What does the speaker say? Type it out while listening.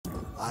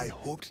I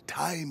hoped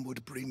time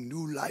would bring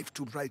new life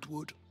to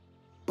Brightwood,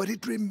 but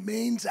it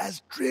remains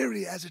as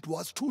dreary as it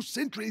was 2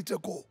 centuries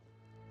ago.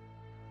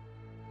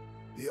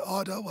 The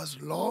Order was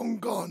long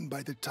gone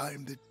by the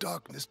time the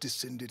darkness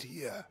descended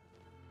here.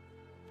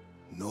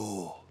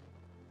 No,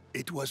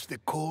 it was the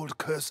cold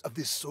curse of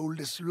the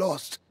soulless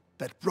lost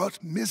that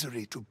brought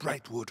misery to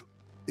Brightwood.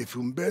 If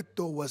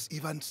Umberto was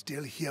even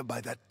still here by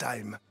that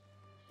time,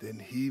 then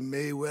he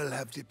may well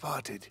have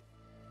departed.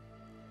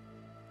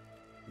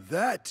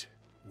 That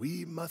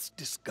we must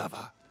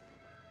discover.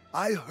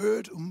 I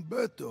heard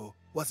Umberto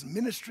was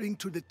ministering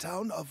to the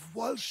town of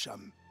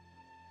Walsham,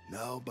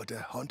 now but a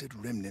haunted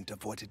remnant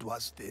of what it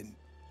was then.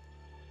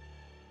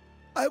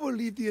 I will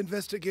leave the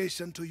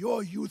investigation to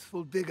your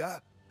youthful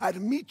vigor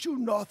and meet you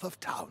north of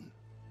town.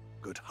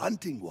 Good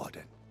hunting,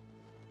 Warden.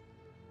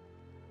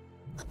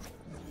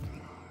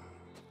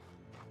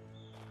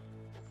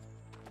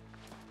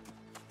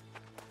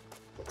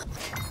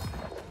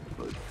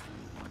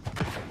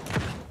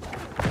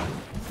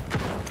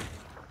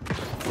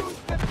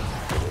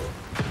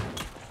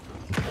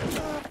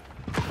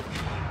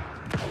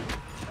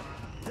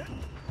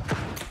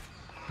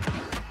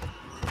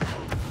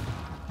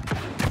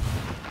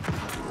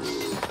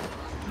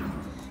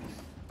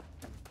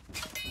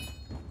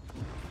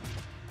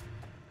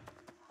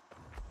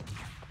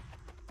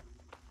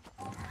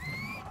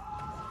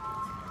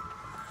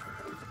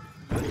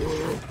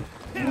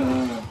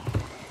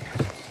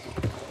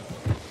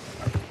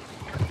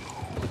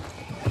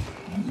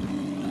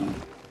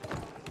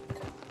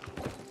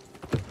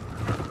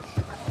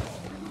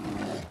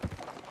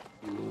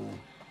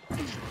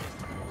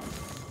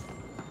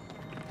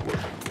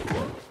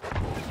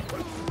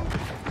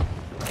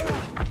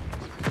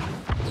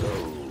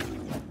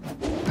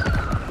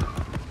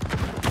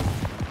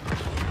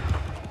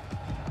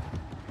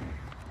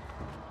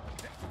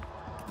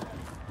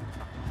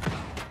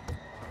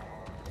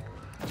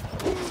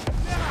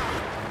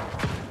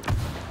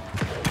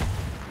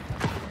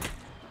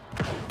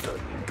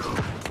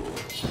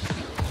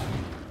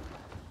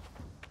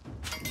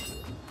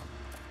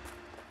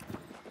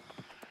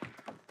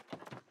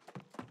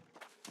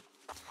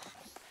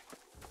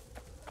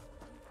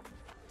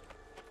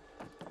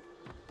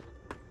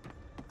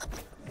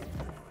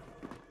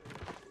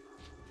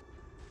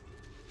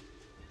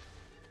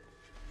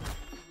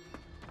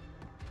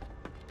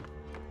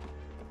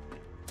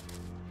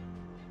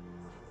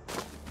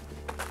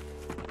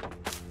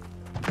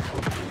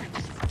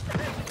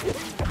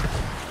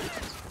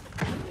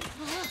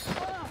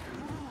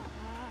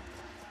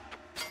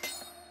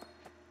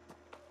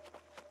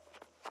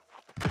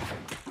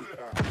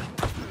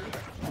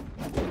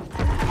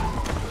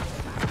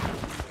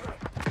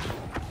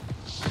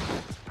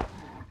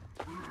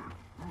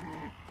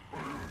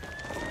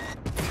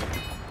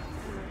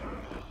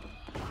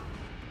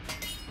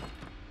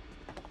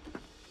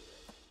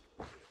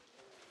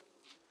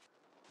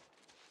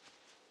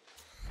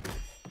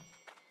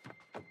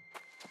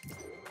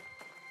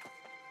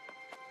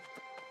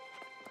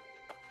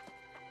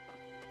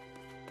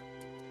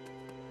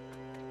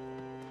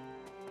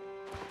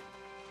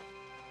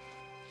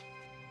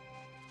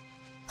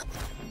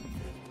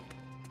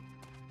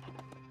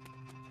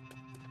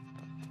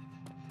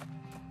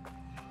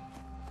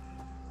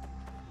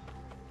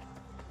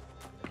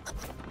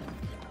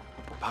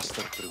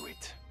 Pastor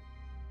Pruitt,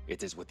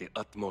 it is with the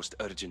utmost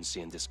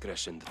urgency and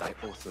discretion that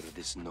I author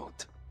this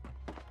note.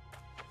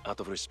 Out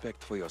of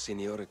respect for your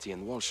seniority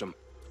in Walsham,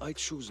 I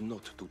choose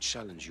not to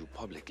challenge you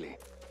publicly,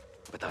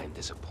 but I am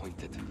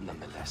disappointed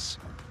nonetheless.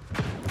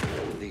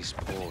 These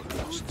poor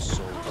lost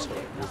souls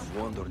who've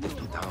wandered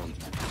into town,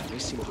 they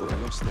seem to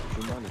have lost their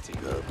humanity.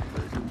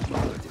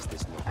 What is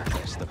this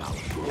note just about?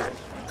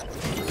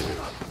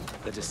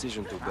 The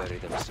decision to bury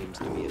them seems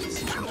to me a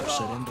decision to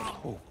surrender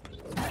hope.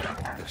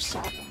 There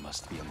simply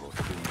must be a more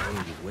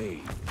humane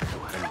way to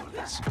handle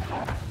this.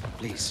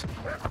 Please,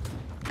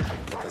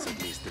 let us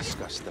at least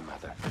discuss the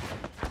matter.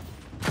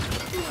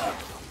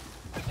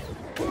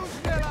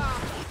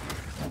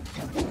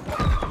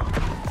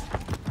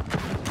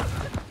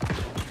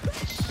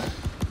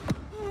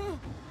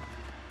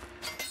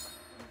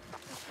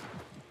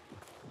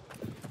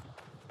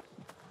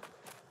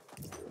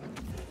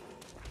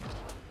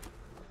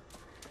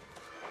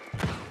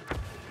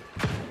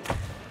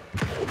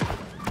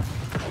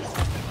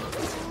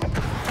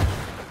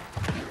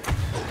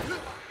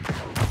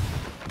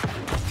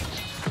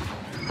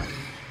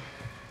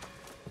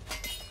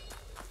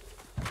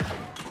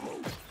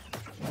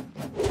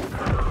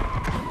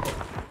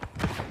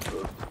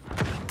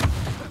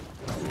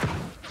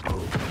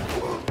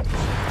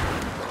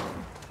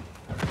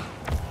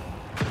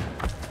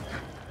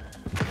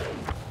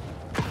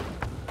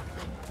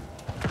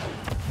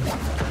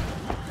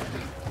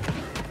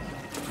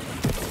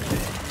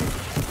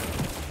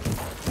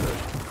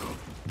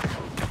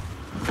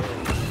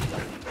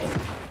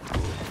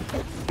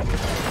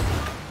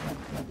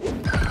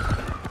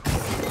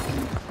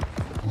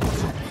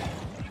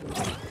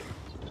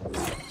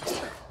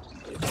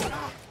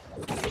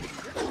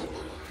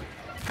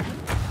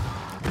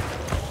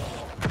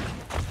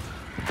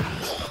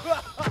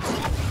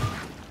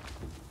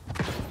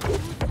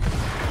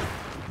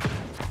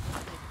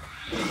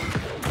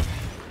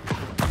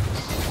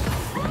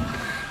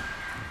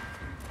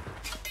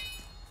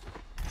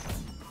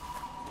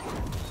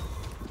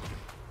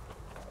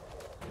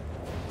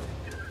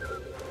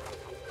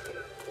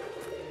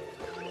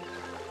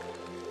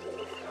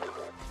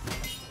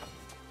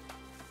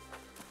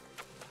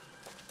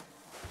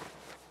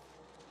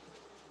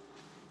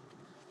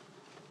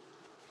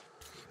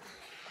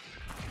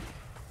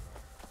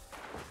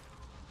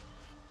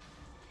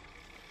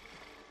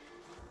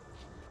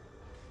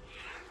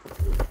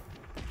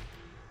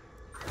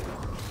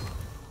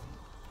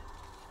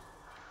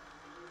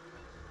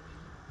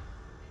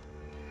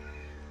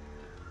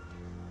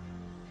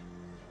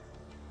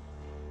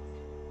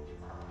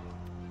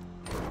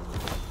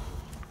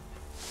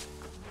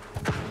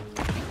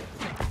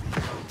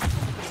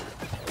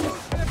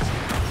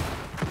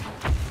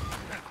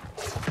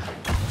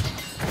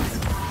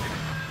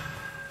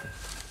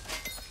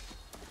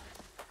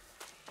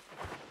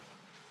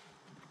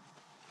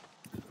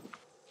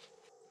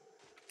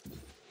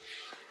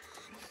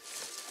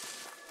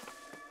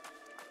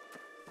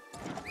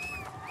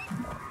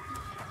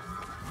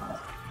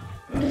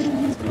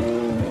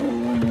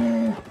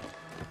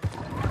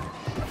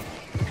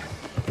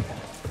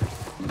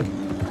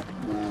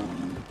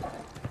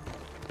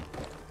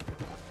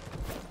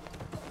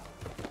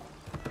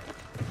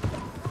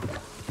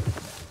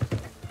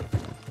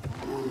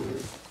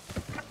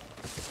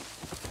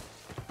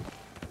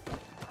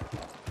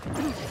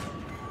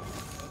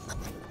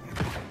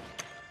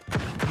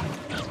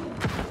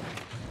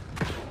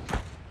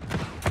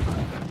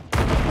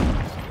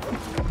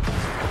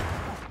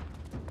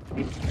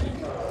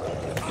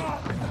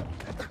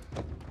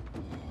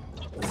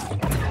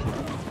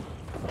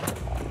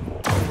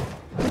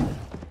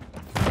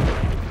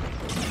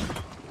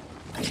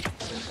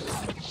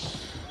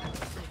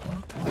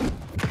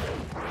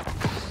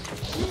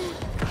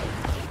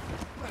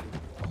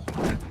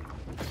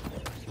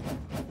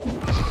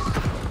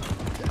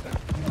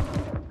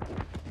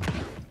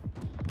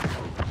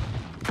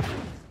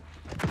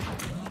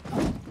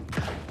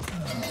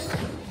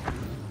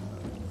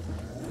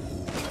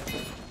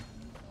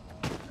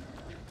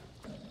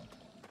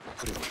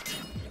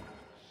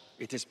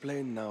 It is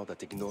plain now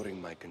that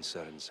ignoring my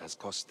concerns has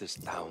cost this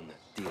town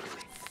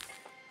dearly.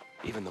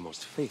 Even the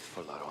most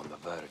faithful are on the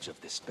verge of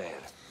despair.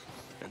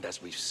 And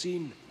as we've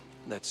seen,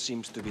 that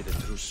seems to be the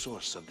true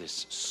source of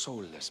this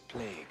soulless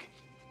plague.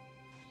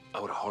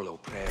 Our hollow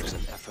prayers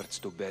and efforts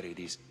to bury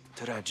these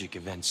tragic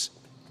events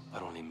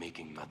are only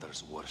making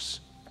matters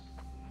worse.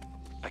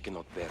 I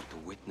cannot bear to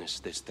witness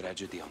this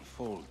tragedy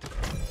unfold.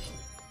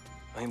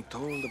 I am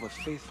told of a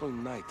faithful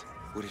knight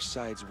who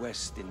resides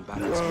west in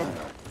Barrett's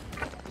Manor.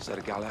 Sir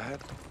Galahad?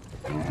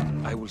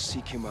 I will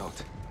seek him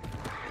out,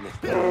 and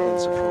if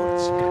providence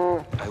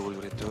affords, I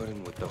will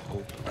return with the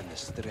hope and the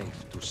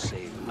strength to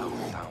save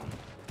our town.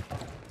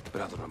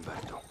 Brother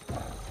Umberto.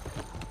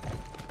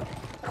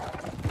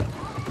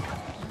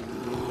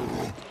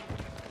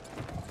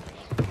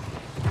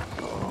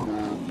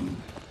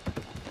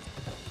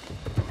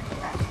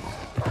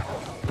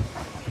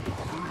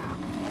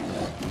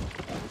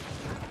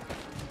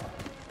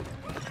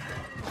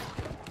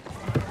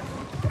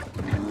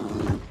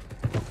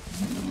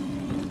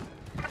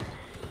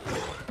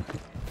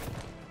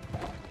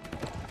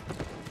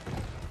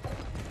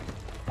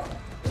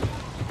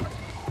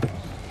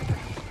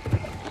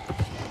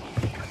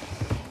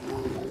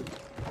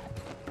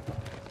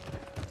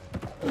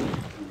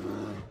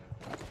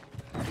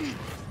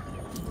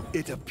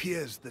 It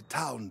appears the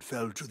town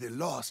fell to the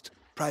lost,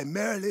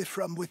 primarily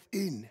from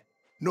within.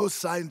 No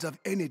signs of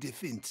any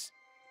defense.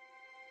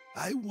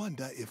 I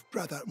wonder if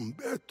Brother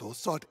Umberto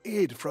sought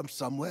aid from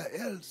somewhere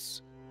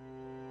else.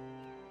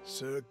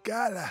 Sir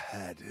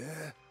Galahad,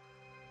 eh?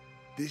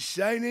 The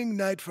shining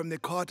knight from the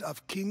court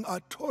of King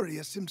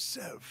Artorius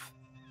himself.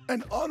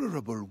 An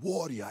honorable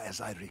warrior,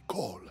 as I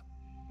recall,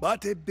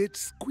 but a bit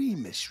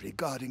squeamish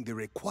regarding the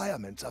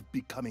requirements of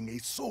becoming a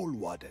soul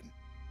warden.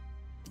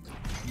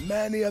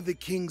 Many of the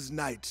king's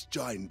knights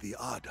joined the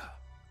Order,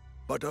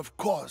 but of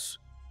course,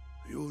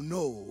 you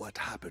know what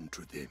happened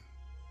to them.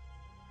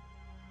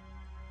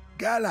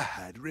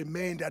 Galahad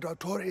remained at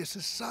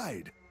Artorius'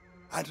 side,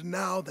 and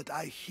now that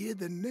I hear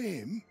the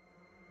name,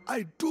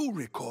 I do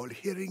recall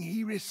hearing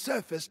he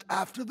resurfaced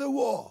after the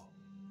war.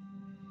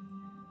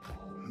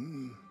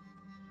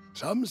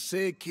 Some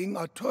say King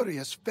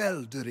Artorius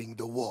fell during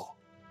the war.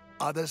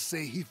 Others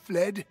say he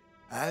fled,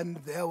 and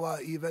there were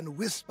even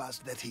whispers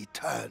that he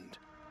turned.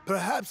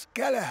 Perhaps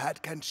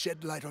Galahad can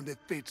shed light on the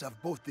fates of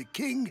both the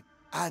king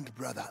and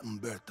Brother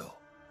Umberto.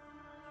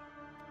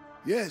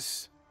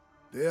 Yes,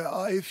 there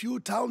are a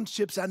few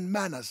townships and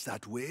manors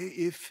that way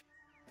if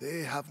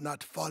they have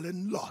not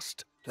fallen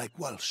lost, like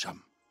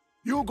Walsham.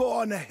 You go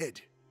on ahead.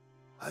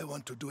 I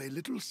want to do a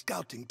little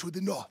scouting to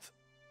the north.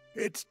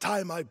 It's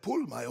time I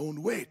pull my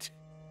own weight.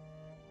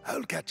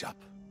 I'll catch up.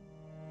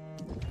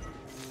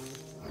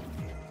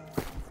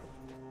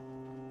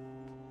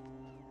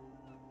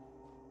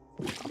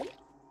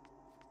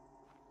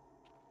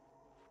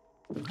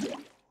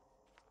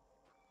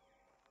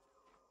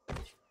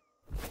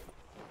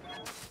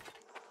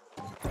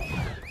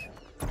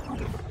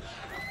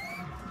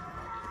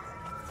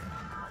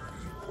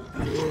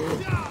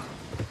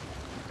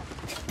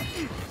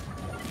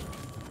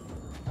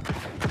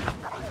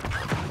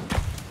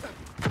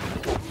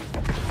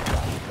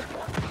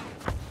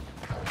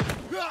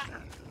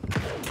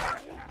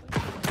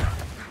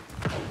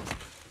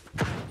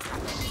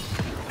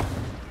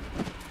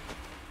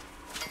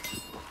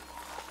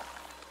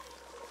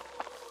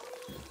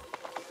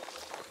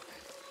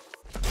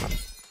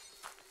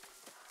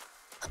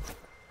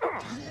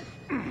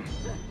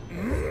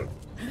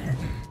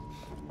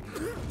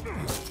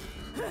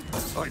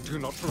 I do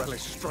not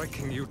relish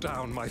striking you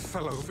down, my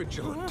fellow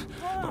vigilant,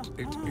 but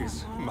it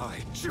is my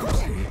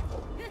duty.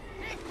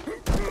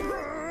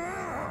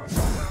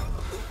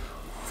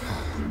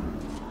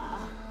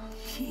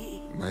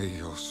 May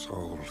your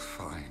soul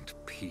find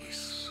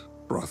peace,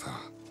 brother.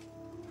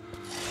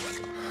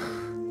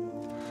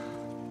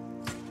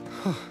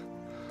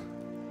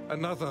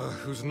 Another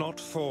who's not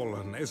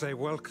fallen is a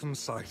welcome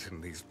sight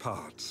in these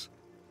parts.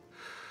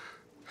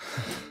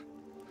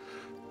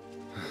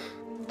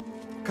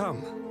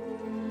 Come,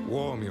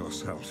 warm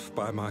yourself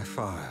by my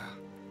fire.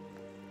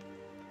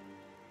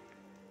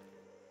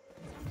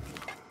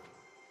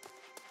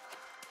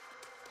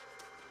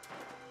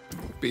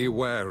 Be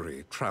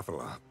wary,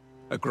 traveler.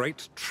 A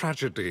great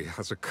tragedy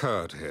has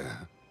occurred here.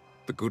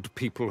 The good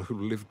people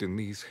who lived in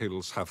these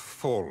hills have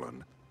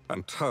fallen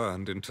and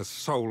turned into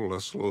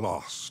soulless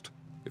lost.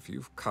 If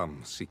you've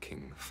come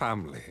seeking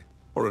family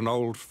or an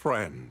old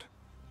friend,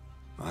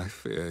 I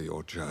fear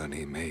your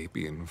journey may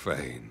be in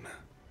vain.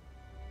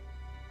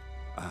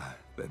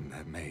 Then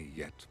there may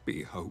yet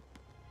be hope.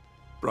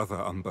 Brother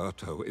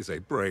Umberto is a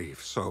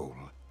brave soul.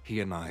 He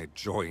and I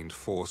joined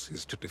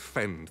forces to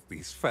defend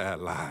these fair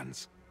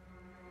lands.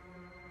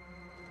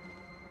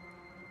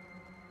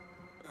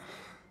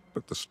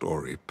 But the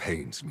story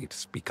pains me to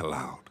speak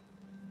aloud.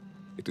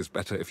 It is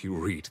better if you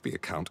read the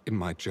account in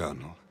my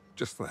journal,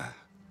 just there.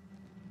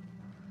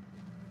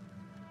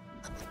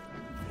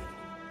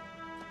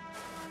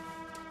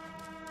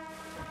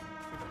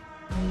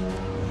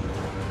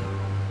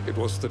 It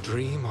was the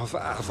dream of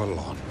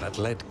Avalon that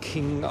led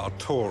King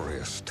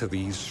Artorius to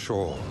these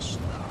shores.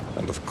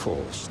 And of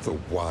course, the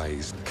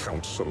wise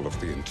counsel of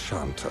the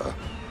Enchanter,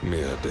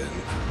 Mirrodin.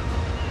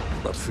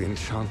 But the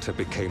Enchanter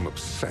became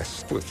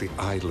obsessed with the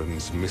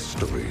island's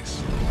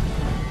mysteries.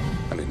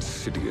 An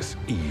insidious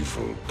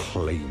evil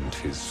claimed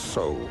his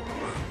soul.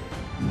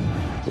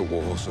 The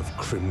wars of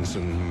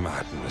crimson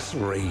madness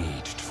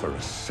raged for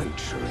a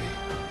century.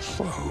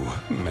 So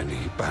many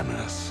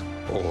banners,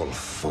 all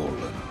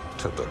fallen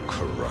to the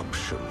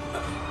corruption.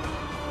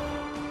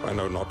 I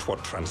know not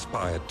what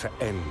transpired to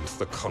end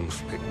the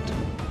conflict.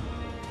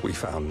 We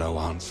found no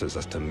answers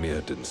as to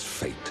Mirrodin's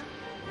fate.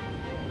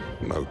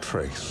 No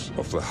trace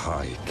of the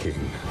High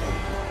King.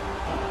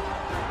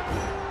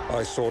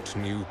 I sought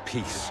new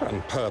peace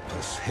and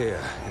purpose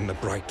here in the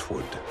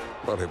Brightwood,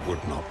 but it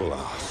would not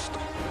last.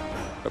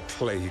 A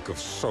plague of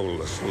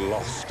soulless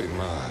lost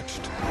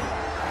emerged.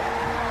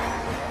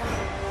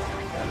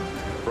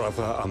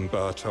 Brother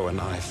Umberto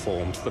and I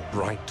formed the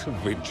Bright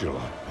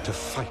Vigil to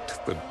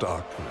fight the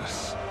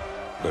darkness.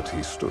 But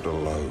he stood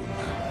alone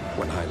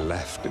when I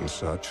left in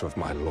search of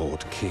my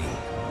Lord King.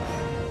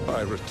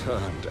 I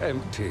returned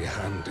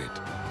empty-handed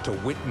to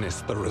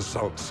witness the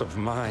results of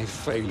my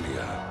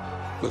failure.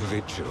 The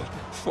Vigil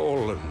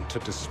fallen to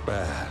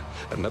despair,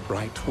 and the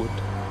Brightwood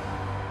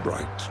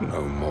bright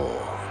no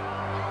more.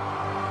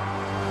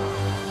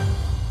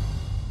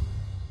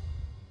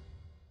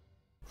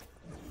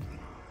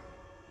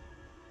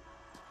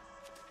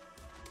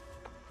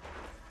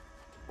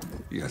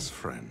 Yes,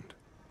 friend.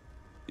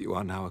 You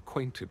are now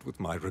acquainted with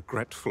my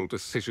regretful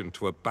decision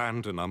to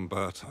abandon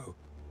Umberto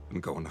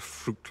and go on a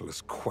fruitless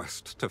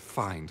quest to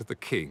find the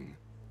king.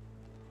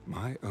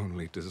 My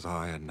only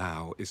desire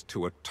now is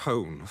to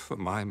atone for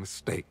my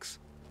mistakes,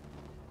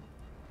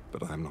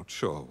 but I'm not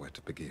sure where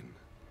to begin.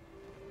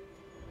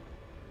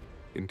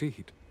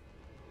 Indeed,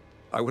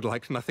 I would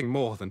like nothing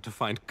more than to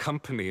find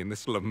company in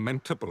this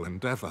lamentable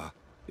endeavor.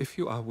 If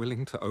you are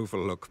willing to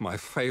overlook my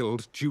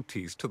failed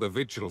duties to the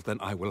Vigil, then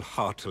I will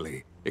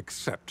heartily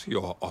accept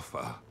your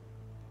offer.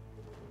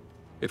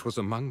 It was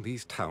among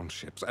these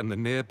townships and the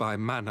nearby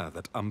manor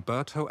that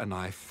Umberto and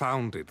I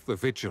founded the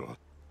Vigil.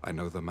 I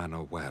know the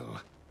manor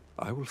well.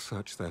 I will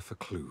search there for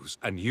clues,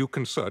 and you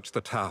can search the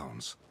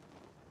towns.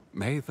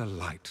 May the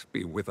light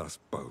be with us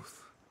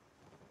both.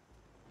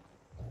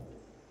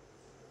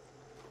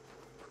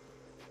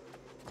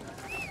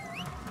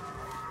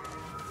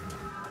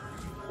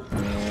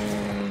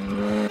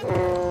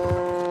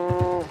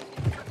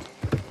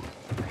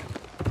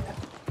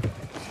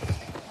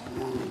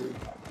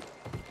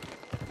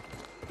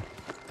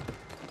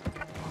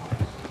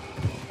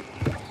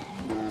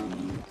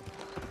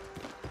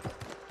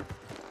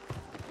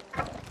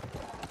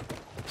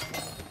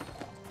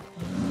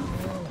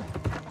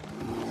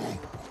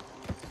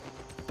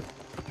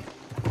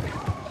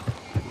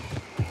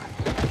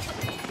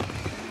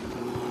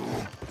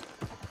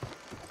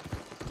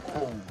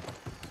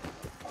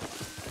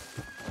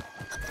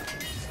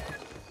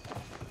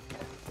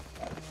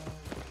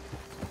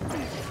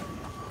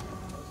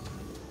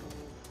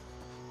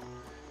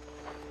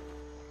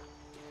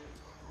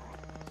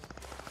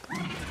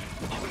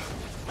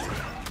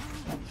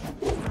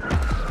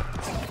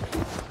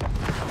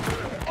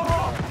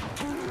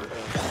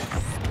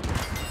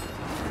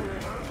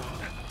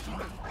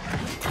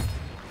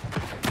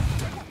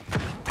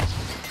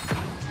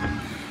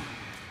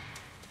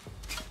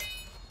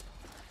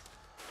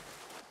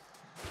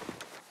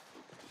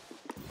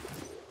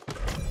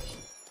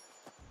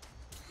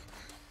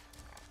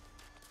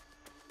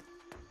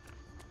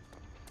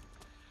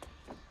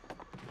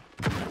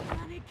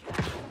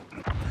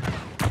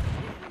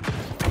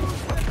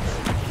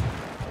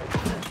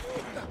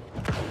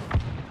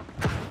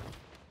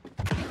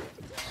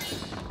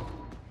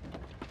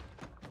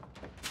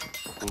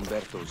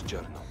 Umberto's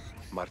journal,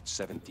 March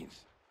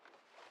 17th.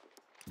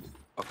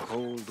 A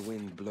cold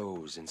wind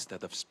blows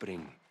instead of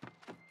spring,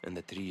 and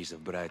the trees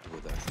of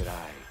Brightwood are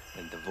dry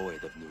and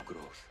devoid of new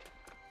growth.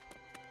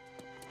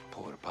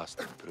 Poor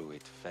Pastor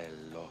Pruitt fell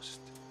lost,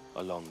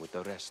 along with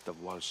the rest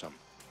of Walsham.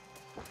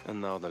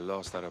 And now the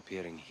lost are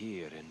appearing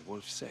here in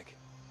Wolfseg.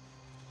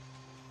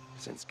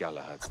 Since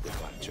Galahad's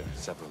departure,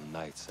 several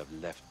knights have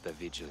left the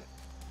Vigil,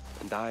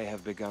 and I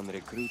have begun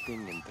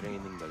recruiting and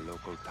training the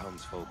local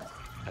townsfolk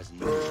as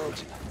new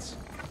vigilants.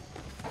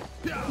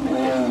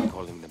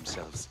 Calling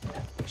themselves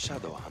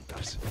shadow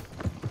hunters,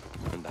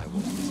 and I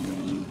won't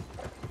discourage them.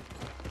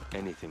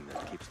 Anything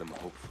that keeps them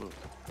hopeful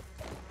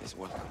is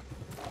welcome.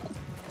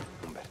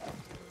 Umberto.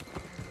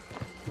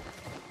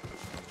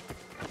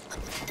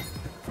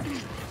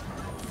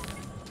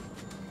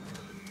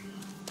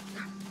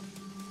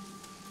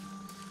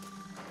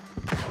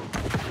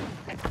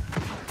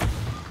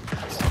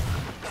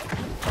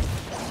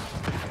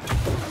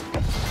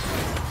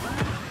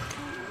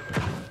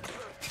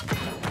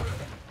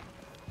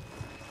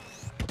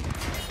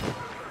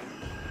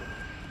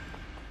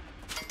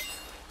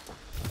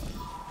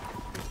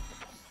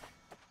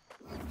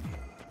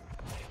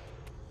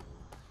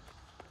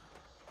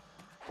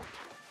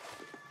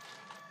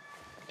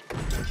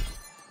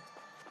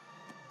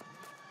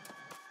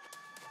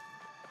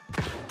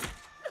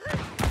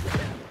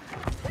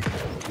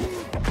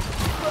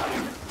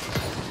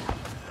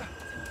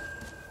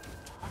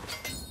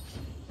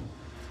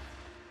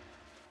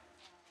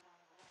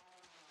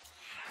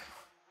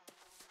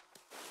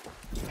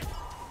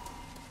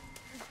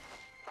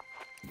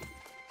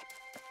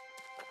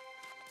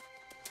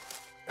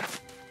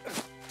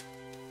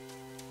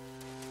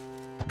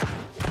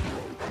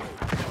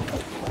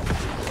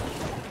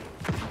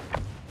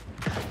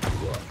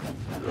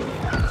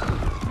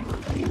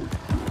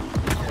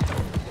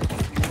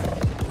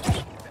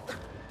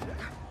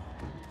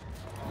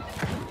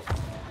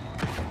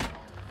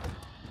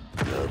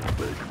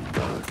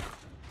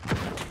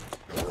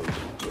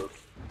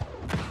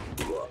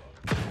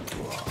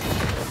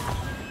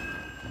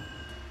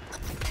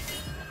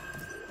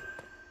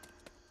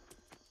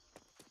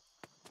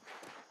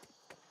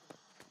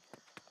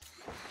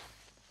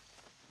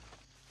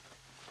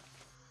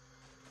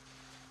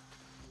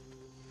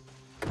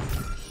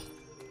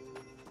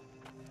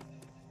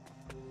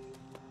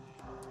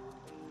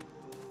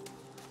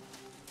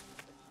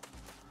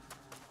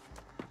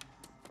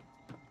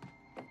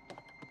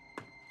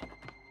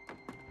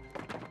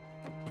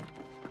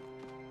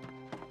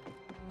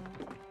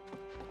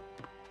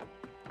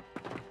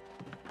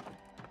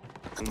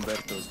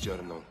 Umberto's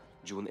journal,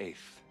 June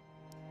 8th.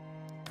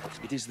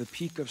 It is the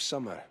peak of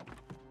summer,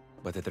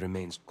 but it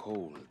remains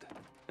cold,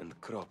 and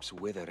crops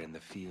wither in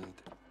the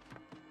field.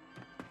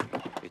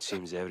 It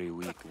seems every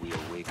week we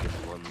awaken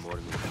one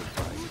morning to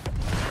find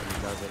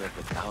another of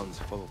the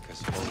townsfolk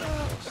has fallen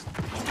lost.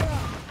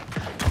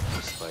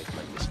 Despite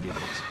my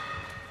misgivings,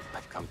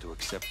 I've come to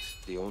accept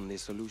the only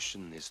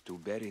solution is to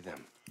bury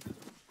them.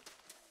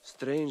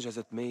 Strange as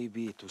it may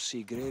be to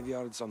see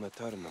graveyards on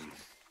Aeternum,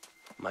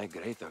 my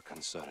greater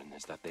concern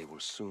is that they will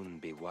soon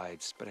be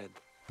widespread.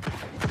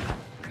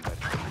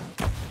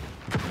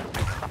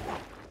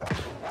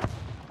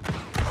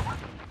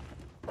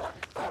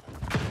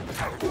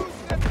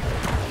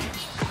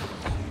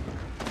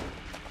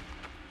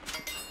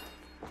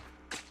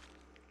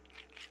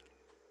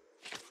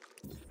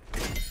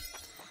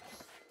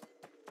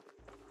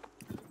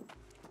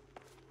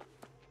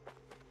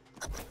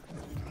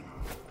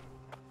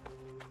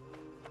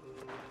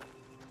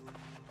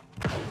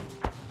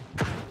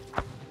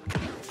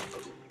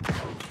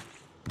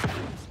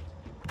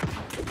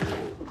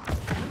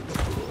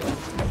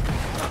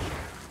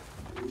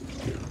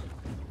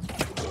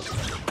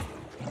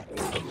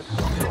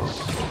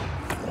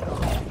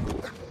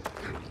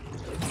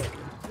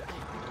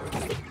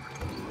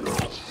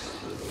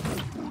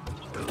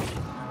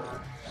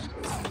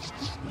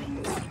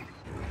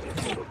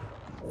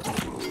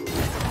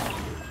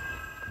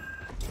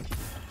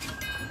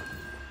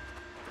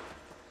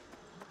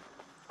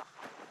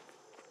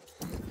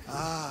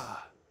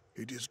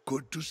 It is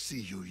good to see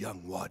you,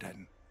 young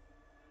warden.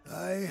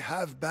 I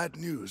have bad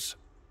news.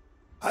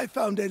 I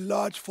found a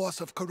large force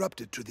of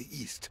corrupted to the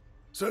east.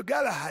 Sir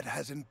Galahad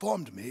has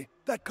informed me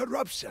that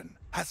corruption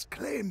has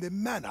claimed the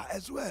manor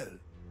as well.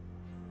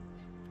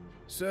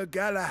 Sir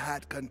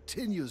Galahad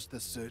continues the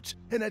search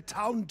in a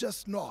town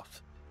just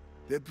north.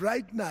 The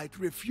Bright Knight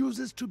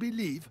refuses to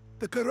believe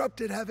the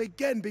corrupted have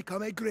again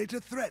become a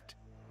greater threat.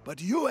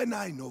 But you and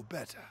I know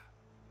better,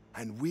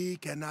 and we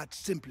cannot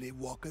simply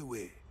walk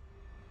away.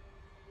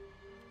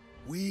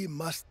 We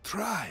must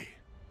try.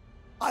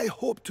 I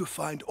hope to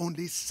find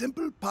only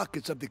simple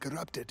pockets of the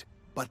corrupted,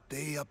 but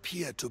they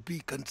appear to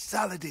be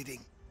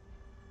consolidating.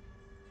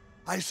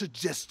 I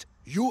suggest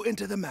you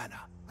enter the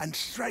manor and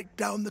strike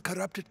down the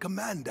corrupted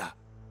commander.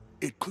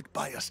 It could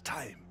buy us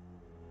time.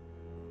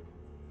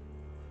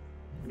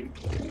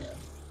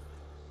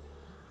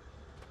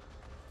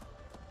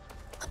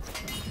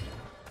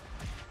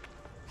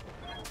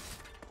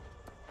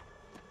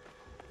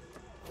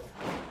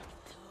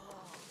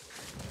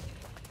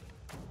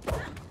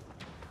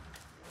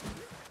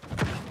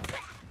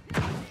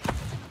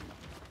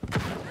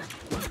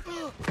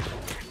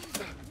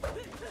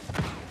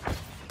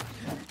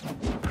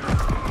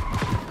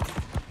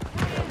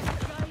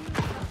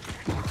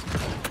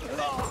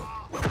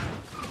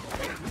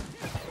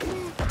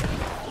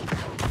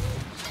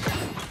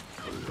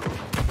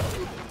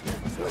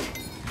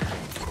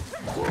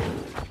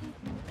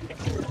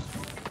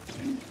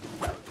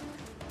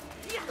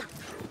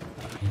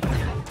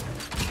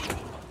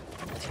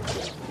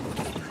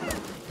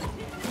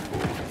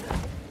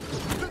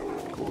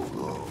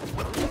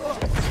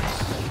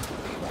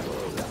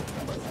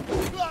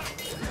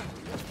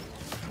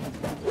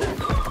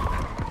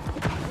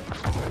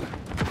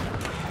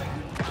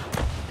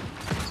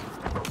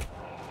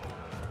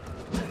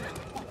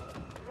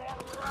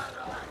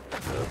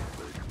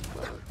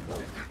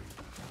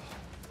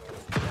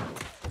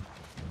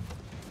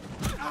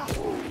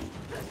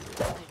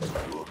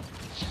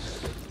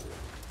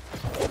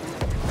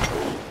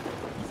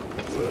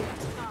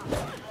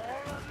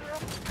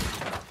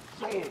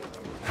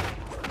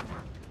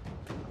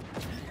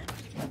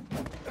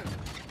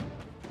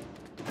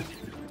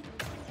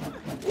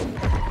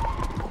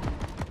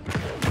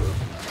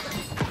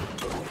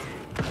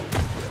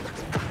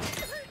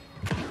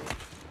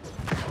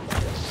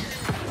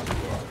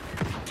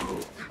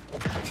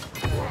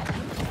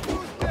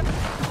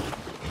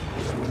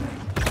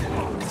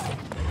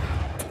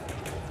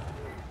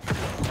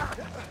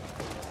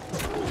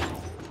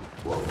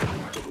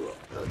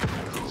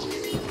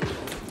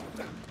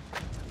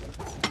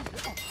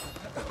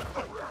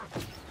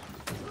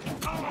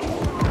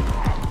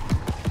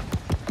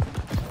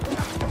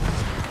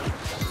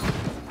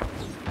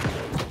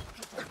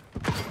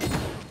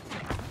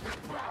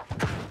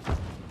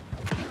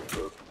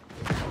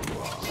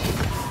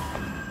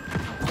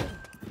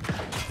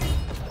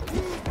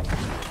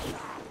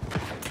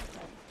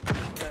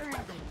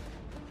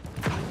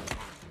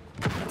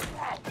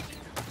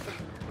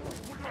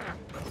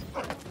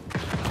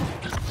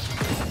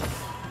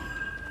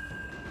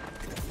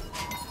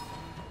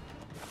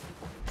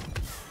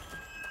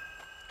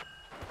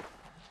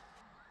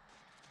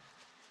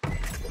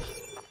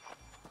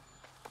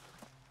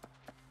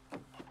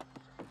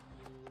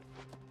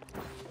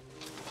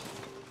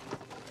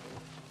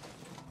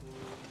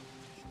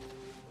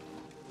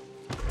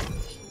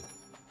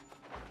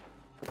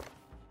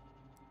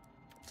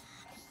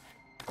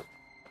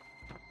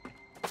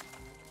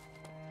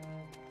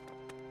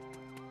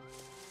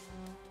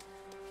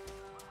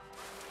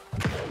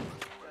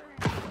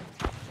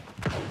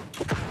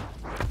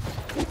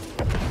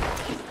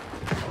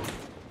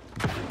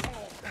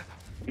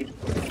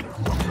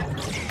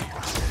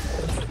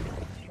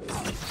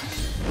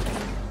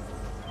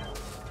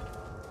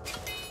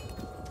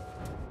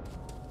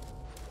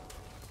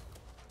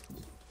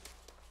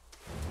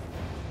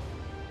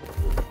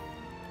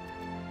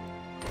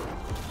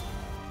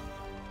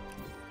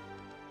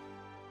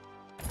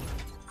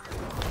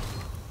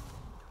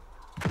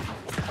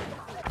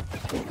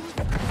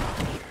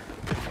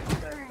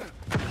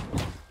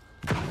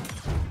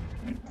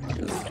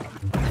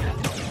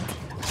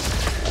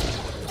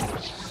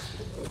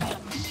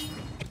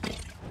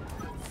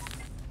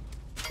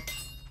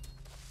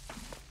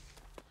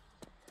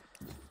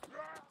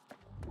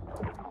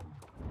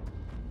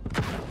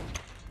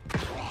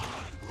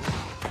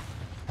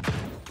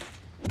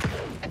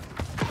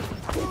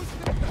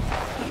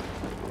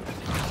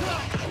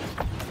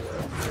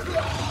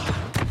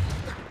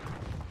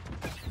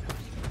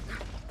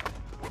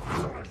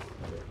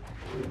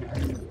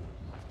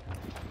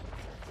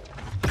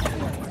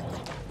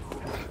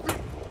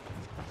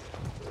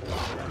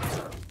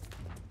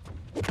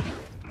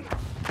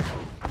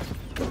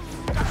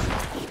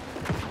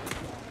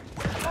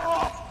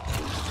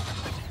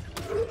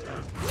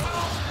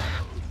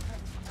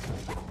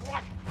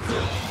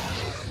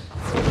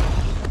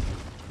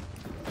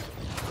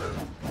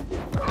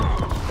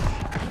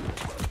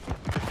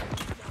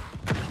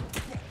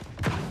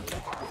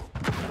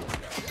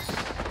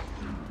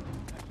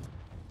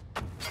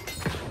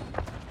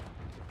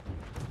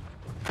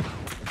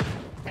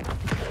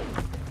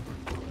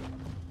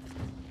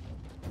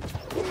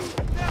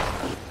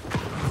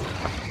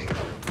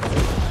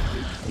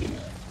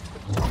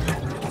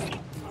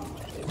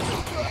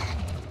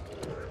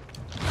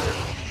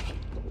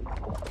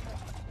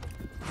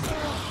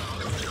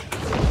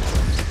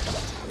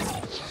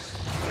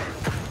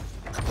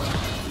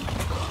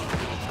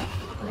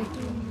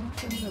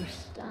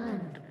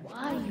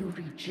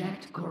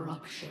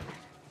 action?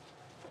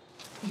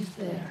 Is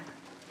there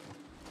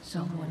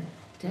someone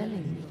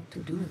telling you to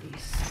do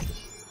this?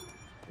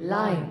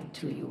 Lying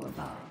to you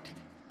about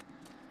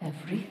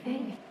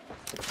everything?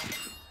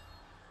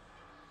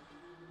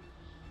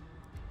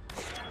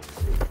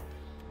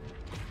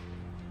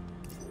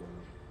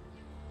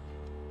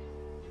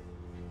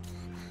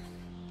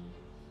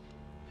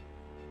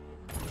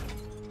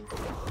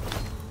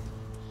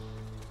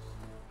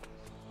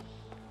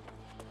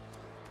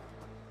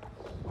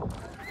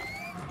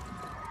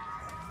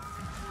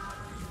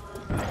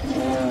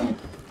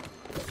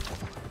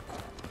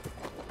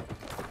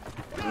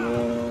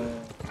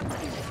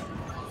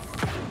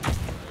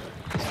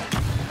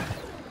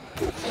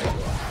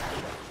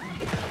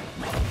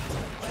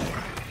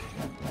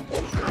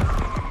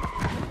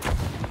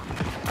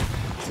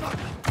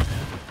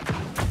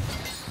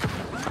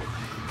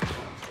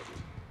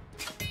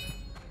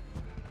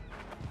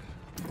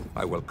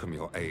 I welcome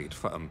your aid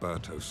for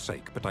Umberto's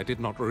sake, but I did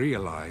not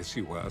realize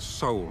you were a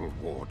soul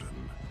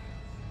warden.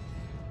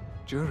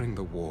 During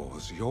the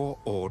wars, your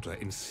order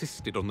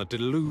insisted on the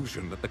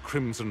delusion that the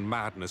Crimson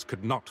Madness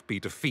could not be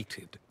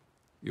defeated.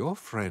 Your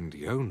friend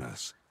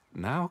Jonas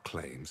now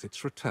claims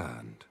it's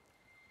returned.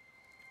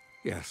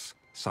 Yes,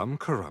 some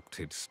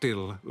corrupted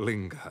still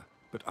linger,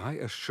 but I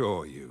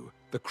assure you,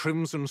 the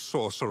Crimson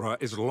Sorcerer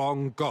is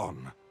long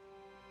gone.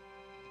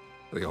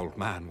 The old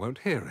man won't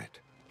hear it.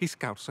 He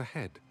scouts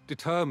ahead,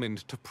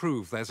 determined to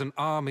prove there's an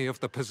army of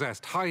the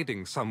possessed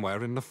hiding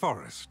somewhere in the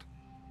forest.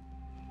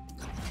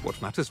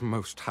 What matters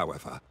most,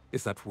 however,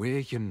 is that we're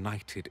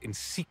united in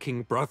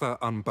seeking Brother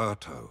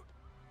Umberto.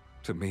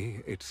 To me,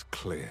 it's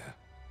clear.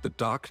 The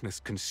darkness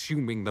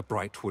consuming the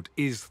Brightwood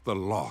is the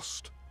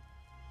lost.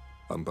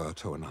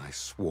 Umberto and I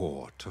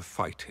swore to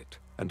fight it,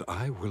 and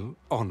I will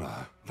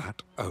honor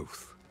that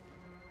oath.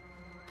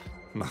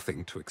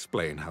 Nothing to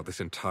explain how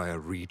this entire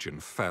region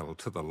fell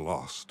to the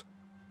lost.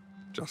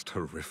 Just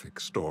horrific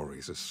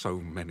stories as so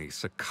many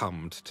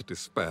succumbed to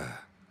despair.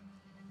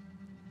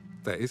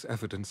 There is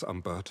evidence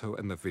Umberto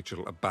and the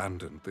Vigil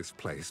abandoned this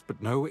place,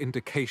 but no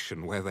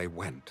indication where they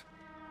went.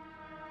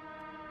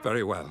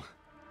 Very well.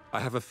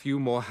 I have a few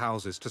more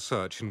houses to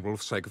search in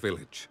Wolfsegg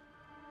village.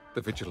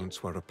 The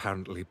Vigilants were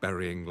apparently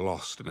burying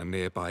Lost in a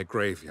nearby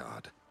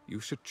graveyard. You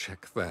should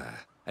check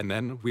there, and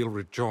then we'll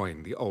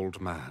rejoin the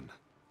old man.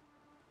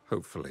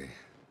 Hopefully,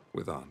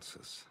 with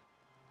answers.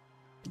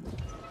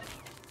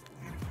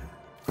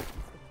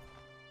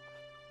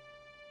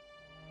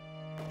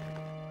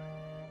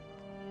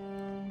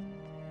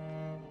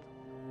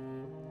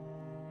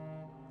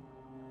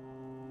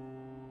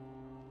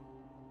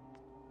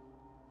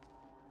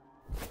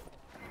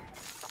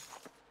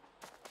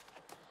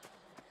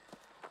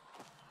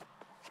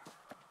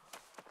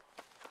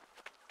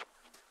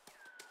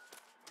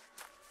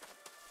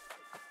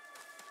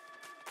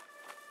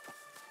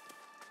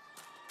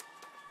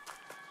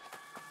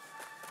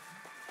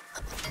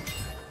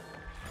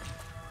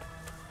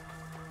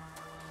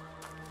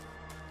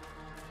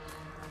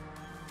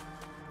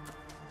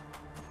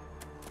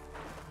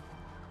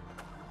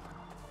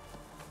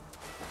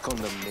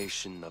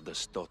 Condemnation of the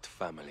Stott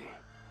family.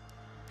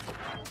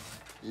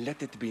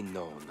 Let it be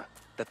known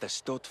that the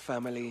Stott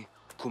family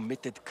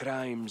committed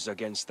crimes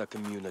against the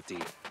community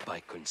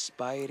by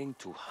conspiring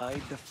to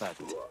hide the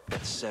fact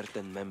that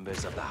certain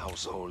members of the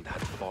household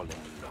had fallen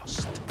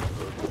lost.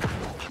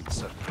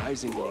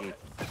 Surprisingly,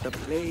 the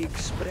plague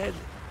spread,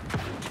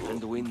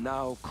 and we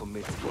now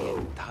commit the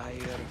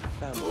entire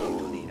family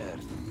to the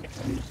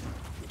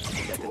earth.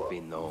 Let it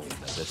be known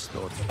that the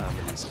Stott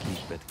family's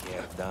keep at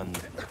Cairdan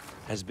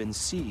has been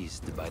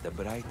seized by the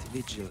Bright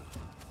Vigil.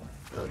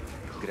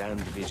 Grand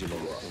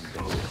Vigilant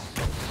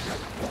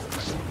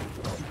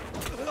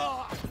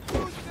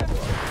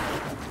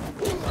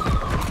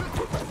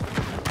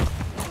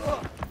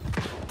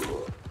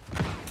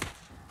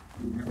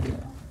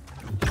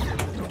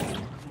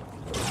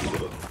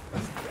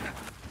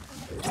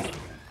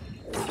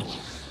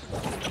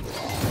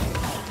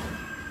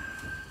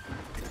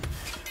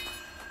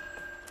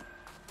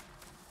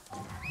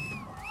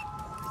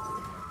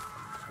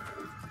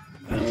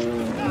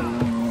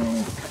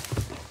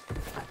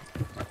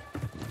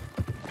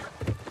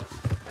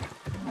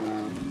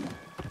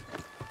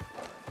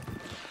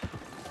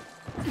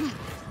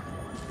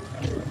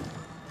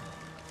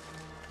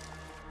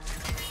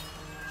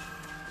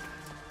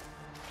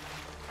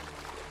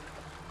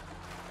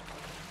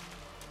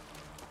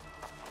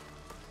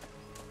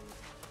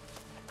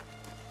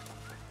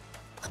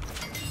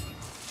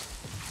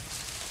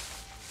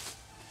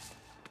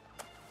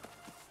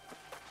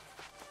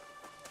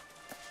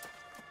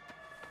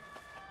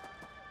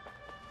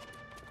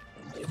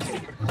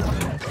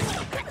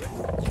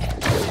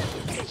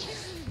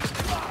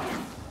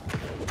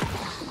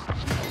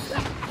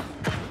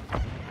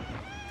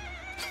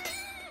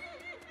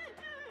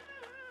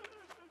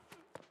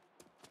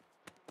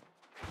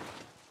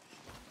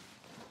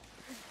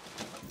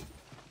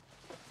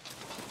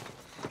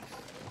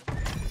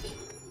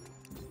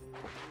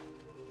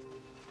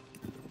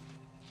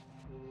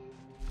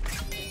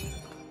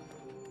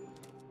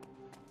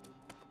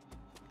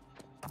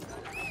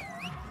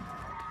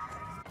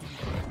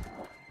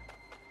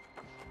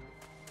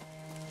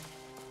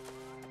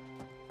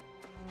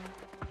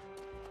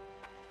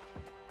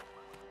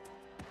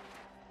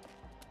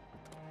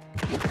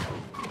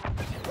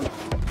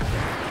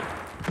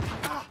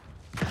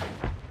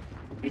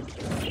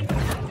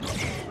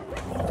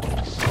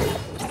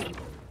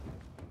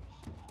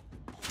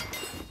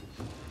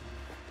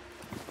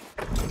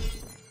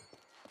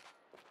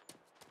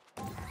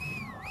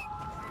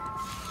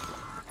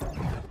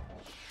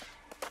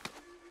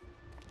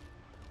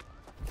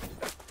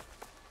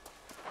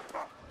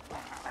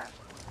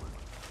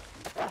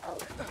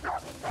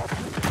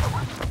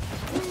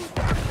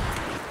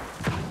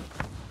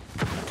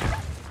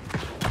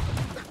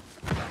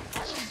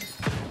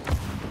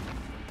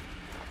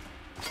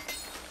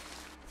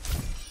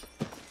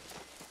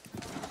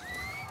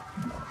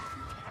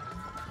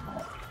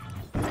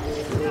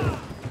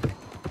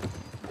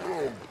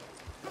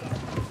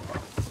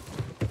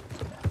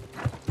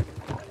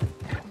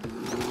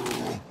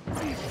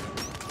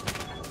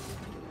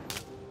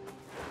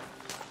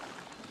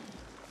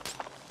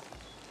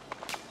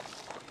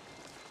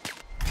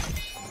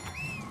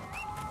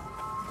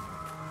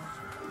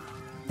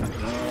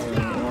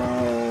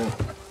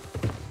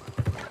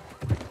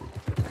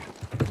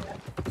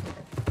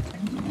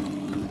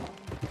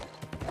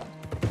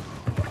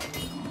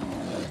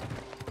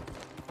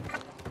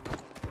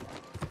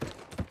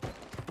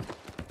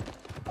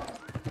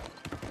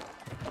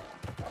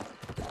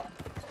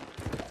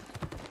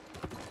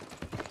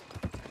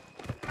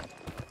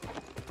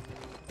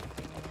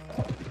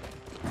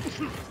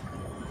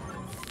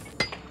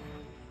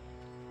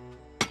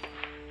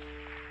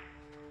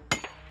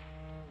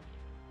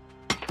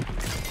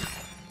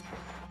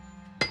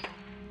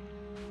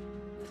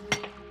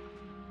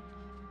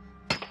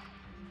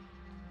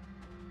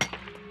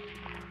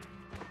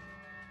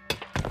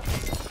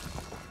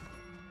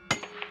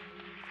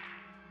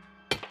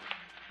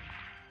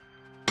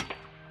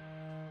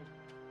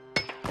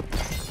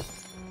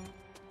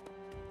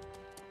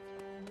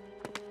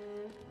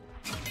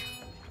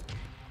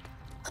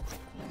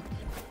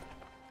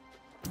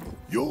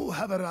You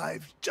have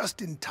arrived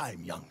just in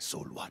time, young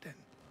Soul Warden.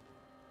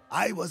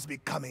 I was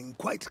becoming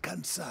quite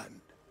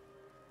concerned.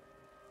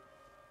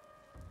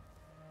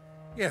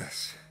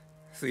 Yes,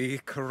 the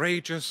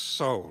courageous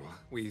soul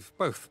we've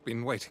both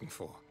been waiting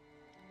for.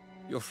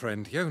 Your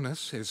friend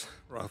Jonas is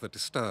rather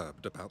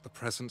disturbed about the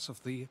presence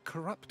of the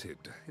corrupted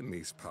in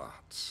these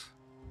parts.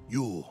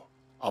 You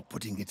are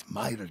putting it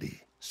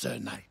mildly, Sir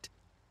Knight.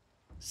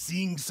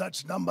 Seeing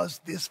such numbers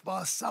this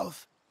far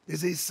south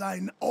is a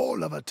sign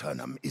all of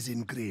Aeternum is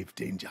in grave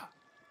danger.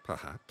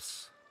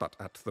 Perhaps, but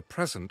at the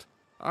present,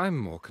 I'm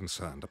more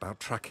concerned about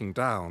tracking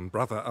down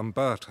Brother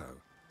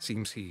Umberto.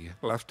 Seems he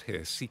left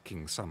here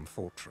seeking some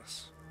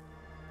fortress.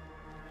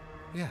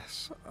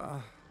 Yes,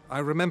 I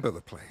remember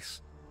the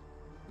place.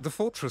 The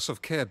fortress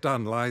of Caer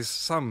Dun lies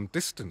some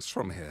distance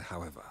from here,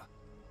 however.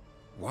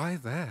 Why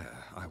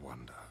there, I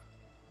wonder?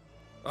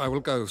 I will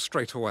go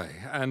straight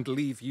away, and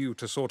leave you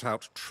to sort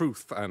out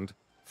truth and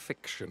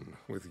fiction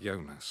with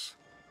Jonas.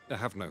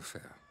 Have no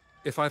fear.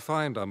 If I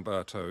find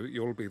Umberto,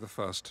 you'll be the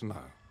first to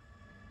know.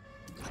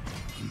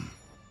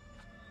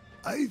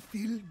 I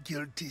feel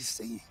guilty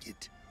saying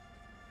it,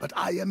 but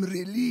I am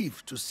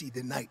relieved to see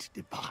the knight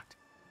depart.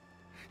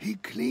 He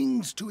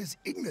clings to his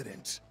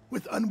ignorance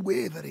with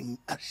unwavering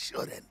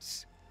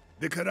assurance.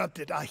 The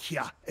corrupted are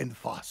here in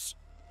Foss,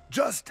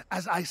 just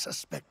as I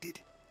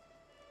suspected.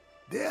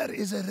 There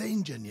is a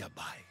ranger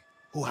nearby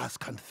who has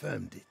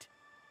confirmed it.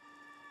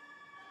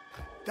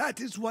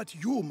 That is what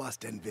you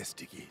must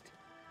investigate.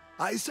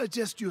 I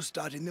suggest you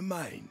start in the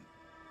mine.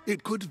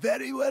 It could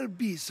very well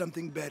be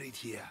something buried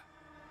here.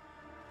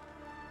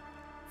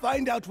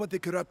 Find out what the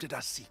corrupted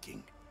are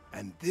seeking,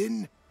 and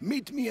then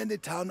meet me in the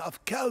town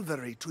of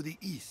Calvary to the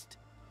east.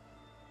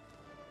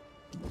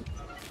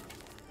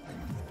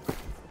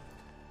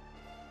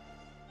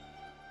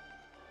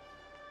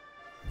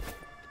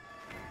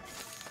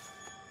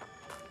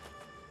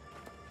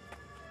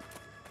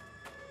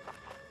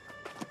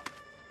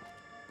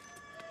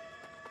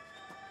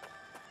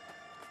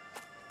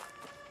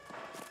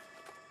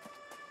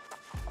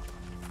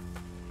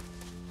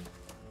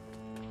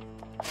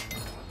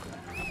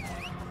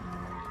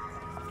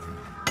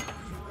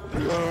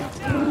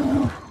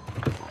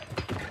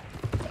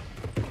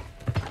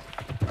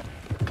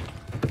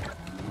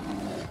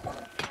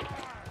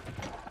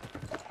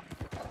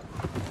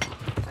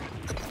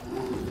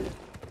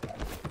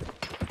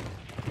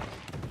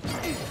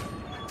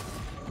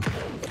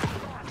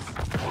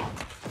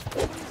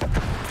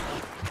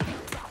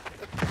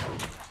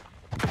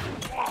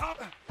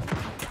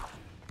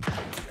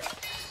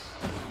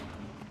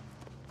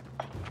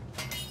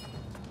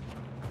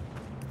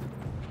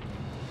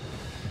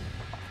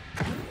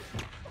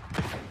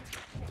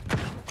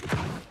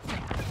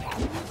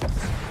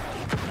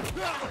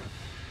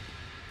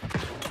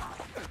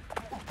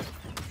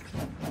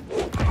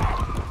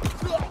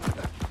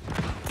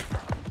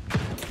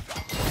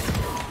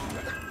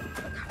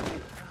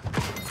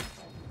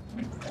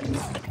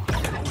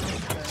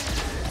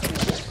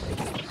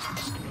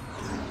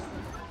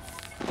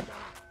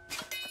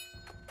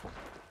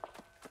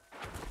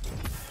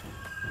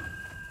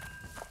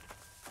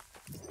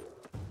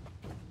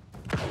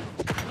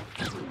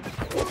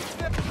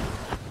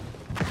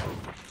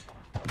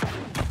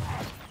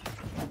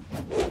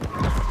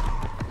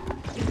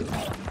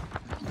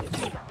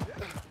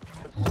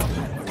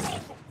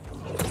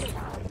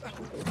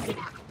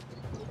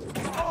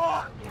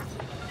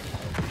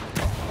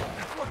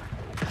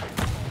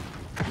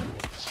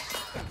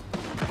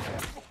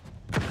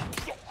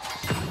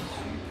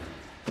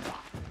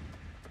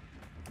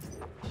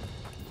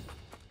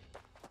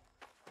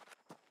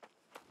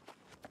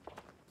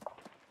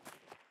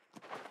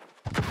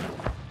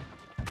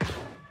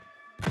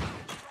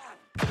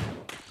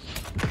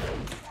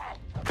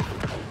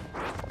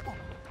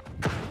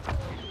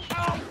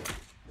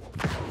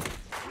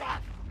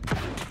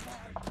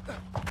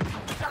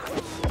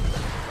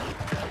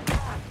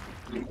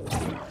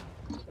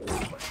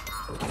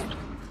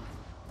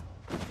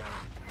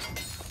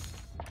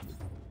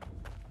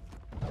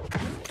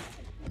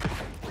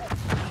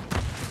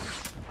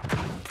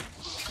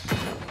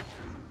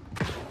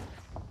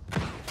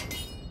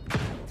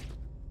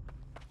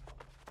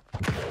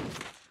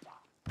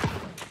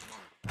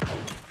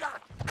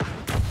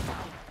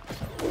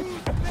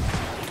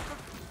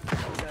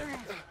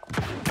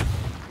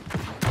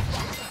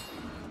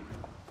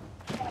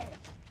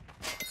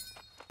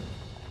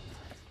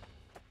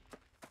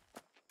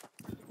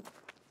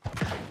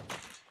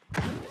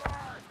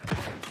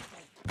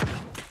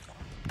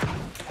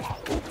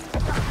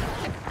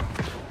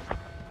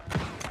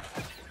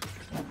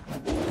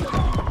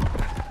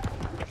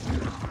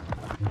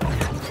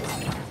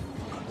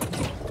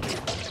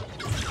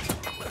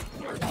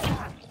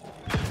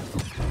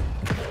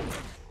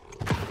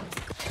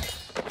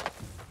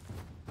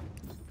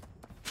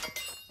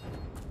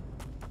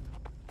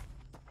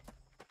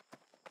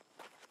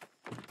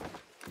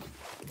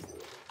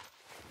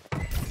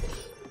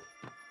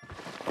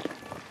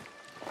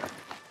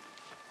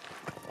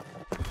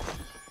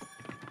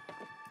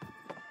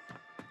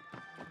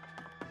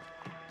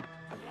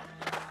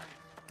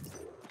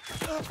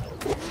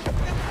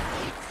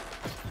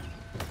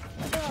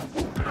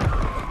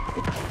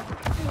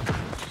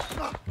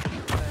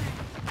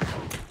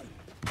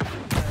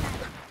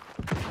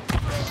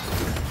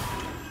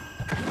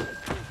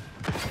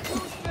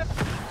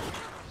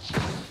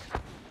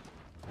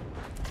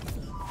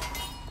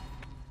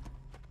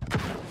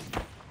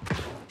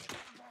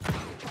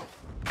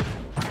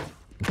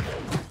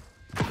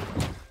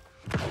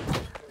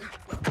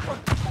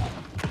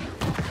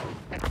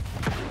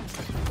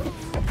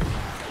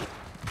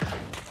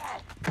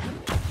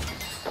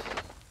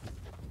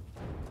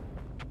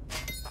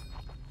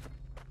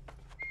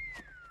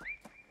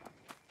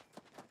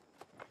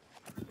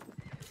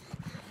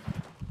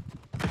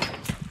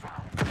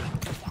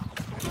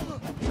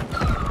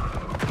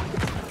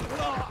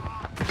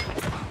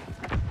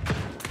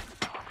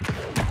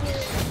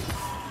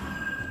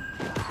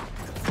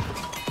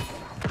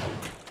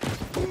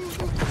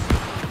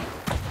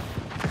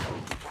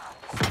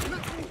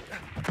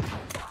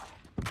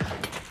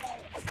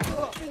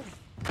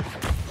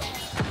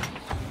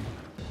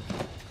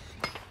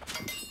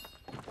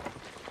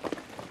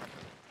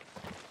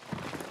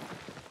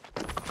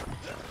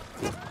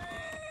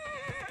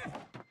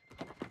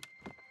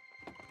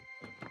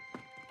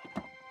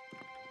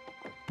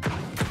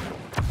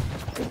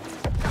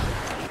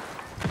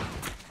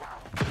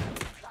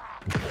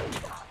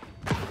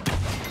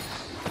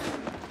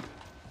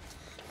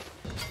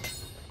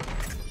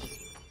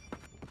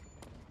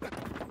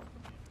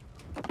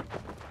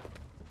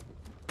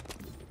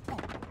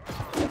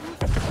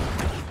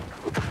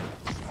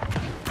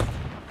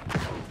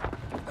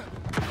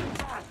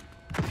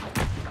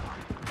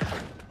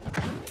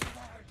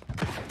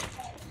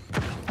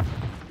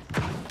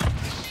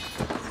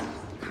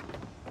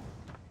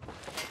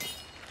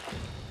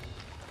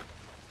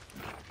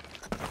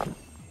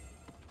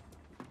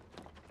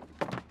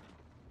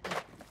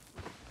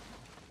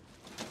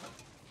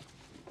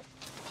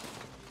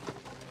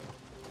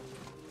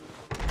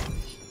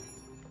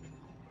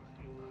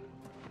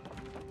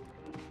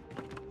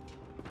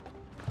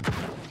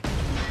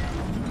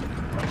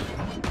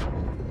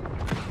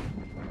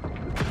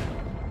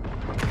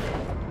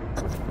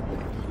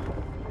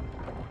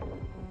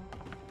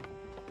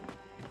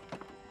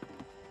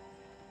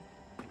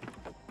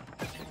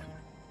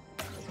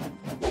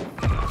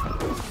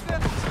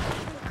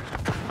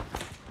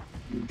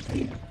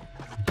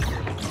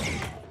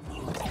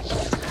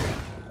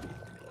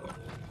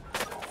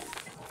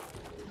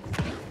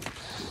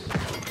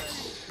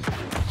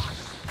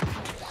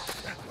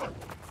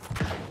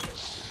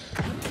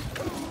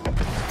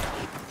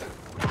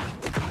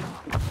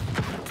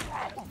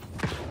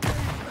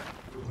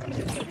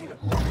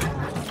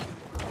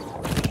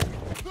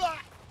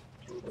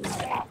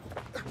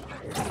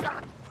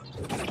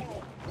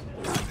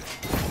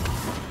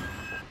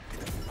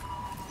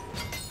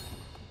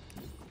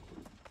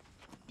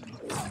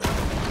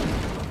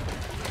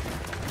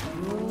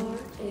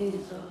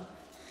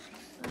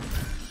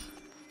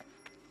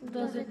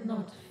 Does it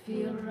not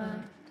feel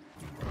right?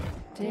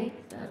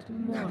 Take that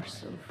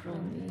morsel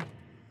from me.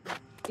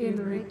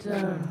 In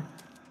return,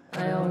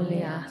 I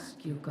only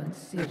ask you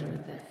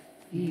consider the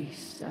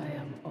feast I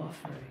am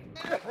offering.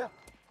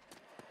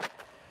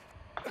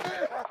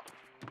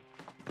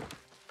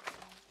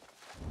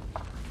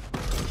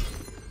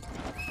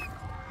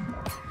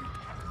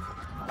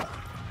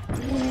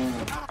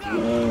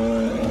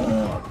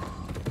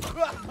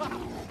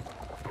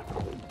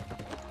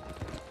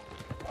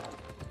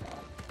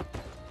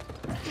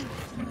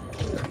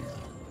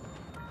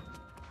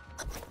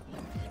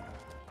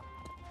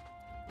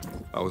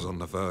 I was on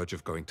the verge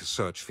of going to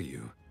search for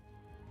you,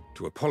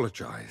 to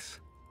apologize.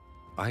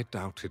 I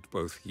doubted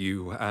both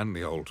you and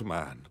the old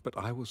man, but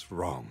I was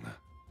wrong.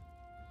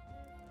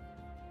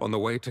 On the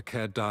way to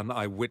Aeternum,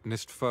 I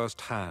witnessed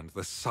firsthand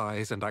the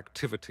size and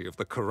activity of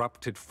the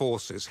corrupted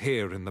forces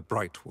here in the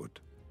Brightwood.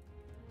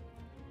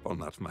 On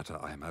that matter,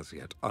 I am as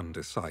yet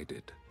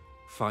undecided.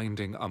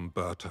 Finding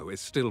Umberto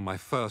is still my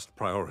first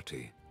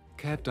priority.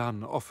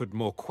 Aeternum offered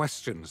more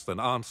questions than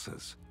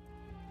answers.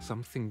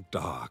 Something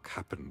dark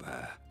happened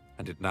there,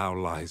 and it now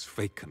lies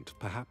vacant,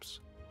 perhaps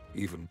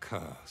even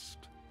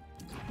cursed.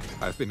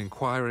 I've been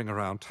inquiring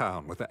around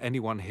town whether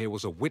anyone here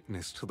was a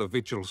witness to the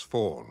Vigil's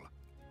fall.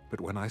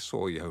 But when I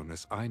saw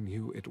Jonas, I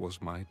knew it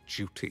was my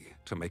duty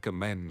to make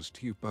amends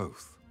to you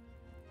both.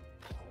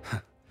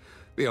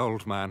 The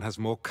old man has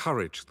more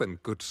courage than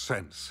good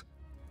sense.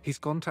 He's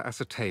gone to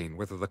ascertain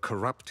whether the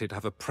corrupted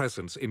have a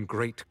presence in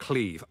Great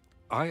Cleave.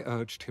 I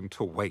urged him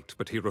to wait,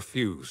 but he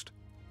refused.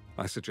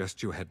 I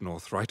suggest you head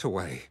north right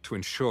away to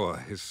ensure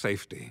his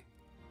safety.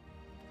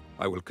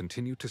 I will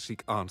continue to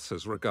seek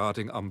answers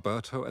regarding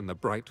Umberto and the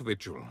Bright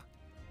Vigil.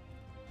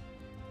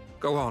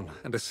 Go on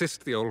and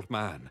assist the old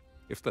man.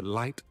 If the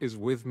light is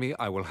with me,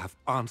 I will have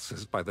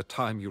answers by the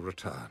time you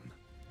return.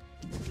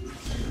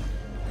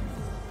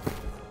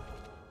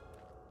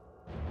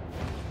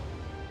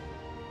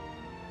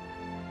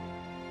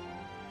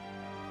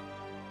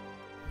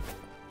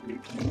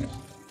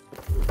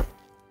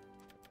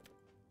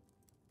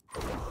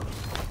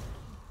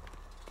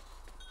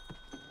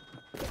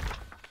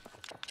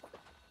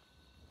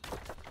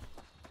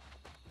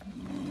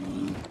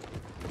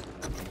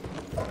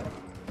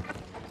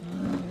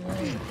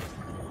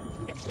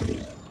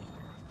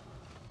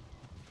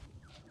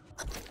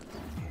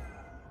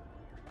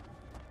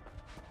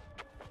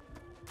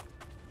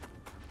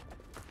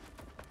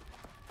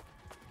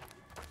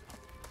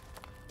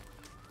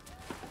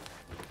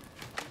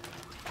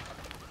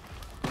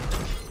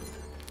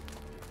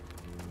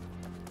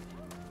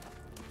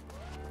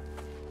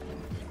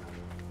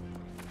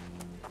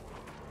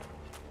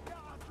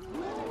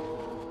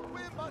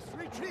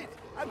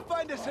 and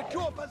find a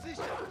secure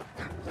position.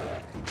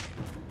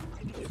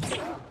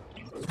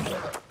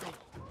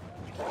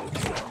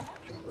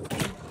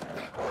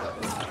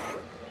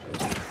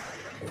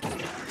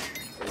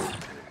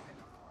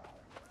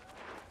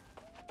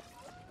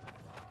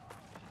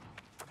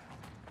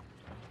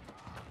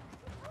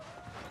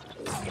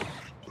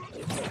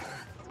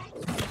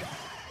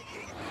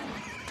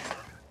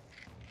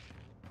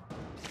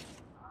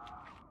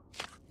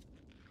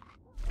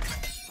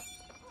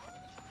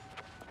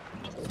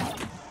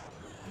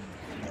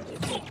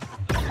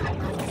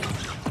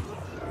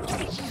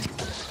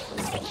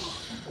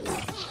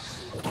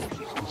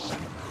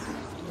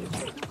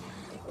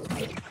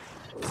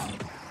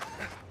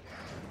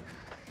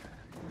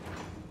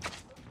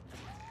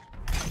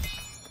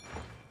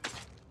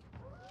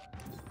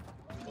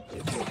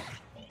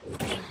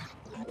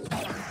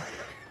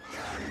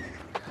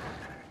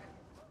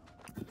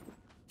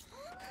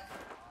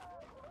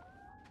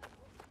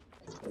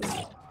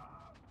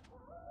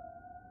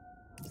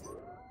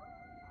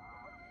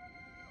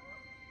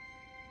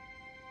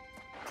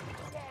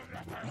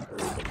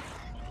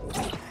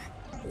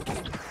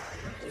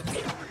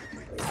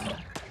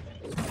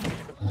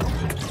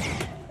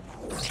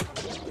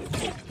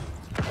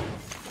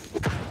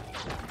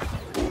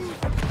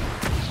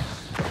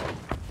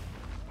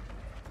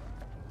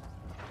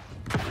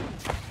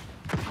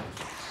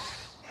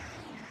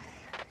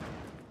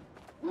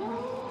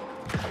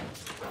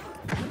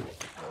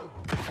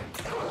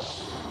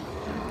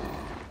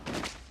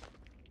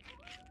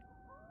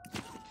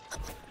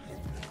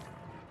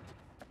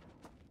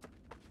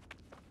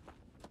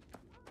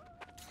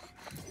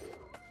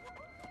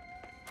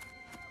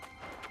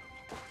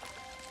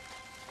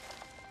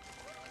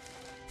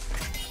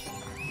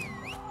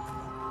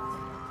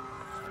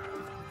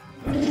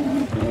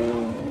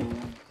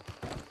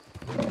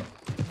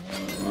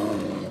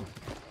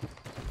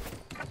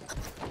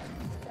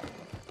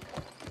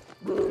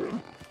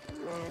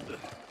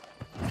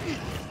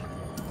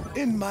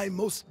 In my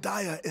most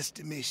dire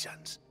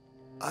estimations,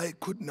 I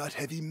could not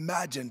have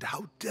imagined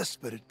how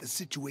desperate the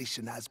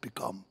situation has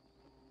become.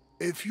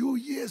 A few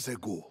years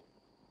ago,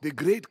 the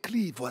Great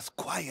Cleave was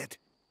quiet,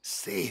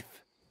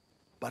 safe.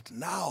 But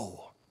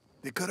now,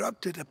 the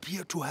corrupted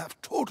appear to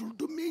have total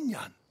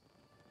dominion.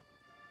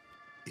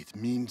 It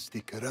means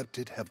the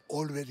corrupted have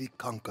already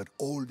conquered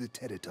all the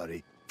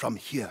territory from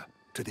here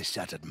to the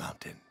Shattered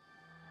Mountain.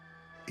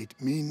 It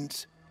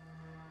means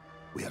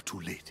we are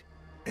too late.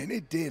 Any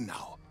day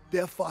now,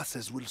 their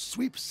forces will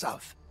sweep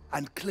south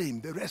and claim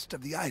the rest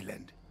of the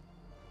island.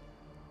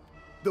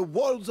 The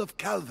walls of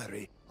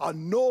Calvary are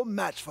no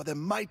match for the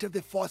might of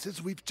the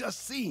forces we've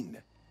just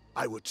seen.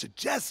 I would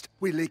suggest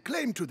we lay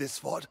claim to this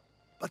fort,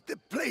 but the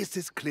place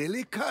is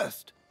clearly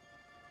cursed.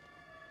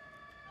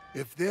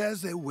 If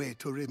there's a way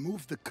to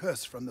remove the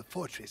curse from the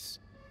fortress,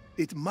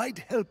 it might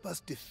help us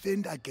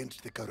defend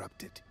against the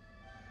corrupted.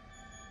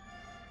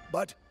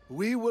 But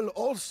we will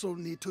also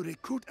need to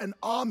recruit an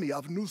army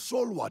of new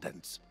Soul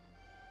Wardens.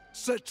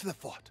 Search the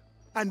fort,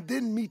 and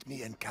then meet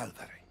me in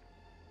Calvary.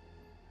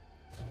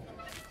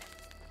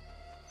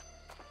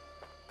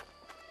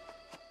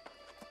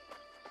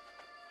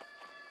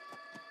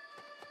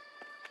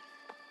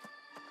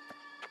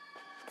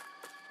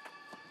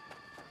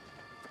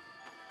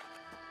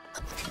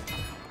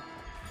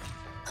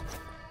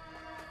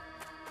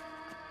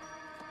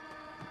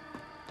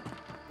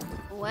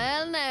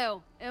 Well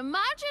now,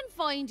 imagine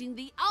finding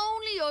the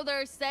only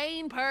other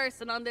sane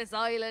person on this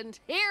island,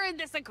 here in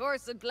this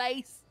accursed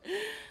place.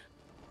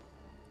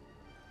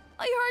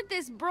 I heard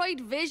this bright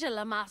vigil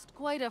amassed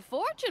quite a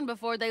fortune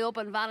before they up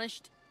and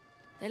vanished.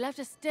 They left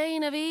a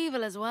stain of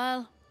evil as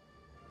well.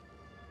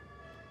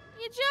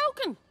 You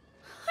joking?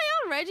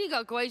 I already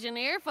got quite an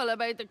earful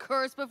about the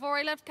curse before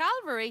I left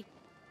Calvary.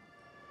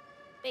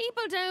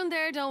 People down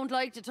there don't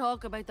like to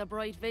talk about the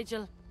bright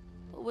vigil.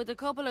 But with a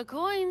couple of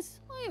coins,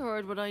 I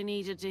heard what I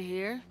needed to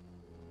hear.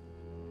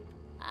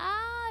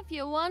 If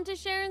you want to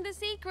share in the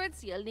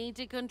secrets, you'll need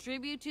to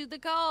contribute to the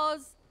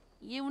cause.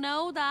 You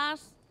know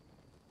that.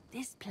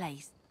 This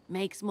place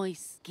makes my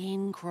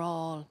skin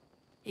crawl.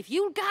 If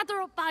you'll gather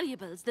up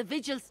valuables the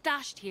vigil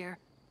stashed here,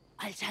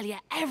 I'll tell you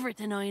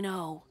everything I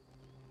know.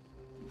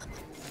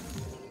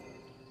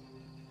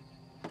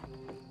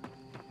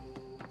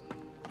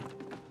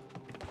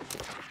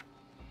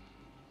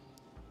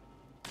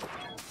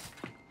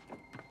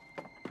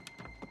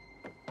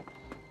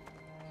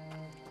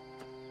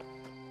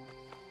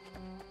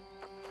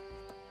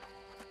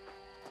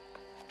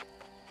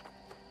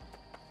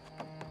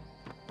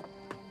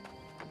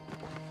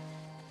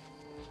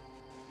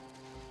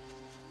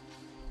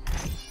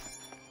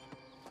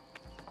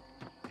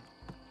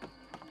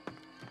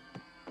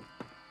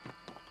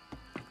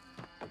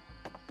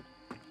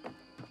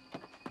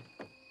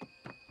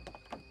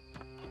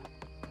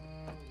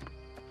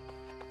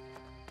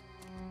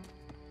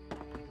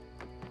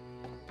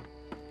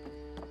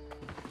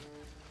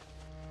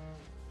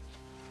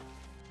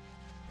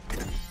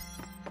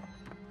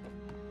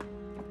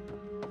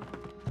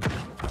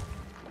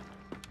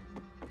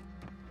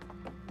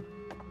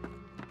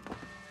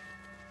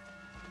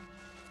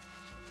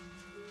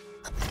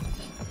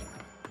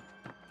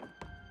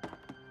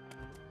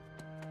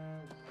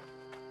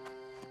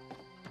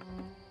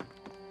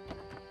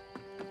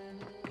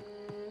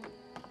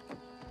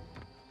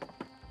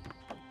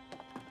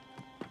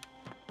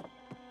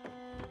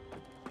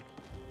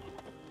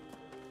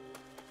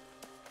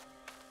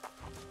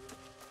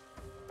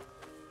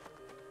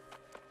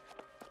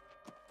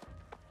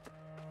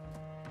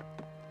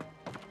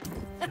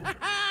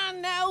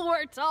 Now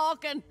we're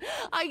talking.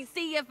 I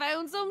see you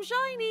found some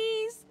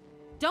shinies.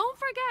 Don't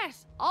forget,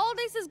 all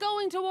this is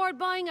going toward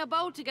buying a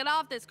boat to get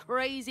off this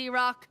crazy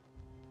rock.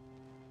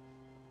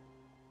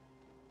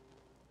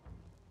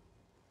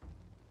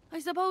 I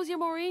suppose you're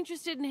more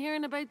interested in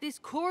hearing about this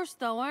curse,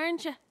 though,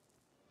 aren't you?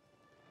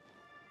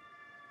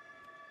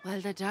 Well,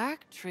 the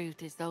dark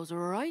truth is those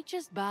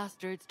righteous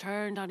bastards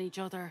turned on each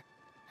other.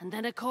 And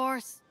then, of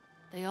course,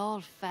 they all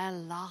fell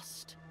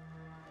lost.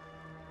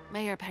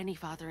 Mayor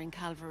Pennyfather in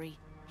Calvary,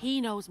 he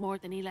knows more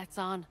than he lets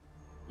on.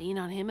 Lean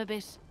on him a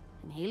bit,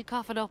 and he'll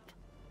cough it up.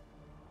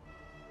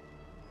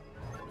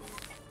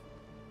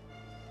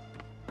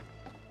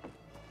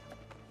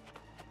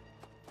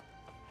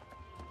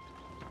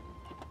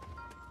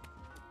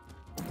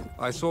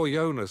 I saw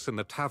Jonas in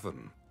the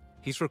tavern.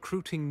 He's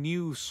recruiting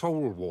new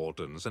soul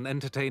wardens and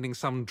entertaining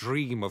some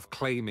dream of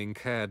claiming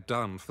care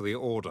done for the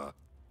Order.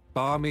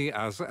 Balmy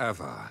as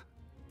ever.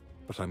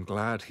 But I'm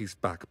glad he's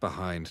back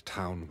behind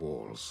town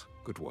walls.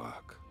 Good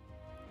work.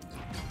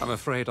 I'm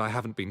afraid I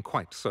haven't been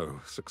quite so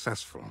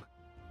successful.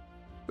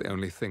 The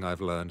only thing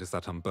I've learned is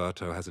that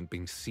Umberto hasn't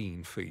been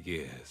seen for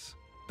years.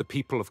 The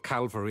people of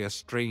Calvary are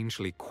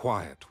strangely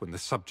quiet when the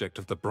subject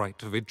of the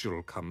Bright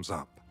Vigil comes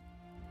up.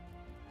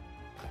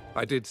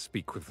 I did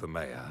speak with the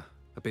mayor.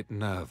 A bit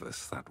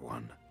nervous, that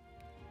one.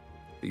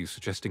 Are you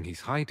suggesting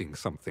he's hiding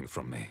something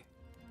from me?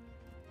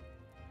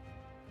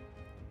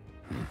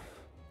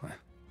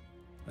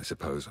 I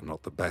suppose I'm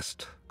not the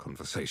best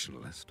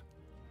conversationalist.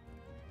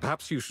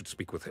 Perhaps you should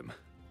speak with him.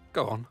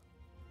 Go on.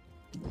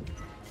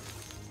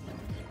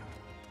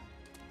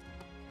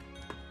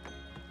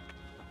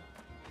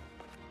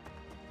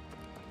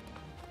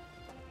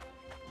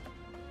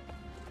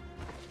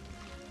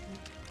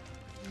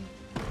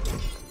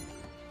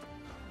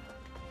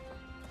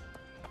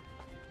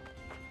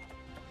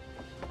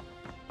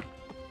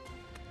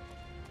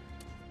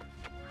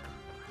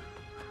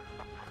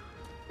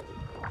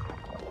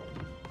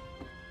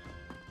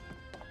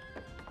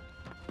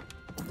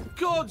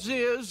 God's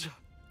ears!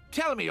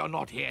 Tell me you're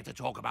not here to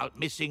talk about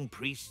missing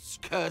priests,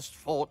 cursed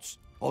forts,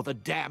 or the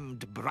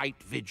damned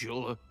Bright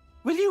Vigil.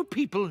 Will you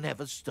people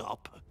never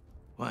stop?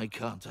 Why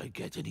can't I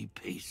get any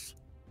peace?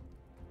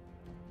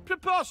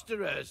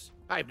 Preposterous!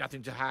 I've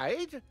nothing to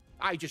hide.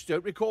 I just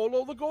don't recall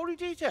all the gory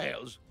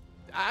details.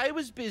 I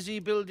was busy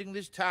building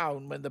this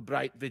town when the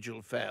Bright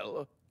Vigil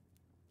fell.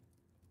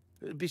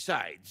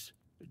 Besides,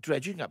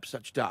 dredging up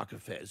such dark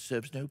affairs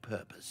serves no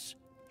purpose.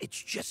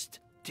 It's just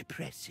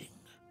depressing.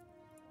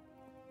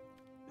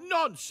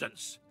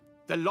 Nonsense!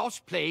 The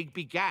Lost Plague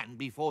began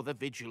before the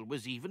Vigil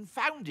was even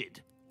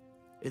founded.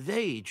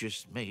 They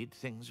just made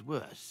things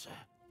worse.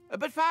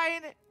 But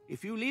fine,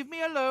 if you leave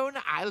me alone,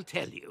 I'll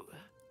tell you.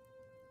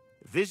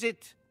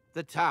 Visit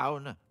the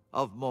town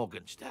of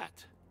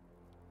Morgenstadt.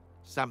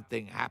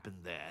 Something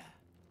happened there.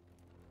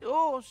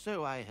 Or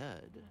so I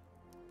heard.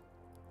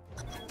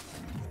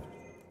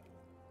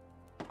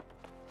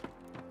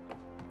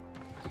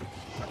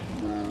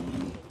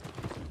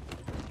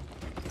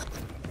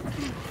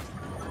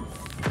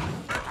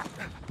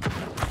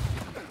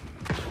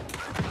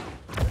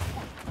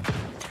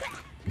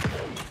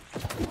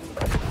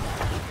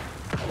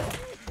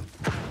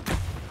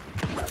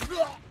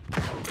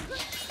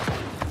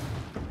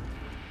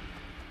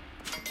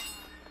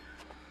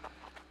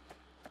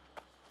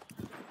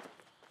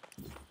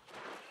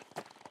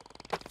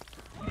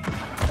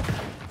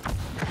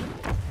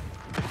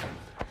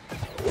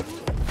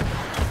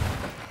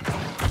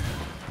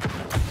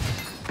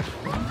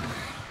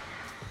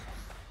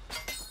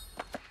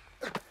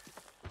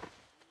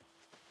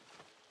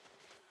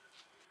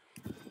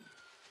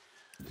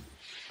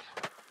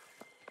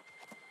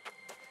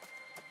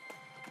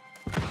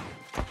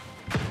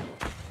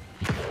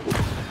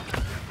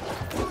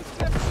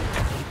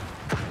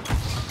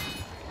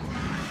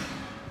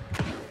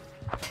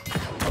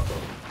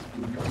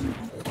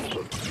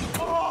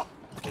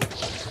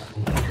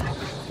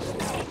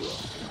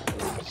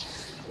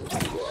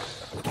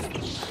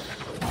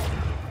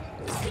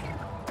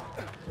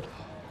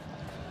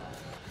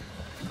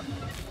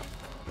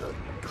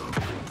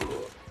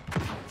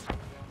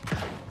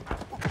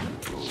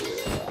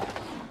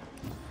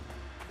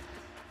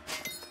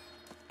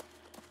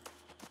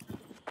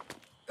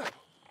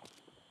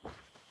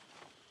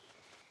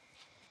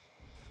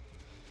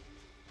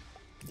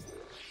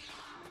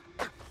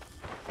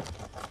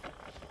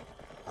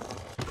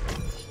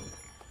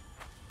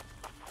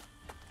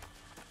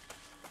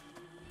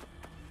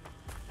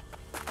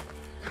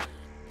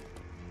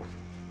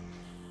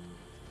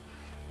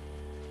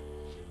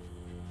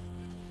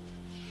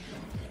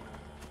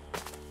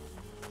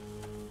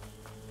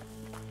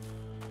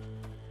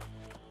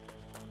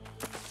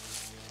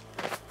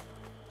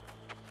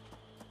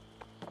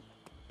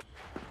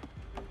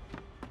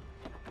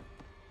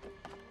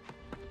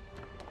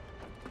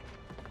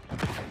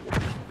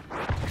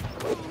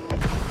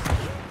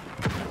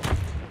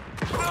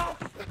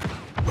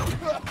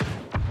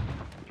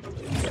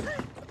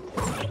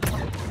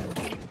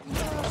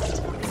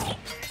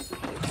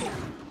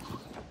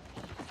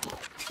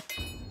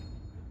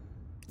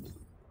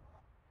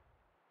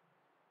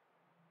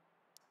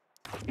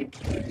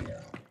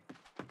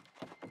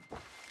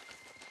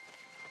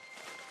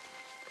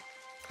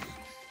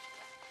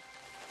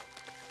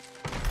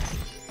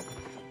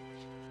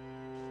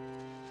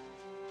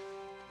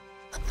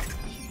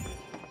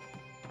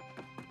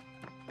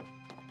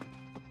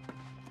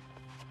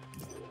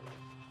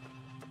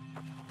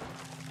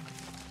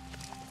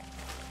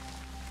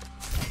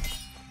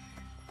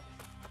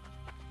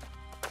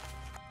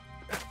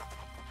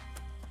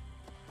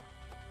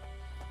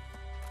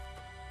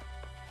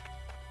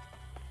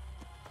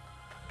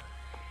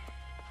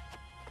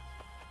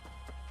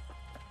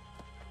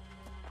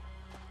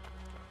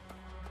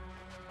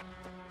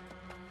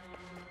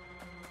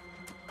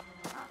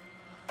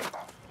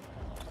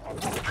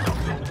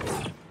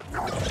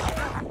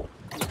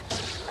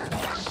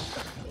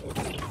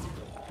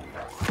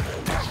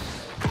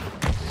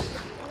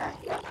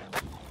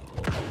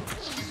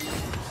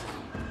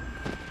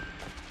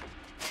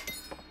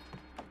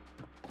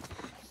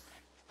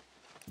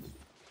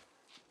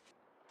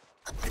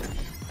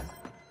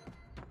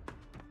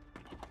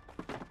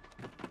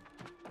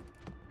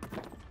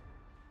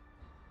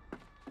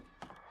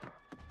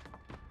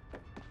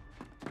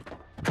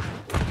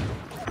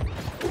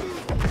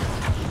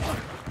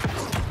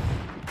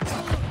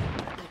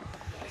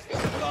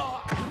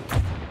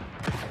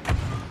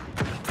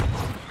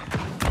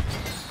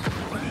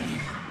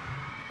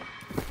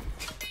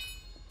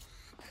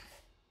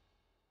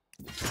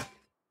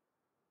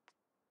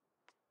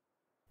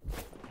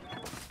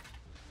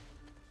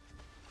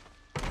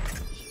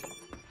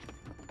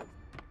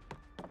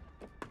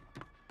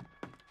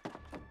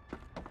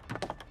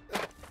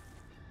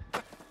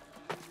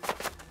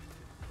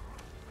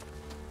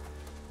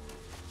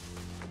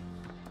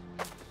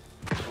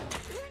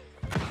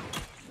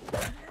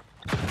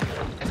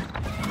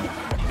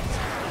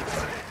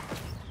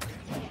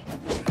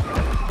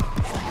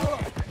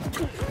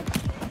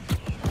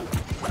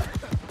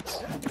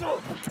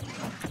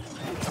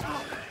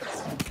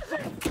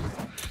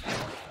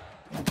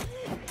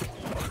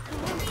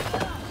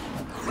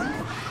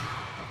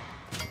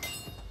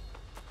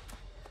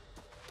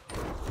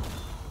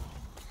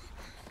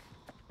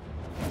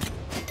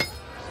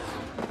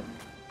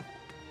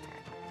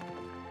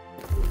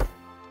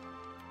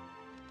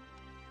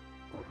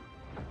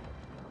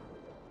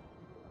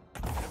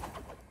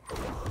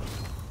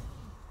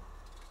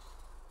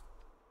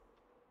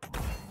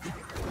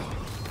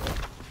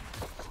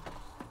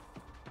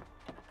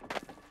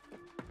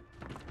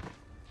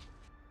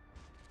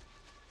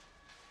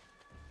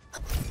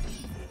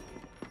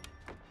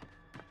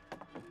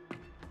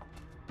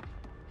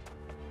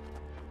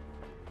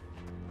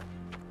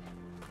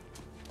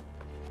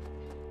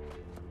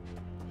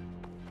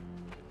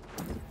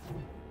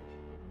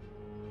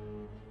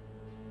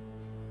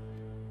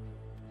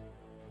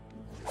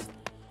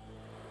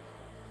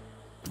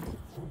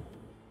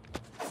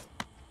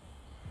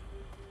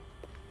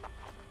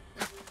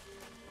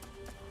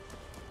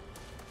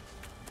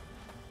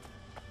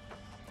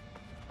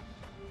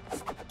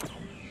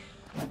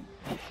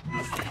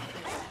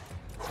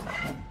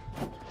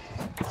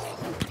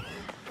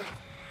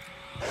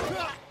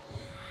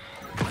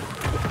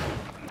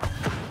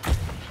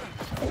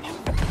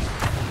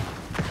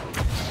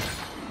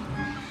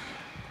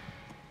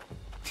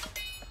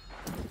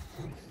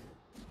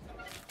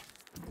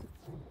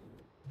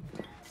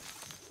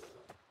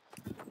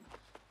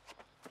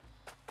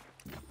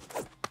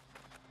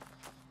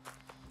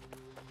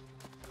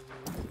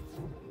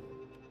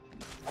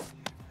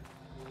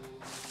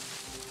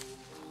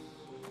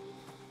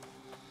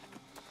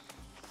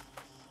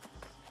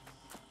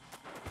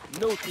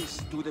 Notice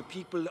to the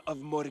people of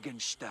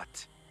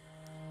Morgenstadt.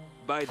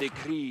 By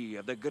decree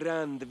of the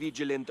Grand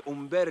Vigilant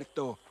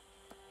Umberto,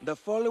 the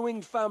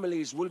following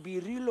families will be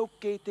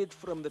relocated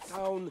from the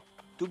town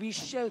to be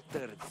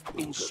sheltered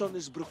in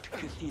Sonnesbrook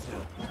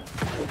Cathedral.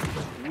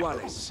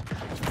 Wallace,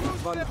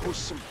 Van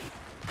Hussem,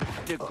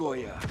 De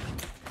Goya,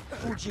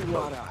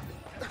 Fujiwara,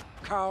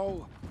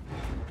 Kao,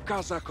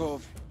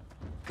 Kazakov,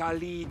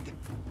 Khalid,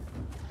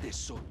 De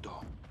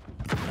Soto.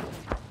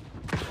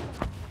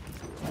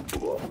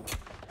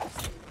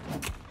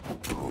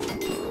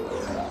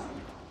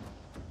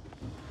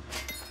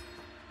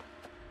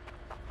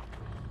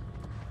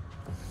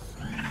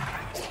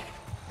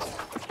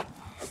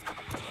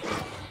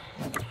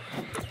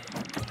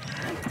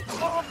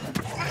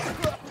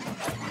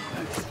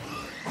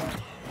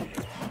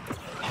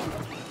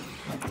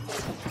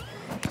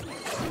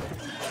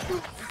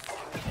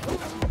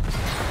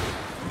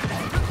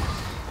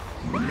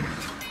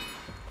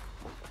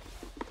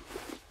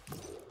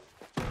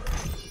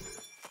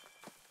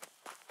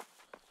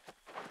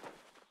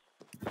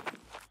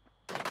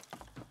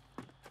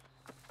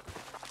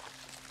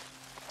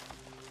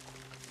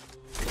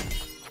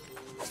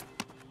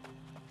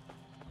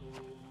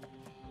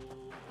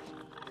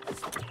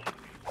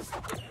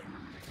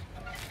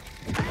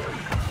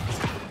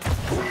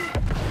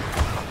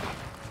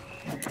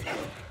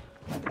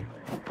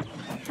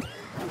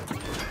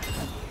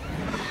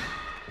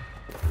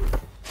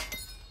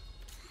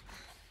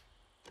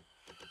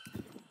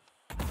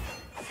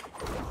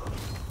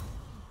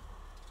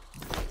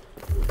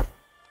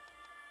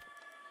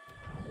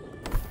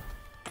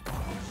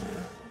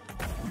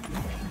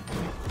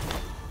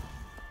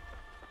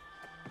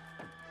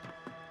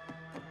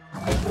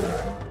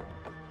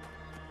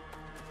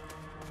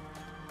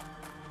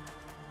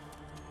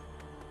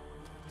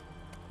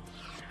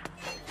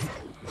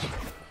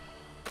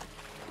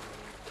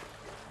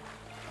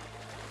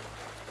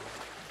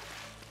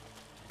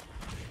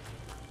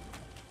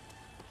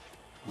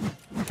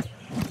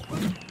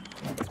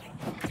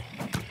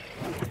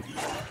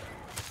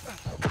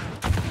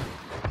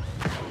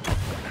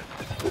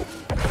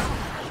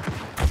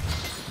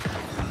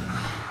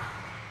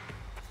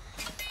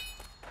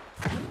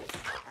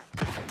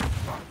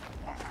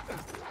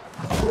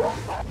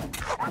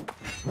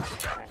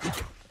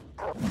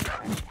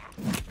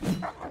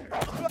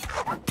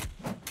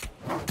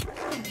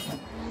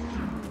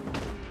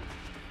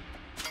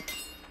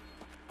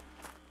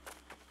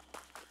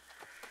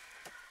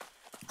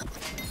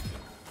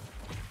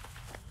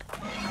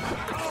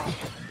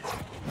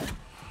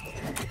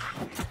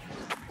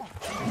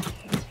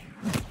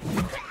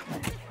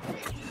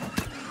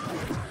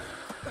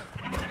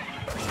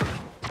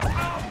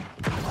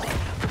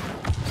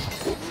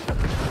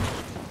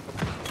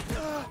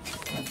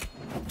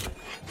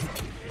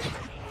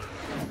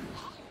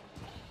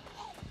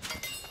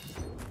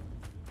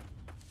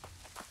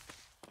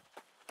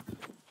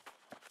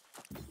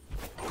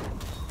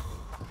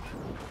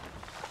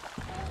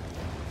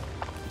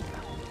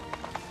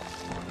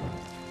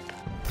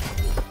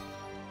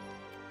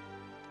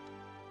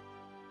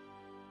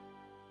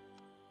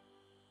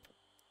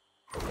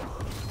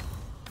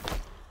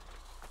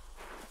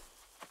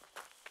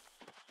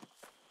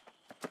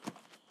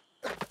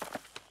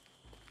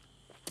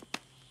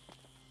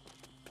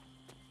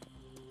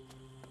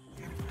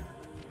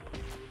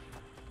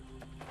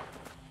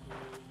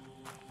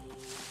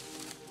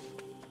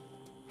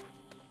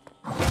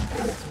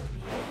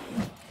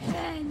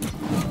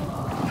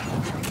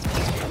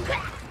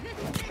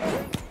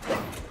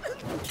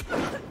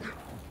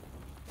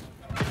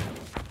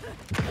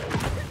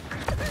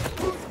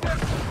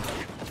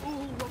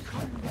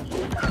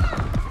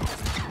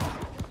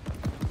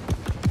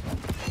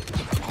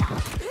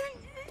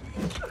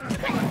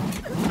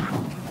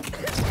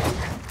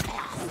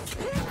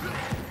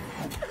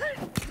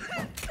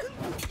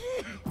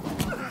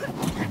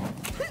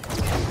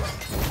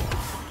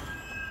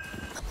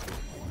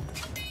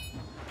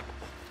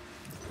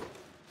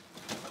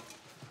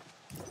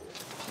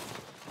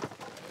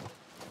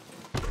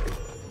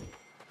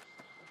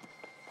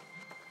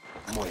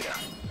 Moira.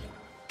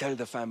 Tell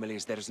the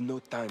families there's no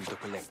time to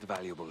collect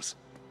valuables,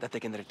 that they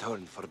can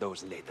return for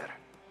those later.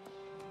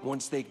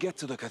 Once they get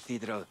to the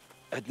cathedral,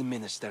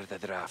 administer the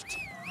draft,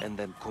 and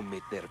then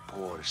commit their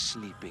poor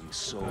sleeping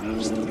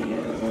souls to the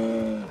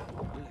end.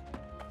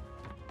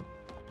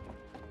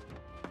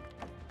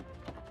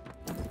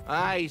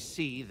 I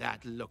see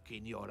that look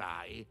in your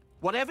eye.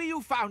 Whatever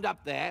you found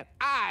up there,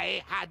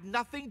 I had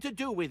nothing to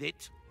do with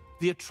it.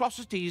 The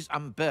atrocities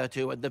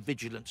Umberto and the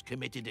Vigilants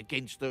committed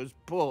against those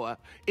poor,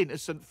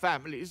 innocent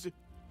families,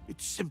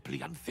 it's simply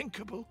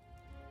unthinkable.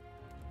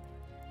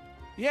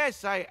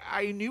 Yes,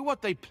 I knew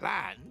what they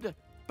planned,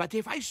 but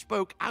if I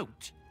spoke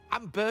out,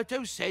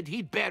 Umberto said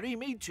he'd bury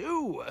me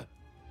too.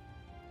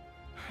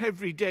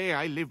 Every day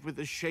I live with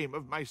the shame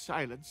of my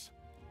silence,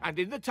 and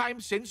in the time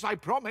since, I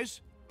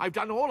promise, I've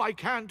done all I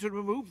can to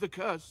remove the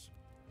curse.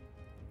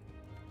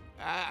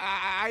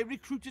 I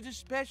recruited a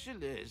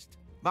specialist,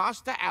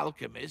 Master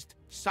Alchemist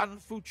Sun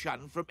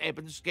Fuchan from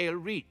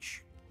Ebonscale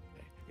Reach.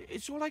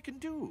 It's all I can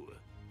do.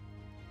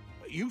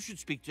 You should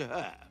speak to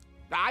her.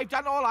 I've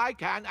done all I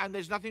can, and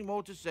there's nothing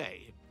more to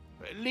say.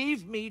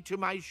 Leave me to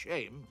my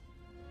shame.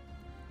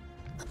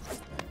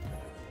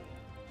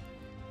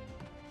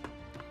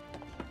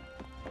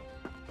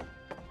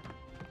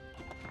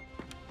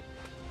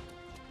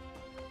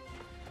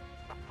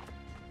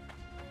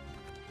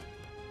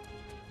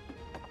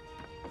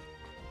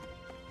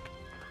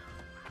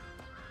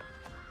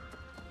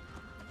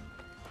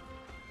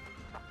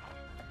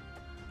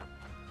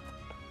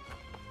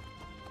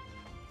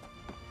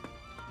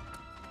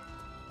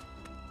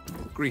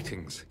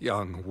 Greetings,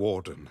 young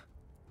warden.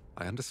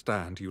 I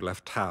understand you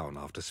left town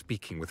after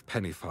speaking with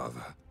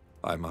Pennyfather.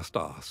 I must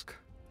ask,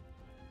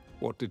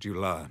 what did you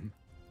learn?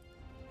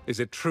 Is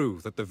it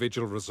true that the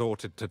Vigil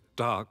resorted to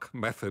dark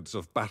methods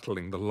of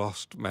battling the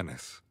lost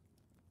menace?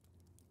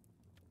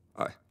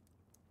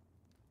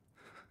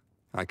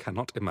 I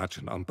cannot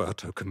imagine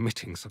Umberto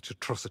committing such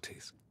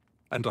atrocities,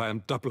 and I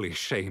am doubly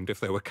shamed if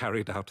they were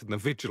carried out in the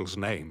Vigil's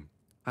name.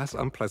 As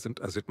unpleasant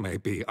as it may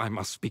be, I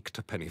must speak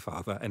to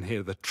Pennyfather and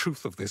hear the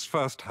truth of this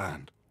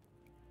firsthand.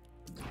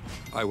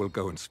 I will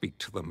go and speak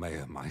to the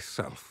mayor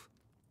myself.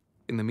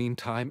 In the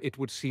meantime, it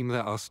would seem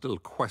there are still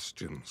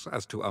questions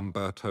as to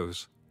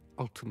Umberto's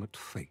ultimate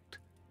fate.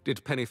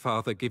 Did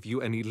Pennyfather give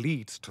you any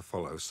leads to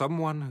follow?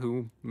 Someone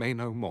who may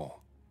know more?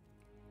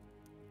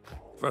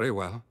 Very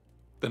well.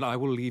 Then I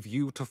will leave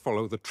you to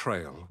follow the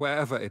trail,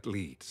 wherever it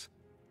leads.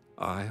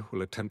 I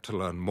will attempt to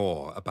learn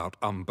more about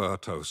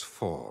Umberto's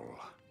fall.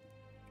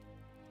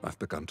 I've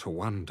begun to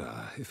wonder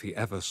if he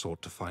ever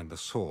sought to find the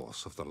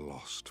source of the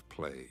lost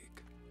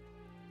plague.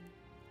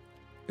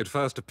 It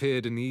first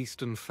appeared in the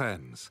Eastern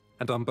Fens,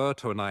 and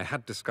Umberto and I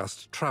had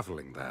discussed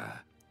traveling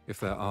there. If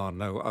there are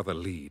no other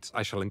leads,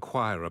 I shall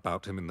inquire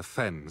about him in the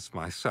Fens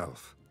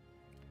myself.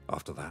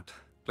 After that,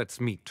 let's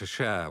meet to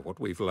share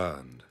what we've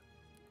learned.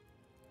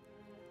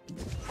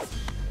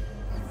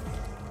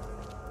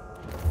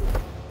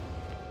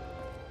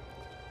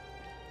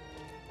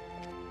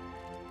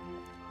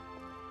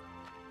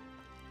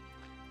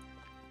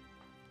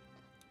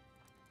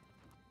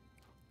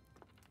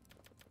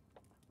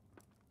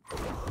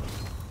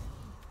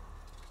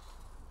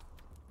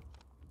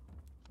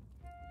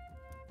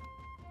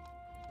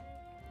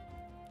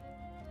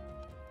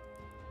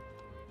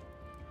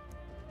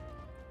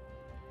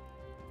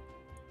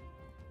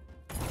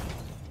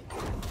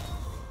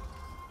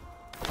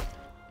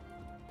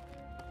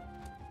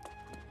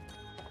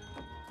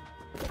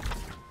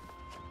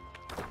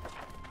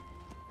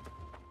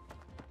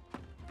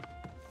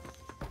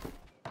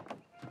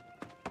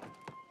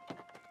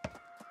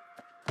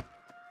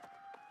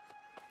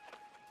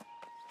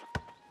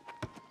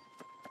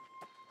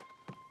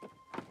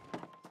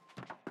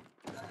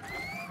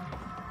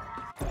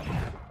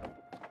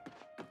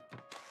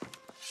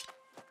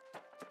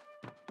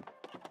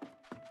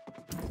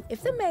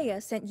 If the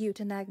mayor sent you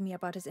to nag me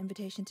about his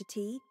invitation to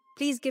tea,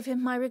 please give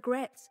him my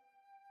regrets.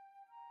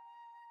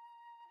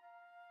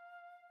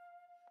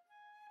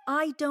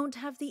 I don't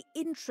have the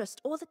interest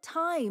or the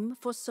time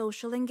for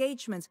social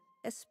engagements,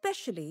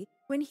 especially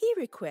when he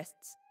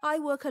requests I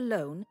work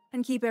alone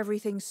and keep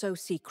everything so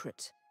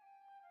secret.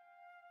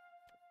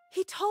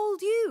 He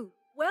told you!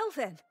 Well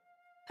then,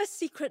 a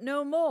secret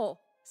no more.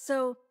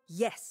 So,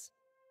 yes,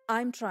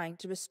 I'm trying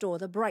to restore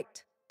the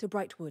Bright to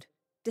Brightwood,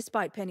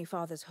 despite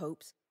Pennyfather's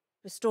hopes.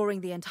 Restoring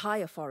the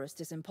entire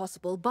forest is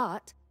impossible,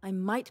 but I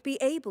might be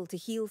able to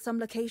heal some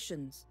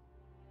locations.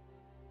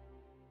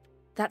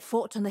 That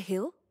fort on the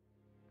hill?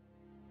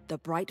 The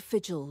Bright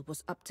Vigil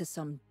was up to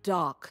some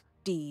dark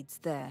deeds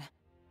there.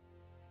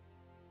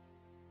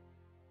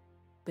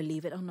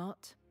 Believe it or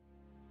not,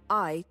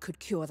 I could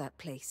cure that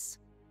place.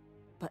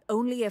 But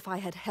only if I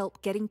had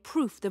help getting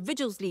proof the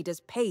Vigil's leaders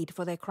paid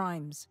for their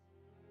crimes.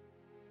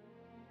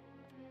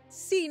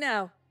 See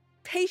now,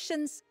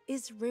 patience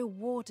is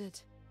rewarded.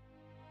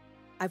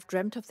 I've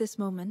dreamt of this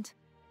moment,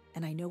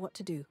 and I know what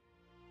to do.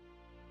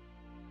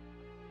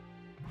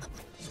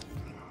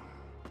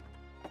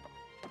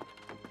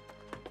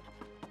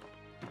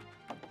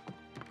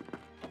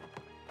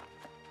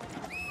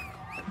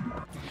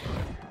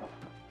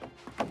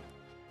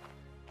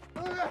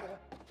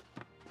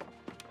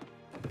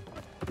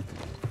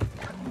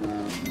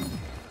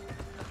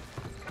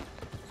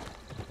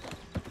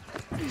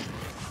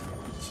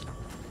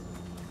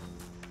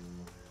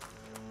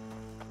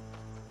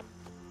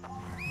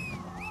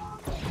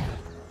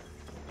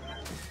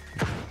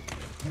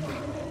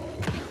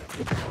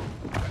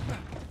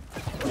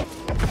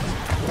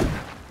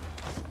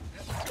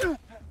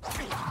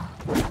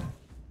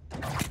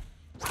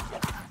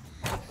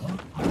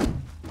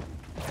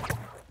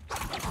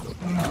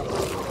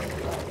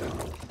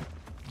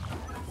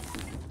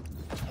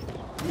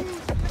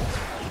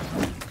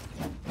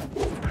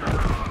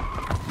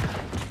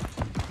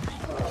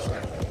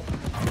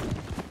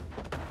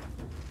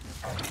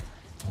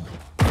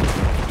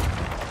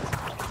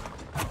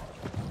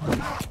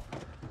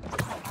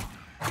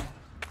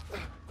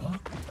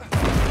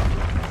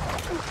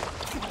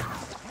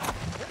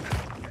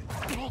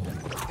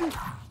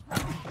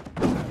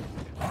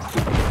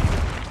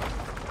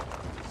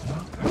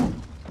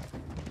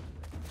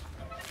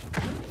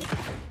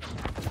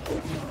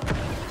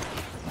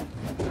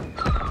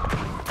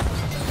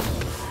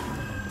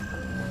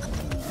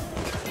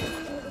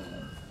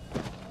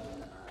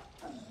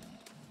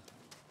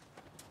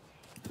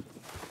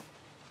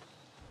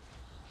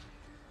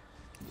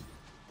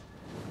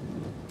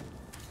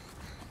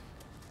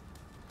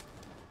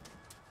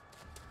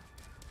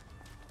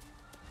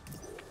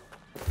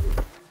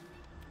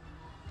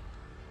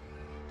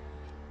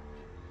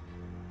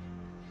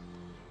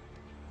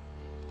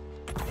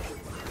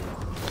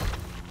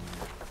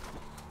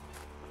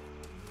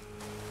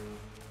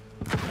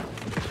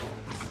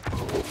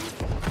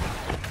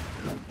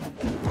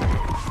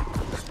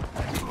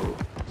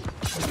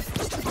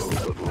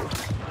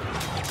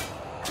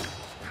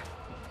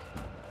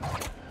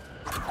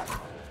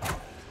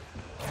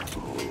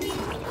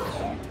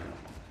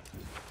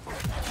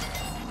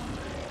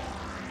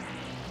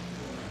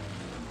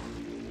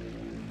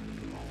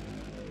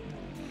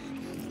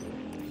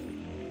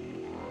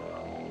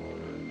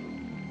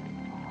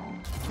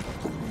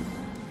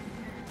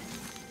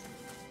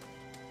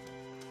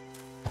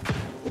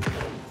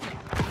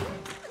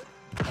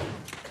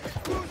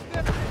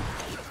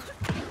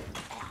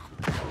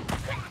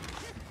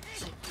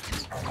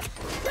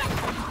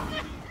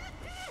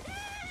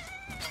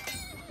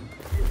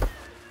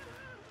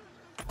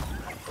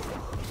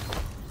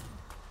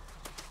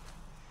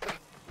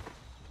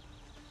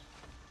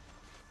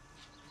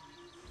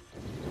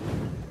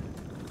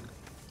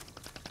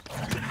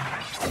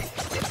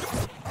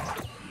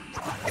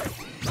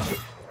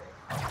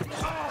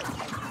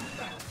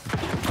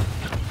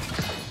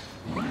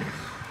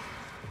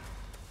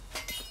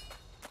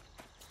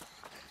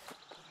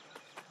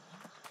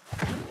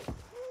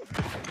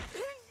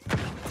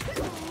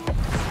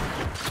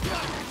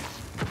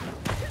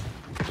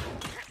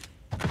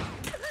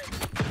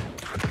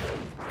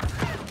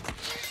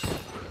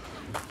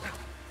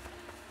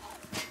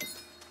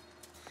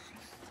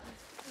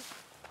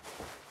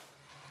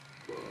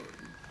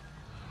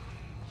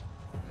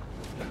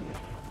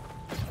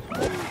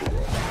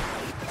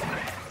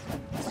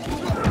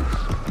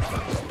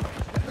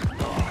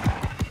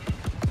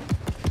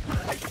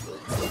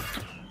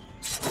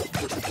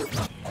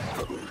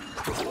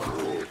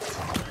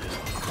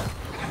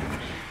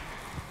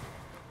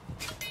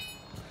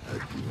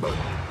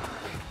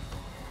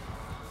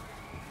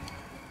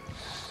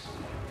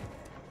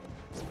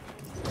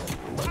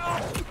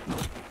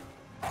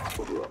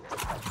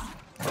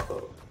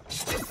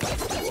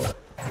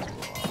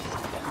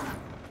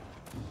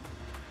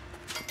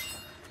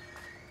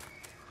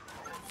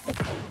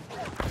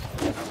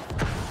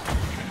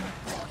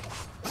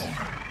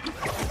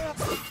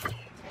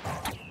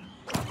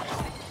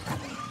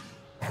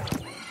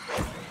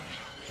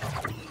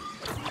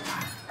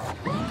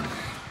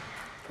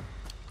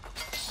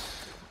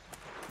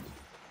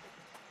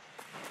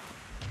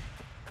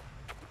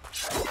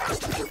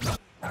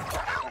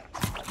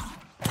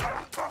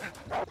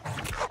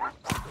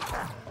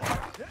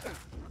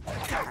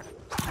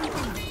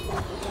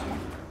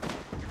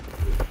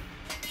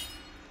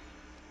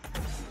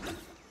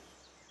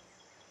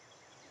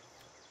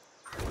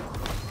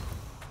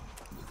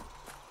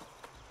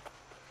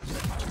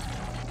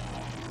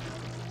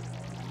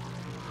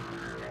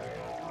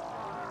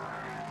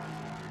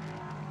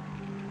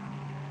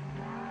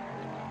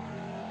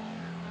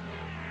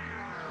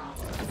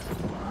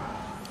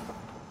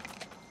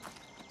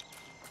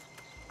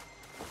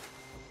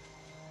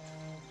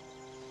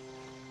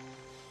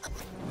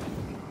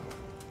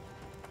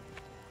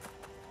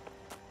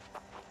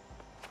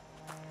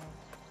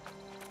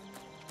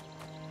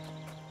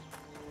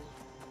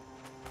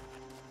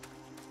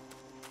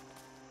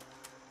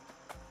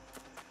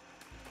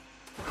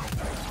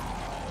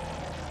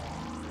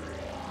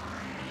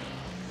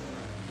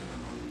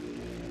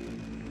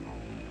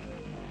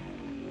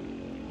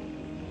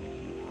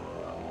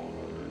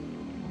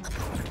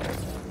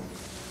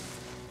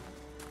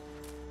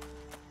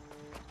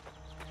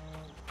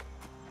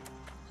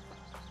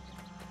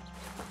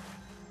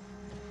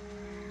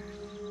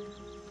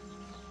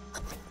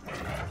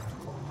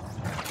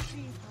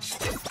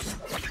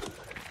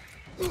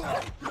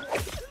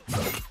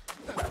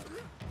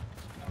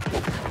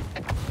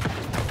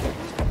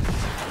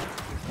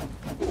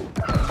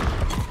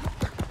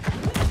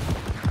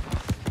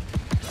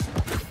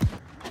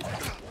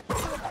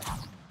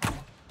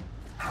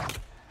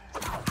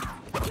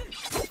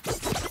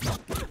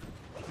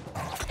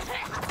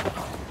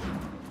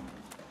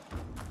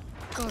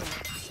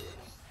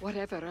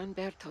 Whatever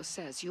Umberto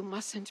says, you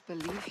mustn't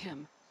believe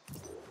him.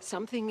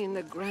 Something in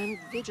the Grand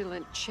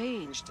Vigilant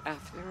changed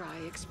after I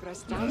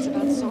expressed doubts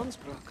about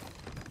Sonsbrook.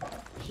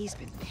 He's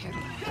been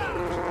paranoid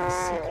about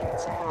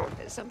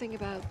secrets. Something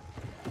about...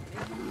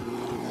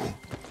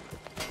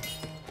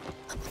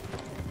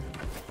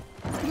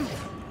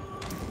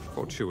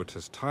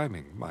 Fortuitous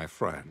timing, my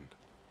friend.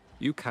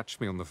 You catch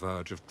me on the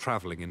verge of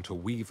traveling into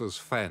Weaver's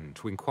Fen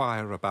to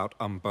inquire about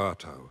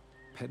Umberto.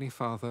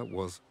 Pennyfather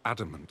was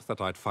adamant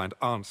that I'd find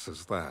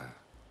answers there.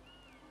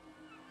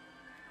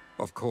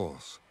 Of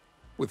course,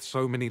 with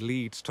so many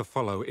leads to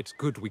follow, it's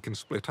good we can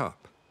split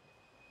up.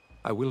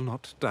 I will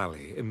not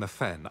dally in the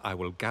Fen. I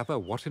will gather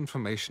what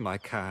information I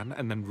can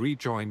and then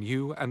rejoin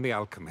you and the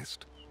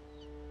alchemist.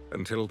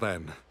 Until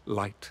then,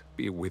 light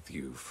be with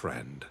you,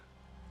 friend.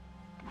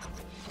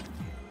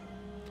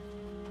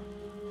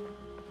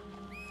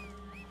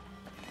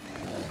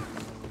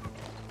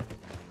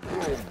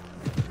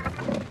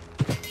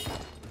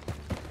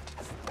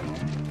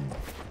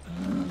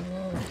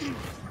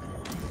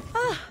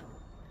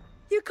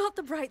 You got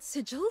the bright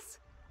sigils?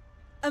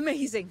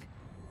 Amazing.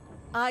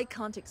 I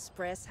can't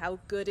express how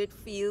good it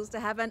feels to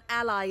have an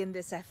ally in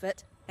this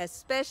effort,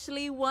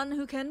 especially one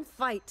who can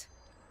fight.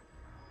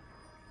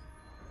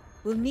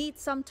 We'll need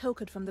some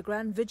token from the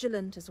Grand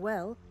Vigilant as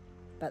well,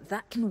 but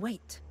that can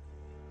wait.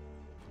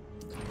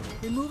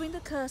 Removing the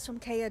curse from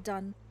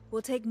Caerdan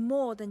will take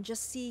more than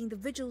just seeing the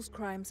Vigil's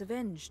crimes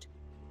avenged.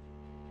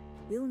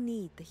 We'll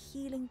need the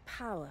healing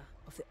power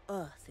of the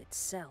Earth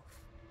itself.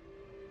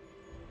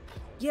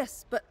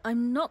 Yes, but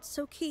I'm not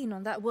so keen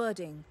on that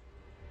wording.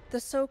 The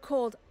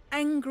so-called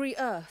Angry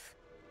Earth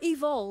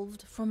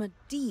evolved from a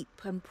deep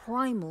and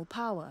primal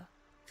power.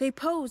 They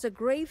pose a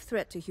grave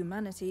threat to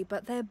humanity,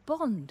 but their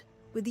bond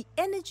with the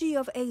energy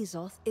of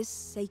Azoth is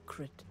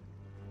sacred.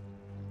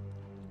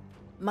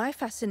 My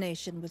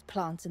fascination with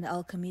plants and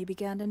alchemy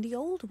began in the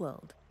old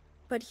world,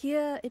 but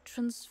here it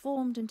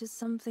transformed into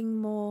something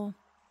more...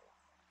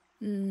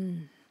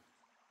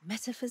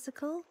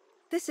 metaphysical?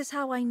 This is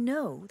how I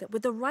know that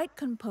with the right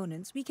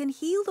components we can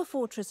heal the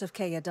fortress of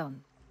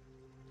Caerdan.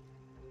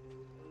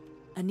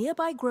 A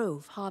nearby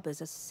grove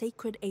harbors a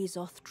sacred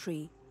Azoth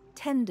tree,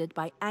 tended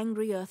by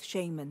angry earth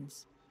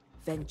shamans.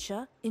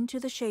 Venture into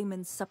the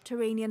shamans'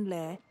 subterranean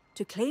lair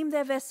to claim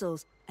their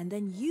vessels, and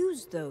then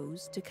use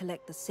those to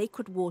collect the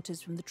sacred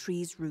waters from the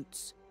tree's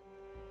roots.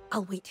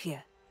 I'll wait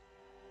here.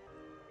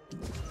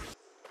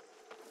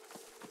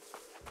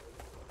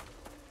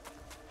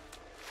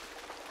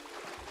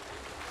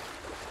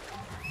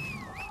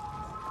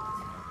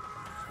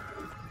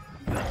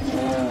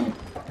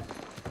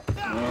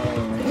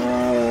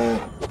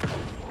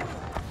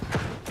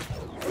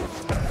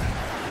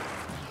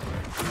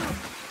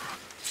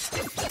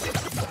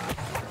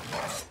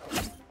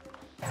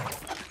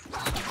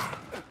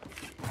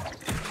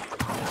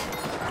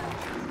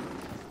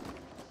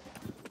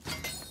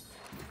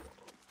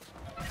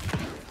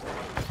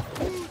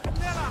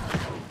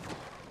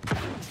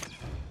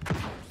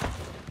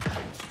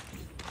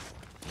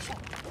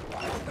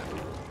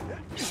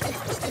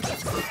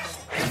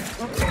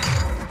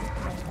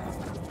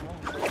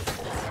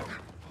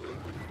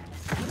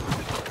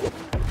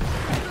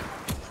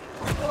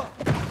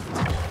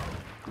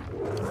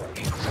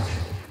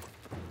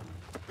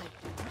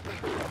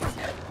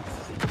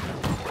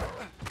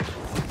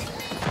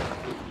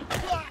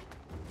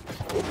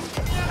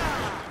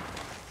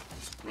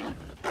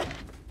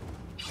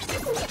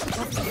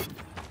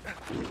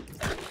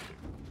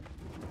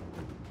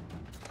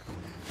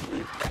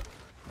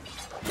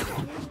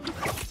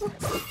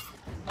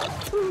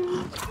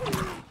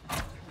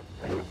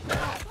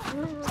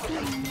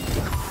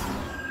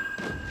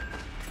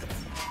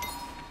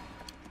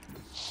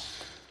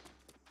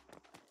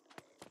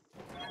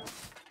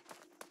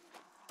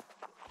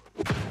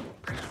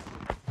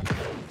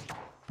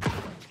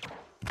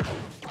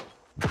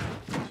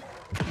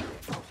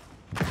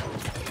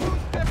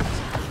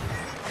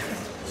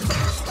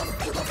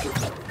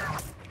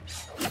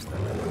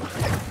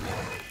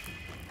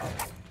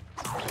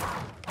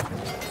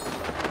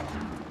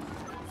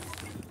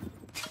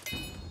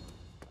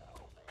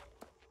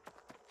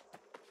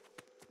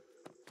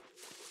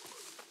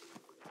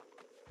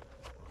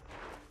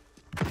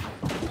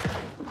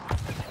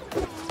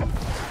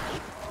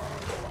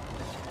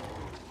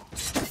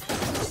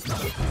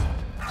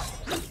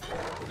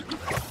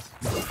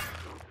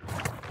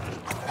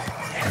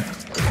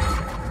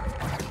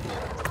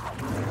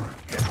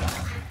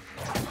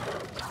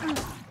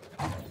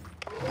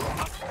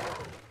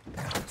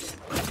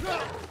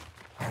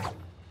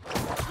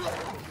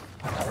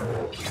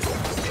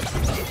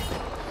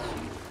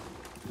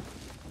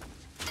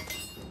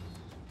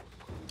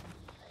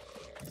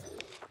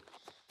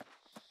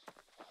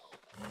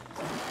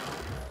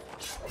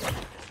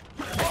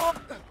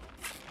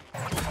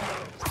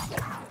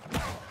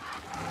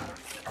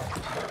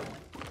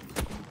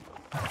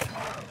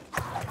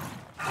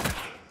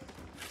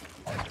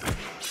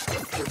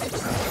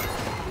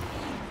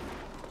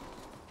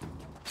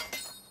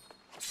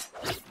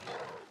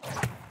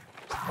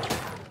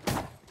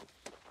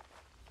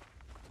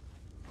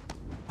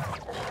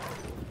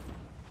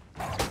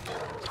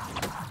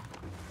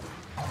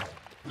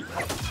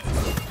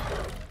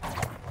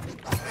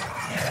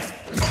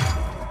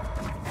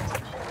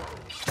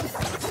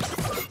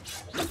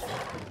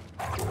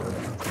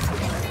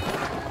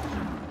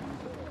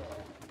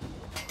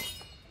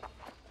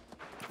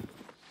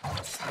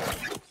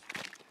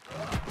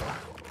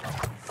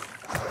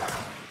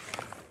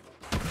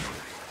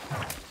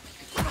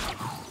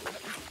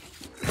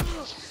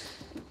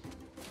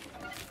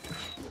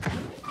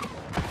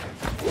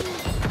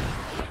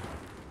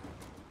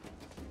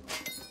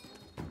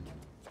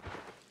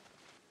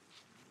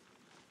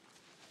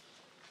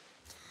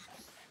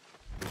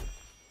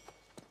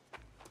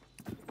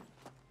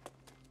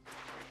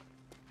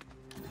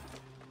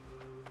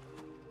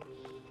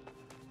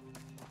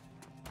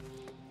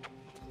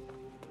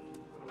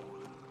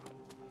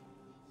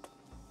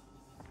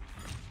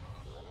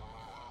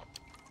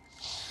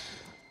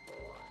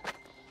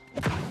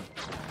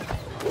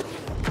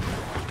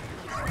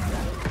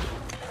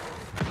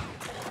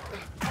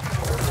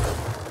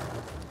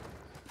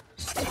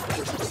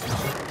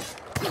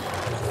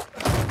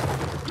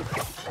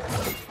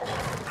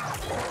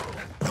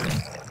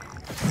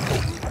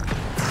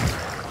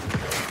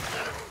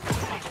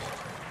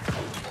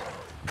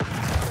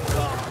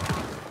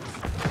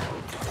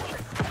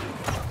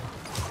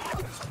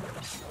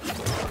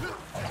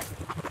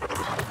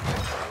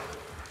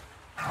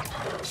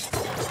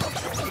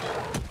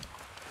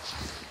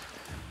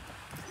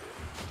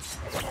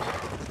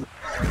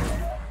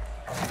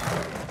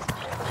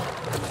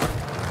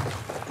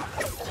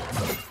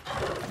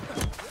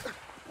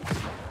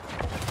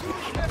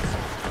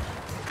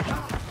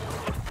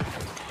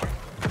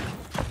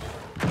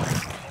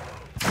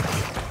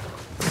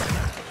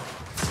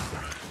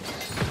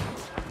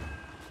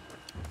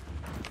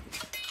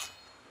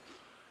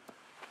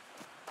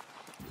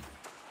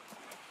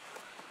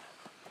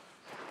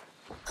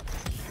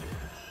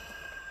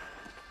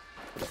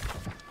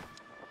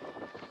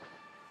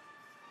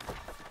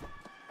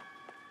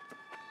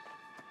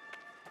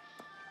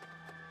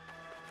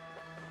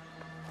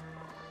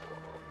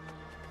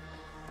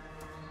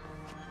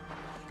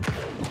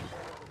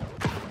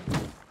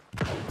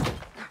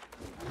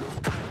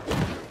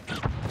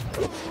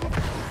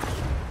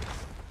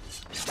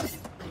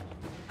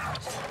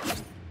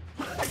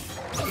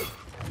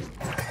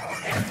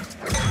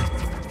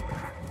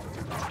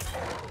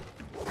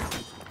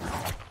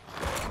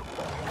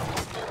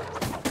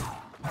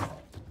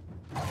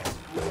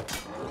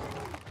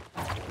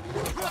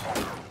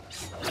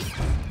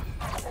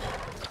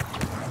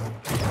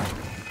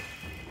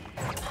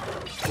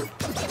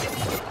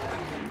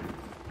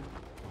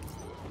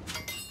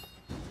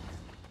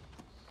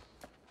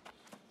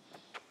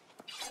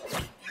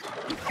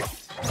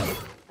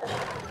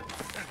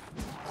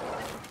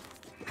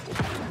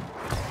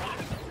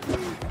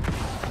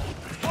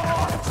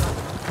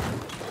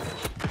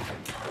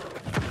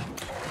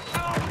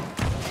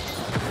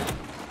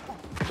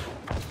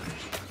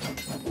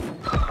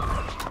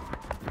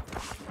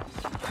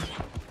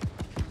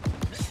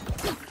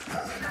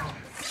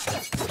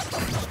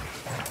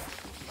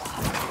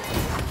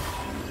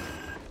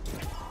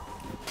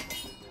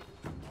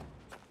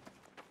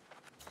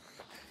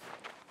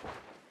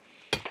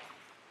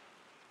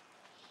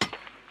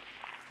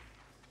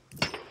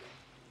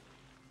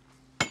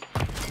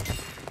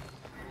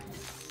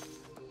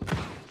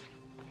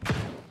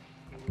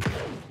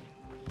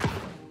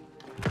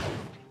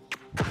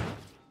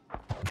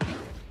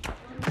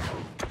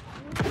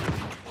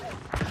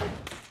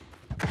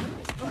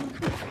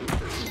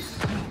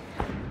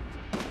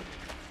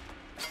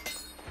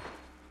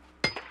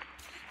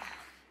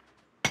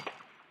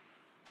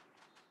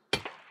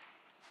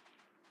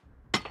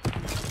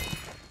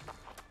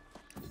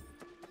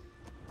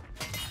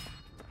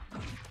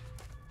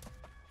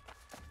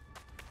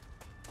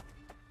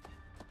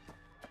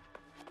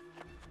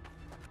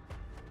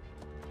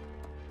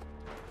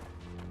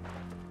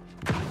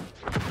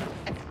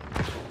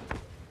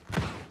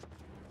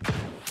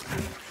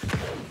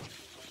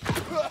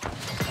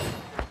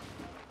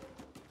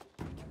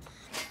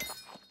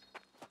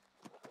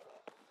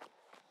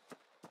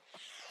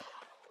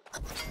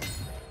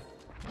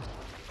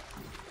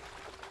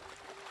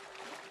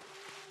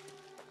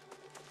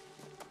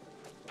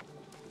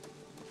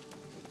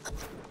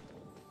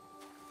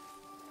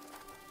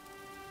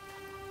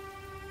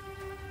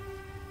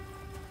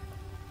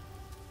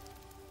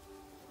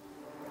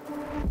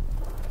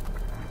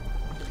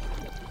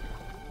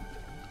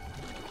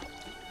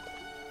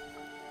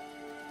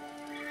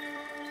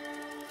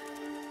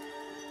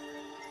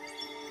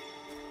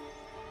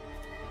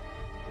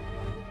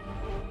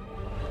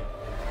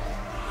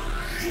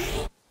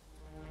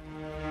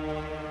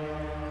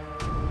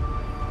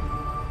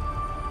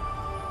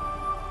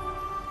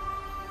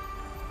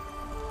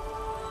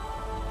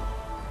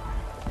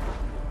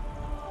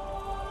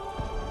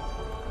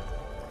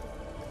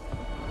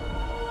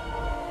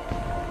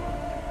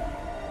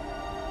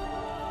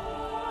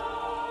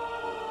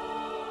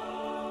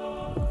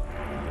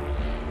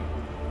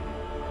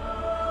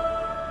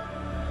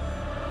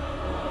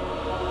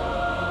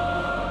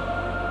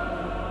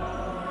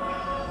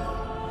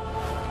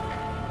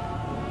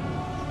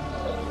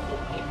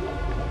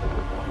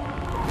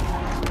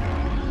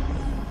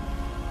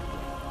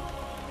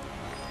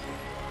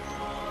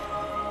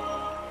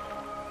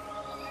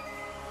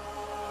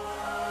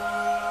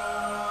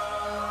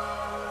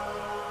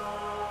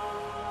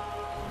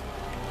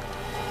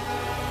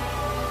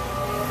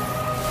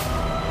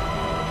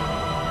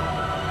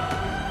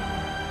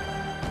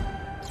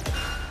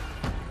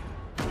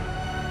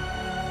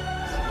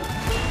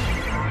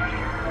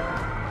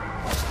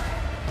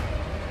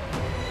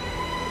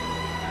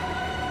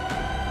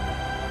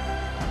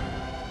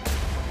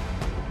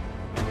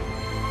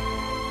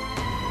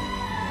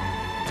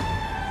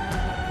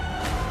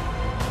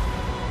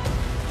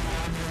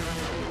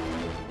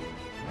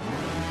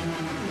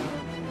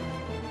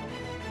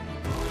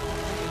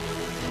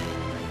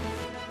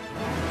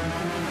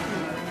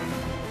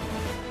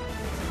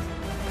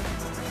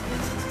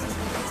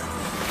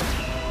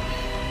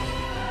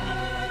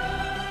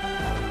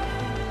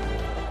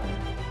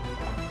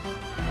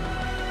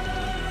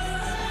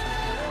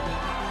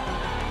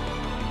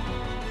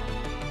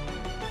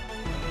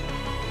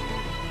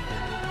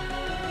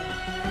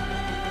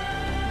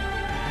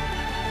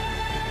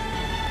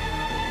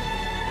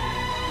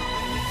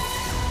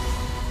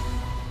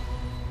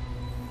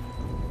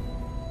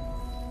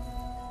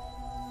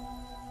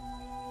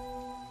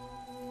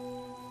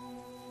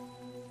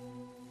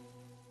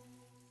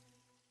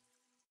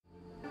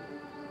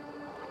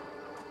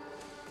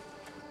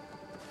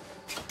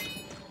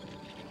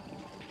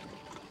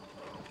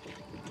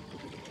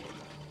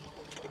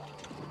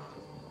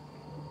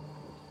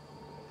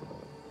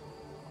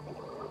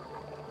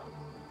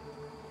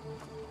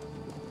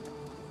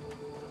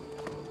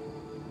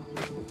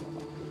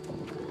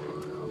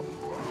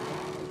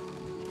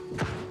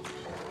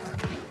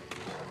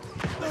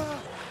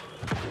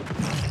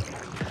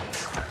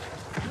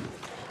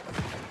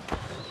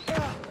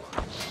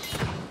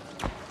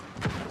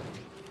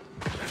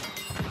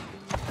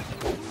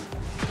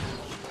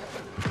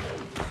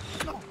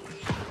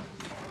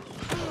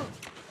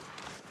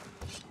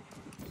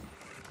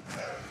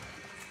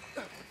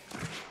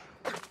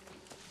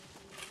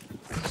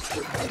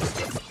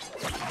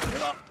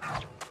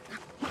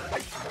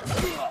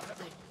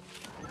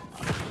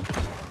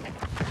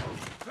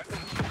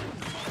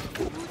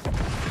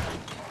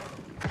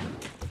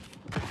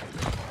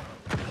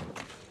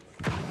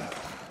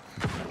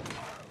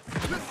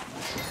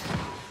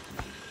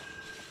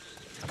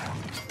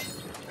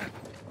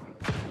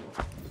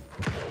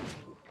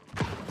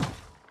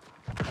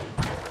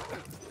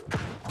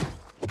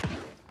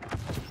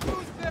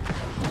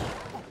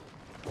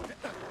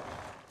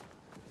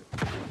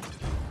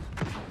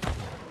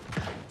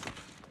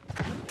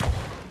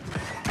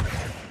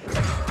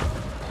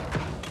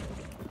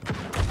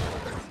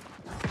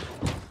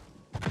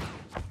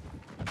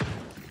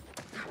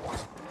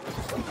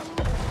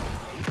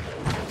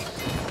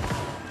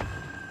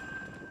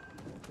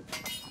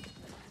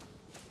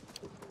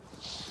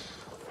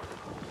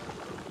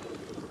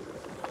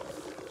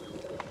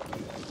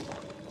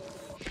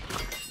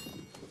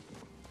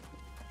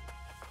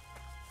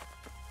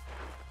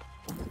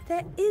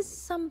 There is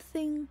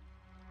something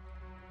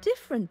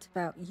different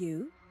about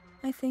you,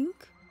 I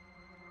think.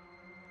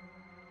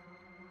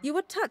 You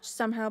were touched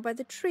somehow by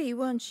the tree,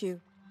 weren't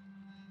you?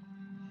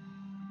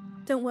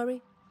 Don't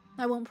worry,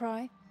 I won't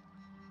pry.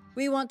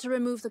 We want to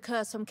remove the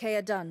curse from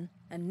Aeternum,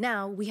 and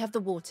now we have the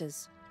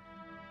waters.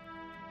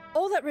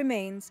 All that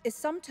remains is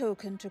some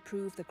token to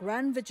prove the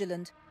Grand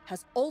Vigilant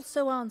has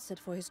also answered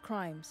for his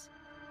crimes.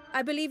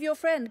 I believe your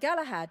friend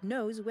Galahad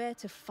knows where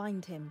to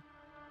find him.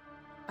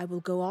 I will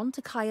go on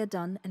to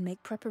Aeternum and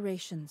make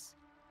preparations.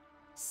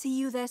 See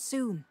you there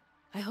soon,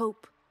 I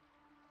hope.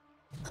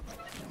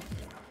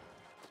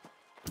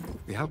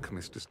 The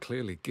alchemist is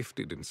clearly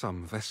gifted in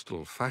some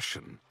Vestal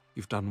fashion.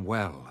 You've done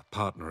well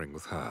partnering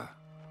with her.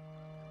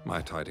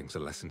 My tidings are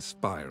less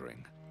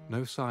inspiring.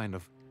 No sign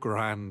of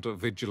Grand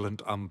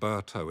Vigilant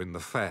Umberto in the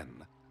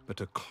fen,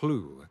 but a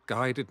clue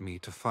guided me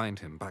to find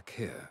him back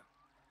here.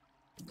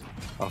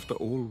 After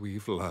all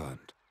we've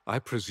learned, I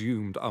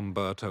presumed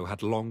Umberto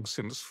had long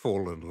since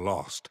fallen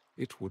lost.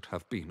 It would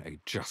have been a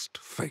just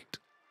fate.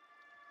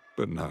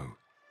 But no,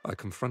 I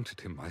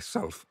confronted him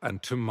myself,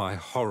 and to my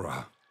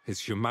horror,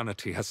 his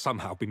humanity has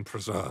somehow been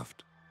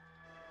preserved.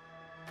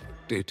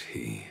 Did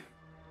he?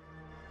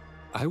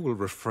 I will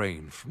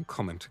refrain from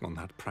commenting on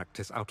that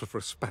practice out of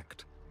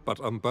respect, but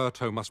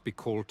Umberto must be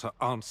called to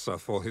answer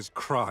for his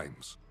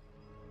crimes.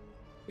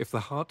 If the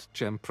heart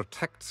gem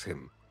protects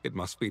him, it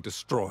must be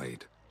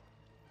destroyed,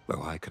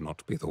 though I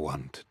cannot be the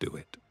one to do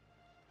it.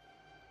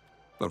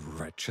 The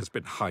wretch has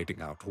been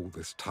hiding out all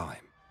this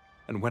time,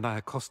 and when I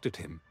accosted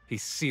him, he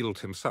sealed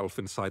himself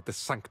inside the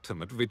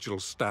sanctum at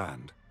Vigil's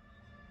stand.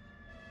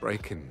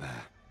 Break in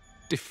there,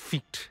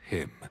 defeat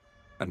him,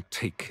 and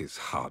take his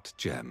heart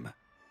gem.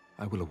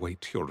 I will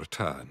await your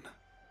return.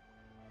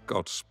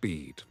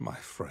 Godspeed, my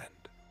friend.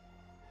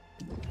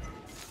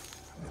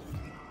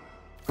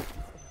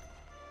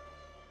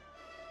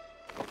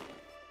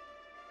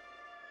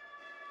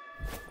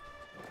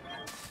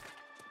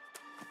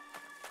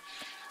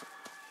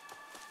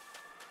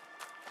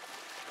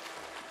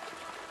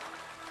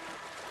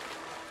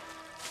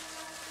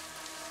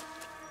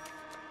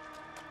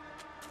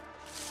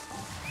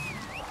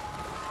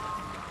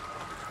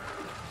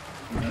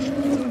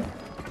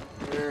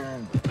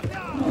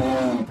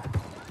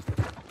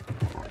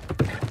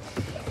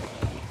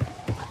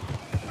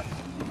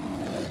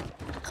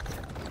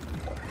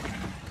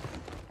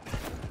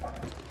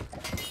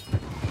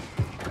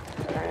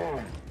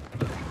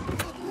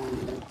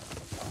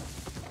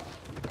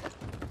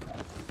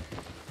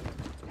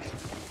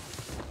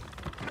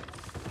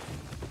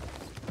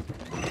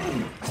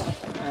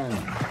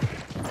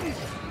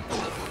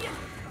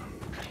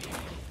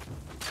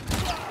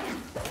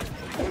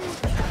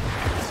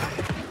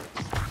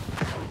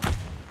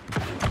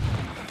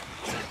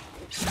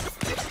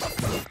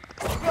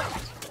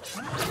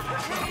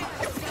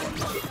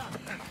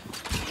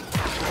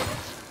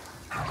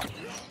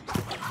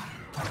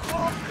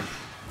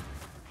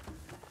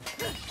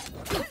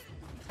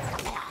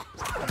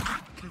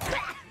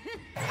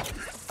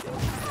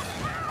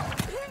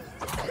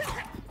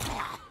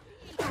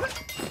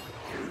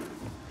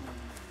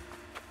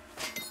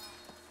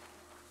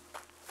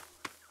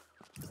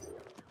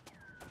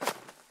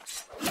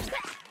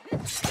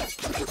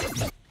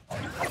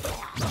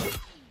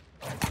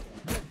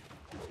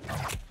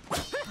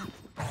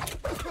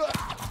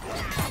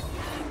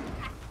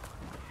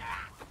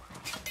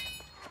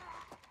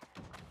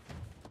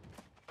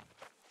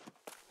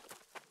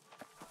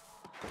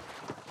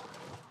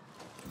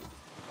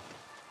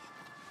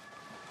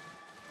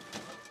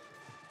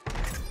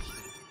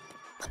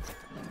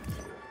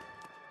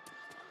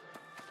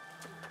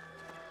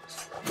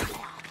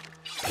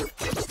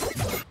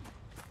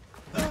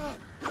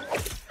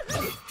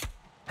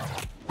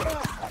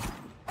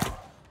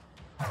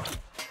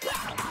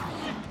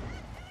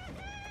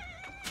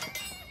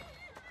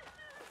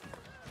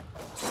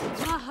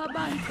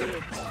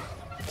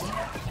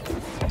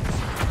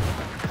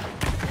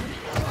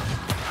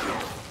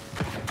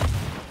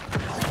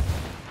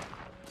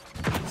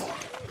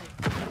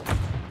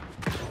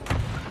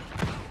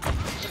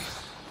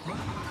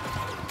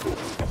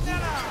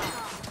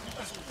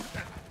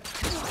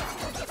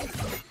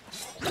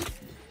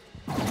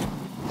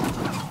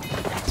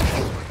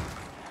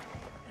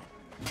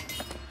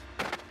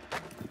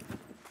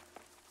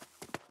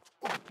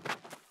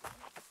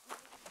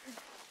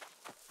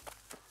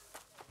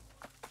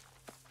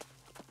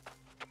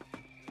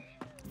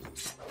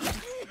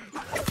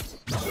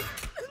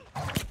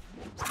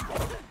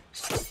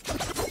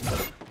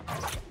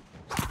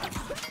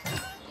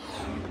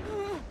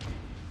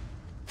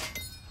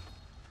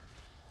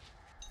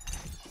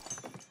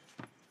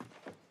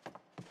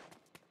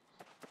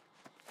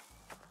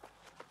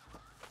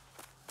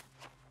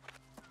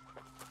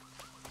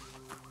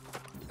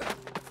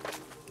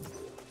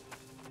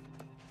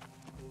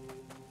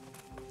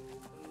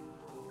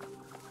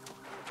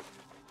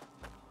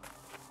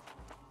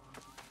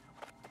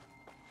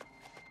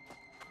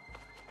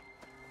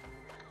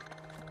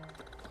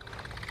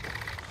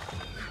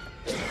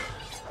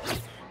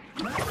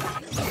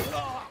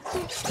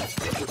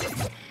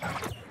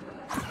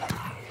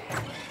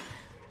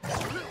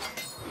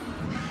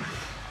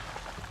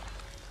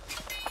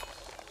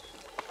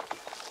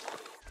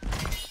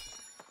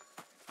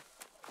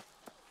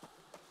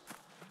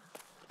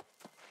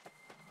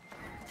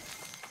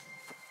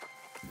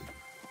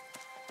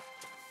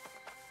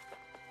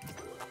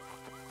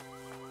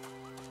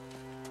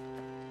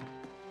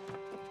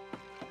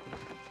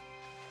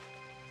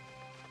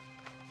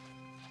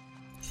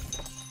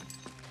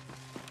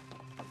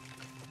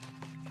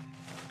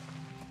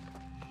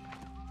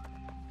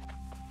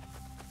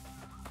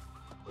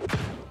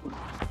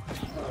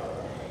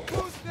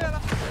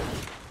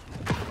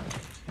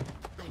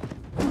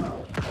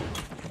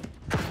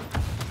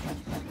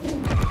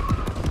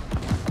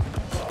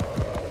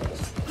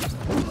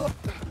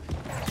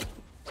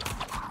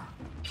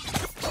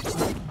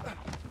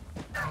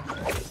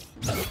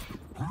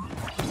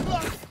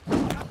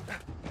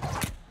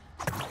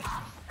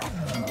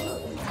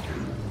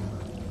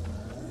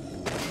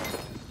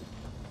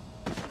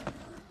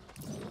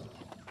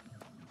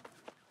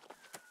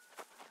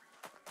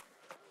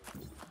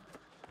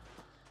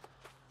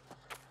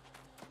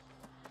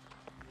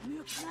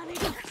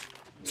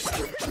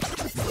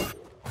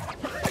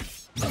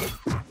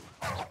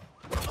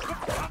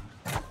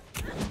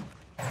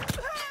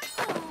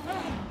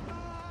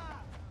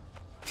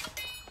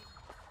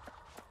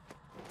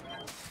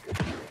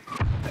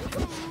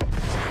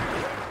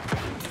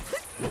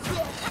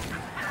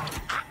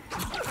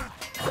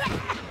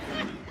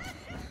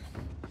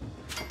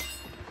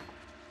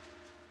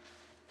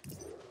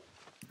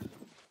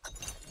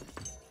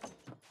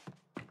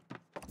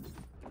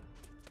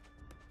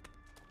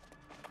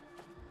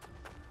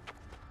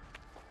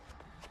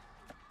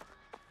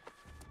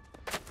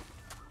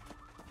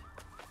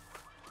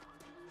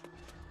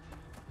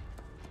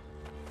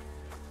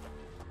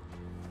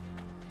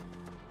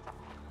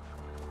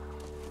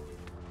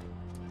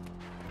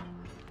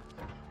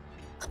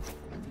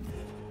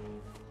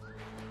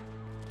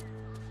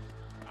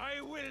 I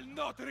will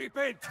not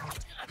repent,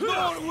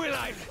 nor will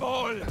I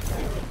fall.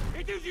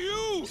 It is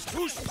you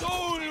whose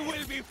soul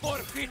will be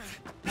forfeit.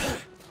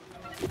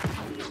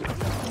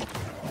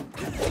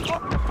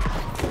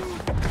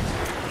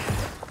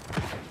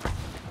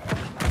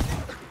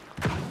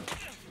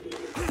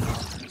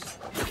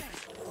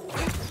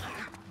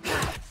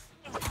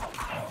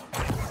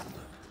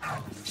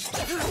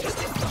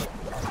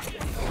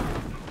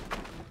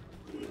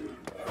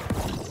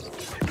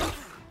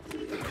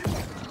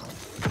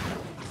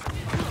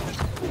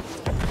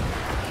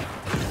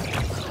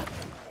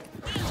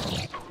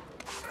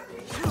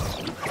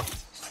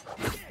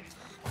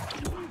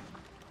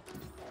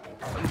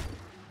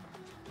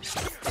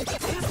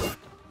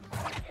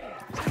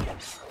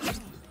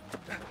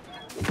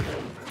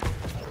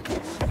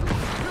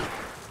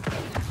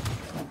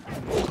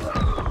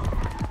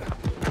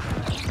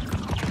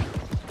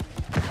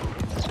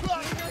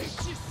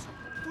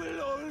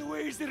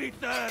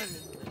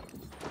 Return!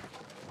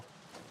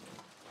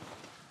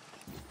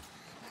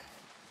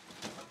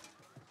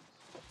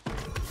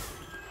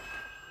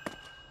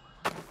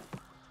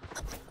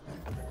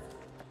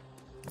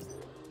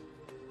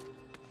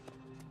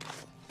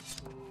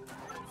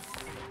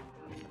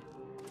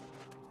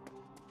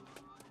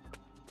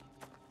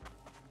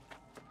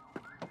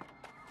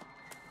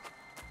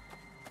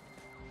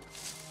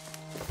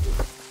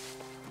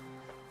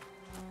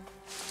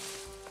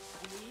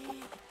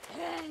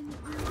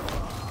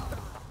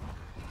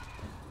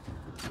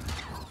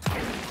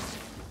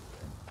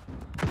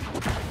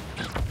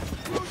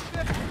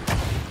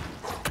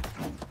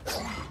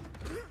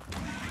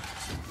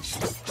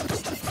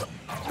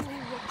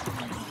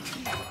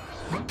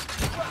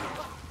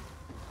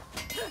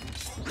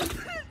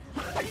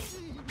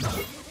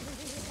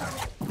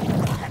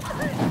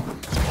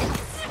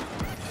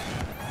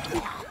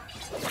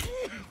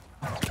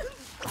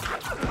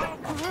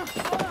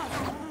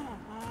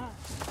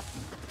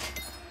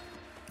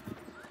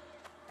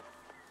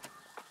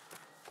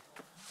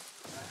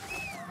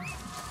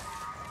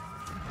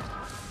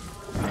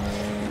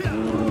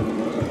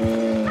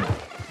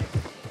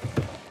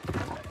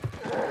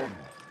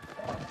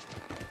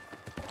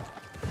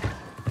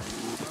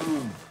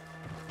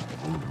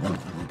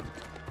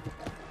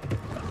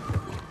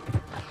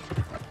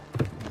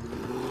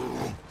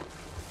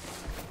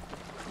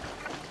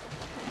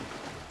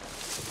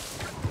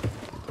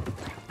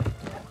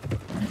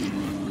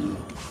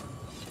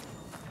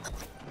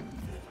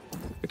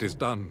 It is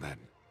done, then.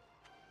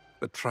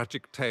 The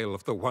tragic tale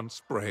of the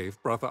once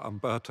brave Brother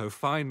Umberto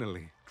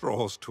finally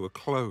draws to a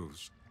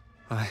close.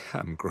 I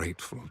am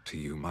grateful to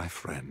you, my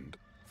friend,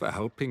 for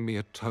helping me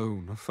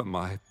atone for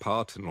my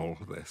part in all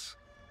this.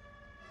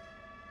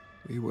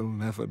 We will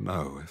never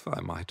know if I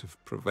might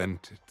have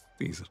prevented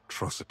these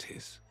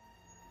atrocities.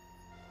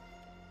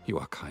 You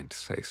are kind to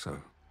say so.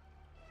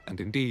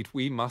 And indeed,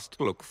 we must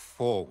look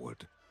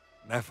forward,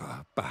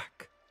 never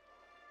back.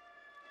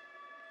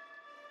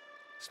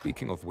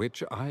 Speaking of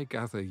which, I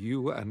gather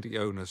you and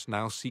Ionas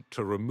now seek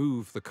to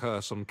remove the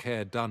curse on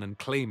Care Done and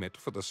claim it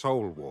for the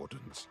Soul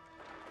Wardens.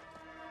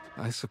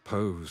 I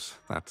suppose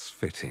that's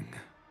fitting.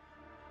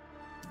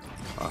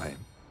 I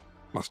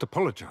must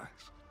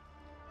apologize.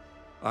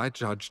 I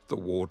judged the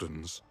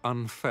Wardens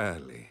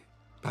unfairly.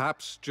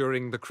 Perhaps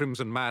during the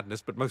Crimson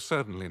Madness, but most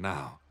certainly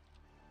now.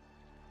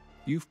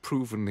 You've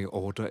proven the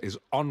Order is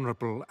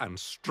honorable and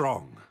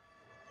strong.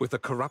 With the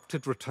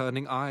corrupted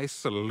returning, I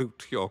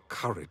salute your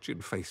courage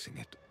in facing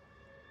it.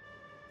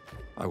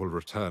 I will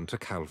return to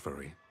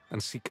Calvary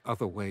and seek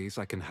other ways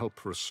I can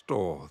help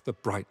restore the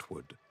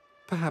Brightwood.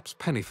 Perhaps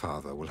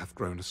Pennyfather will have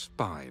grown a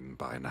spine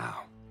by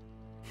now.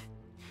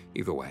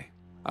 Either way,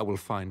 I will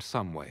find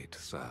some way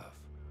to serve.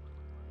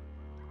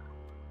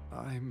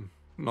 I'm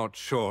not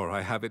sure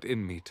I have it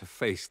in me to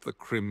face the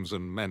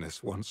Crimson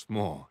Menace once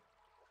more.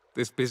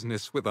 This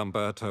business with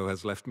Umberto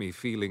has left me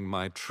feeling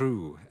my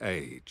true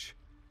age.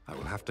 I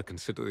will have to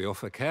consider the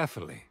offer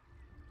carefully.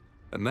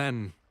 And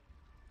then,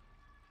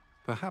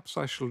 perhaps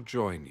I shall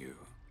join you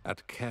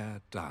at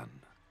Care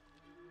Done.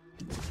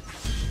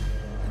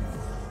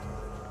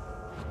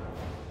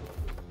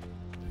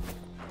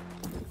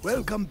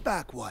 Welcome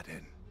back,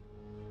 Warden.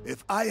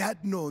 If I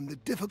had known the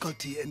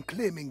difficulty in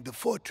claiming the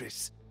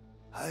fortress,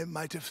 I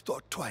might have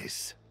thought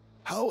twice.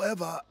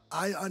 However,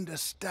 I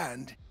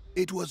understand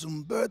it was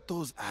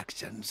Umberto's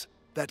actions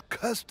that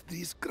cursed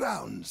these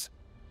grounds,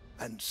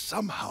 and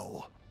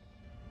somehow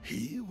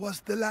he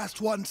was the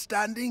last one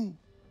standing.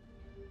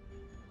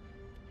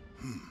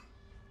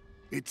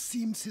 It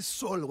seems his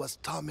soul was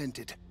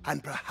tormented,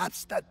 and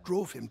perhaps that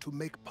drove him to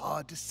make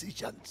poor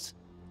decisions.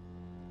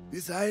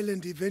 This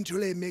island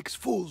eventually makes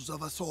fools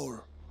of us all.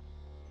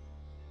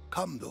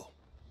 Come, though.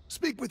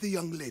 Speak with the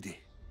young lady.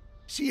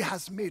 She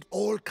has made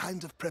all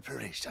kinds of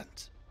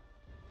preparations.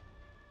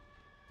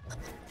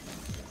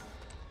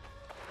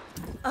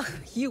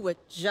 You were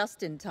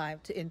just in time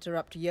to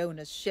interrupt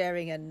Jonas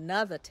sharing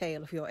another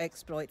tale of your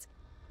exploits.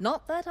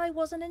 Not that I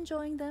wasn't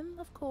enjoying them,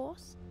 of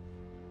course.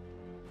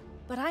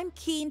 But I'm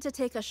keen to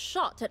take a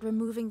shot at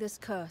removing this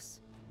curse.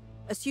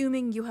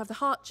 Assuming you have the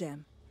heart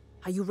gem.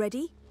 Are you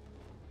ready?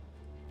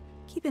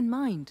 Keep in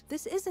mind,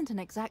 this isn't an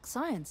exact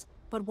science,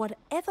 but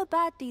whatever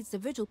bad deeds the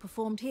Vigil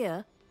performed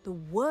here, the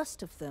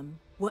worst of them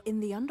were in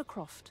the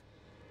Undercroft.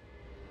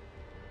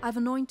 I've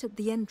anointed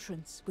the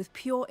entrance with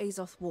pure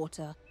Azoth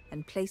water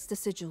and placed the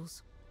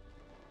sigils.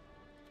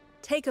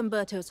 Take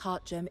Umberto's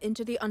heart gem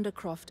into the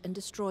Undercroft and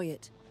destroy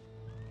it.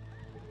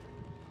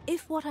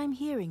 If what I'm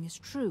hearing is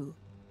true,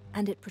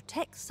 and it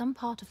protects some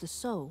part of the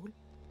soul,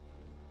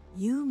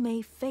 you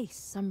may face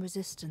some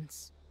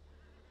resistance.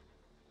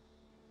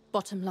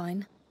 Bottom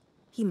line,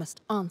 he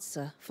must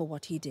answer for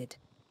what he did.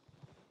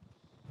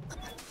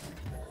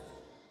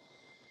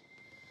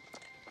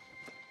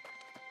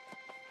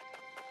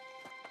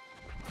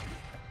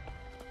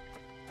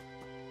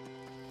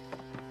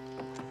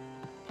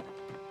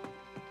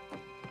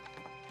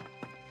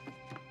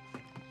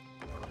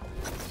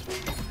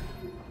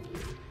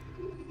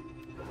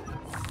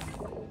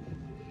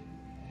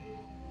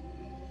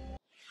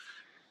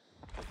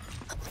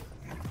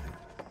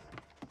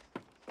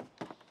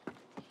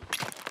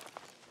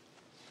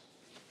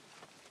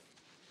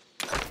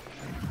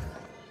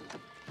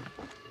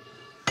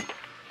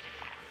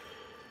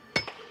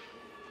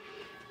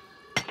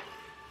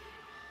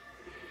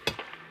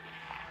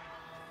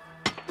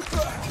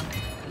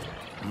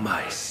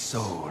 My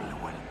soul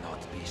will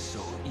not be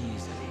so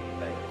easily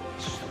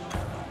vanquished.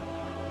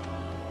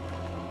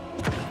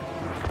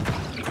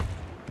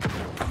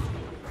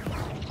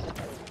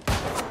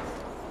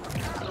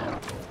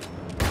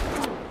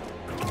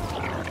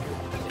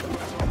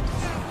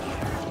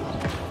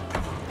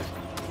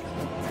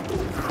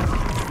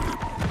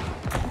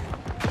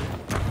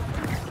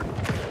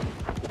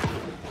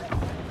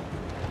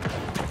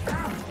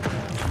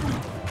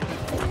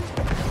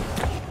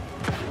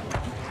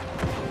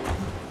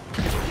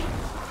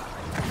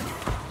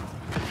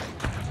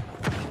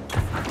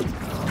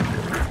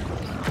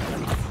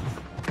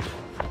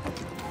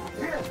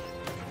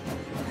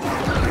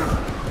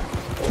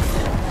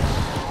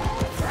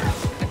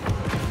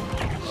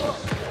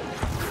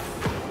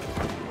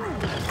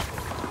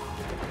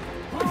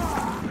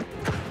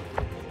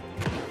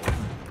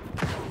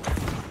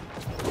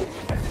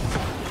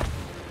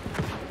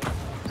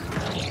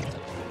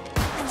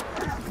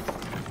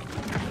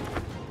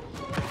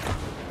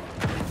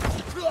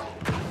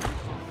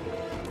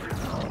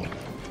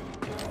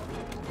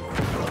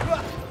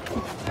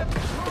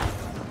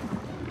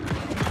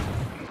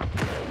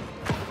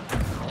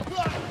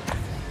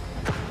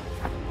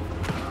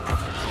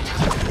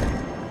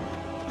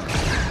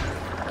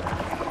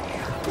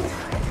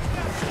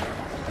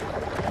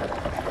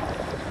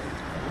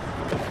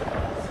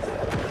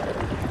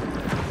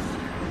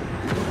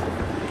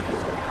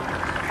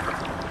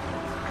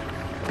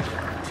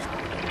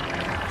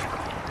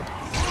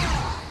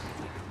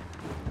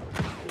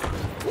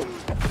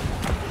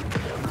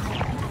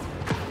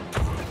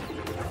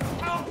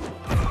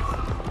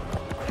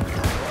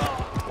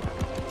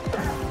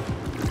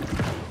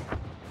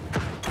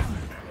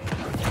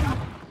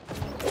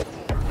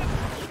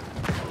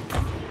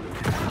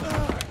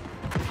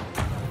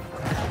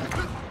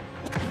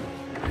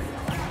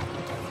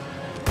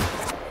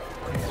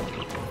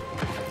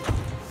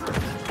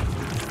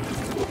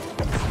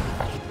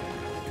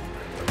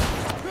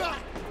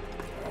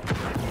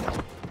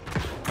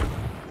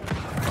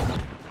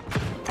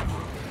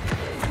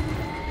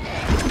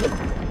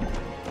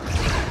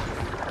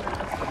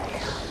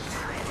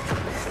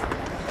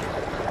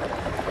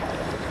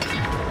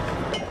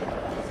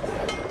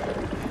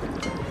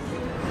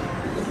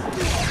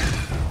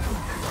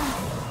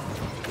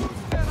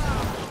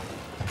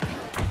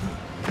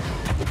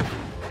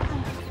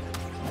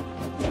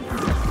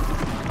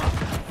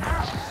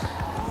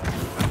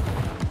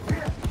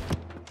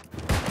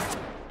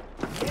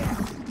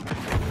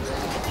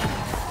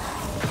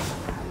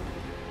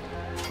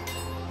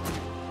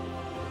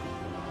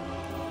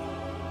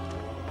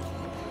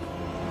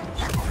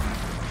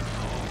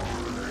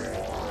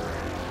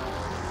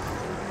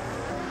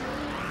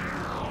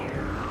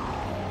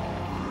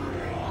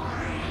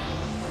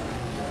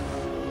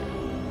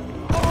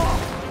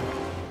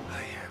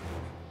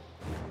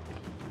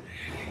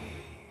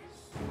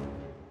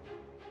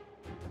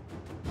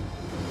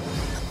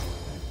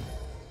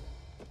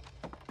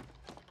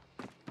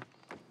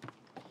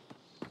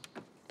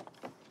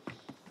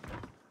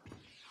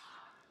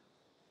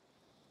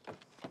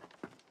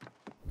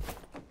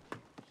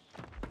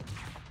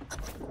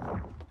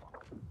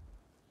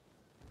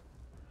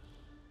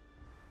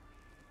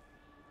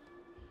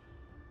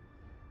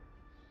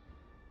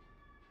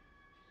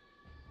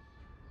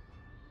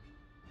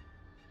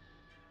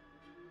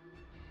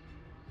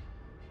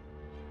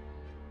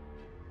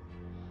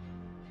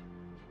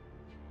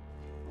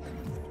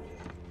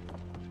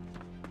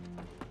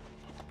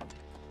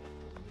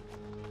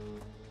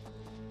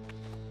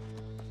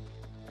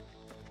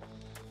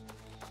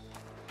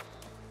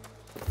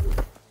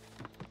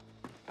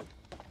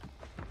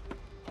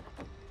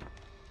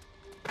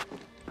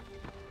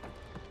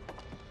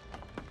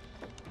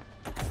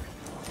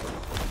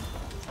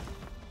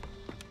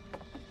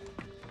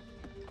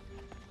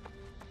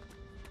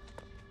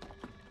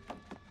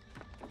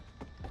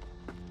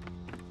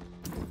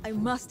 I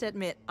must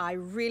admit, I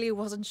really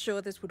wasn't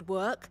sure this would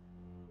work.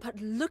 But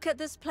look at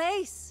this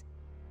place!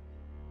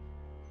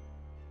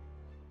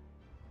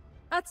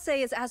 I'd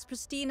say it's as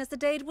pristine as the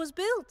day it was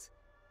built.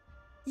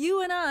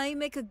 You and I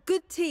make a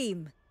good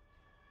team.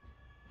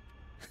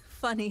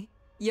 Funny,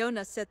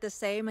 Jonas said the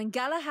same and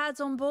Galahad's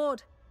on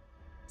board.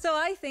 So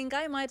I think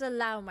I might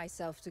allow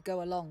myself to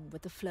go along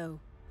with the flow.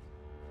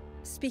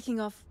 Speaking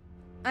of,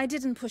 I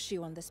didn't push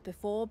you on this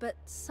before, but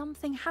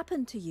something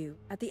happened to you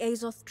at the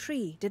Azoth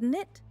tree, didn't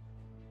it?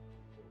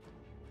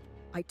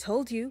 I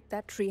told you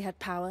that tree had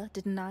power,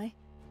 didn't I?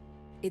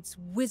 Its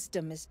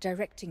wisdom is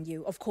directing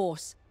you, of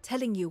course,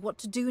 telling you what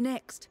to do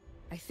next.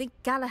 I think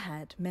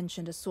Galahad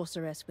mentioned a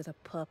sorceress with a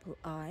purple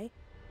eye.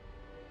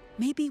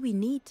 Maybe we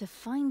need to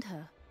find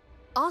her.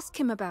 Ask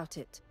him about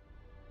it.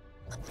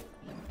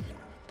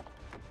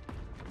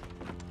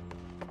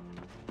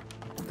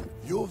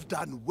 You've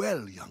done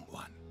well, young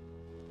one.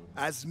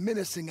 As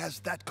menacing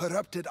as that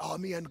corrupted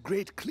army and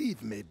Great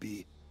Cleave may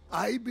be,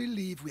 I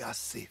believe we are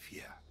safe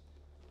here.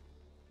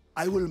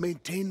 I will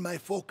maintain my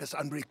focus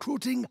on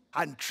recruiting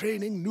and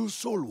training new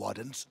Soul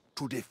Wardens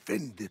to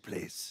defend the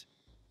place.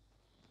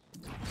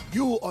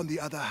 You, on the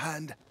other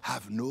hand,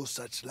 have no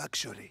such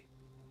luxury.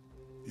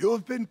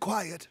 You've been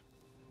quiet,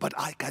 but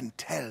I can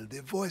tell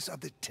the voice of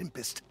the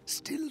Tempest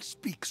still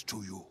speaks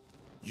to you.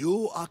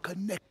 You are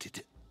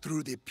connected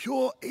through the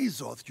pure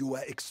Azoth you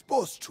were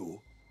exposed to,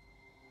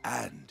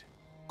 and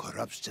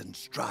corruption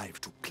strive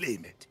to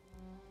claim it.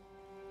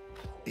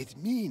 It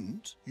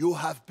means you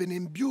have been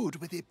imbued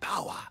with a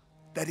power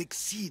that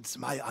exceeds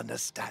my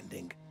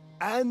understanding,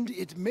 and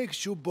it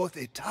makes you both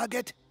a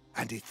target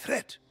and a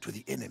threat to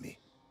the enemy.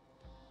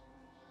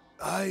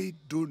 I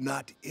do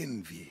not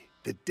envy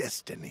the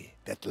destiny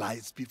that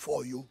lies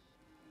before you,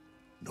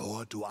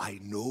 nor do I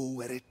know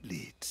where it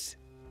leads.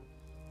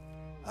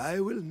 I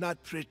will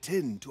not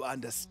pretend to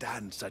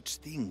understand such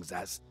things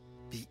as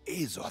the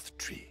Azoth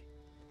tree,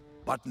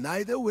 but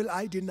neither will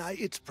I deny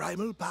its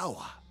primal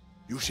power.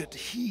 You should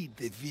heed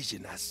the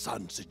vision as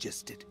Son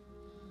suggested.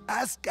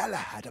 Ask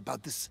Galahad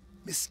about this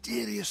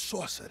mysterious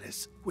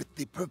sorceress with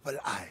the purple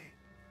eye.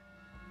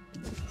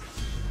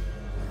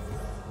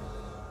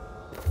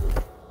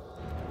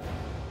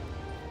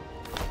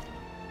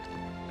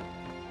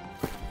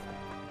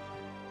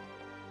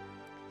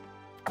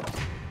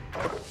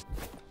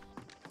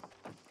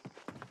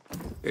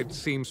 It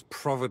seems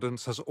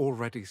Providence has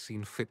already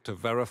seen fit to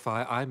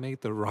verify I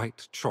made the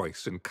right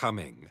choice in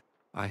coming.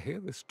 I hear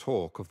this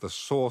talk of the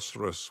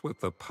sorceress with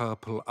the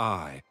purple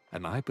eye,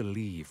 and I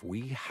believe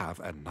we have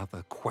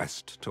another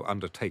quest to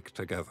undertake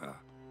together.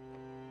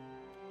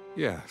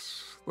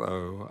 Yes,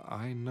 though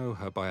I know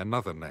her by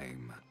another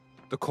name,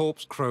 the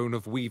corpse crone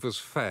of Weaver's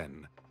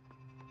Fen.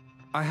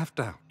 I have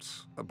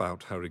doubts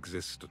about her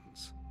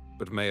existence,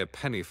 but Mayor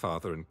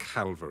Pennyfather in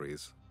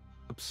Calvary's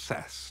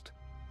obsessed.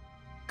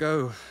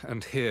 Go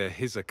and hear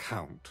his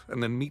account,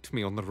 and then meet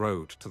me on the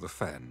road to the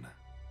Fen.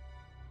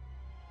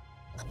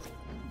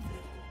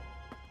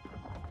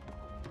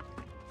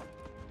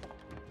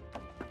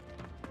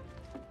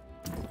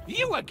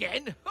 You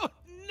again? Oh,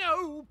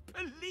 no,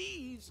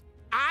 please!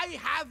 I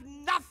have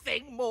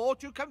nothing more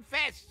to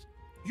confess.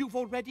 You've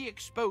already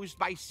exposed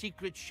my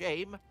secret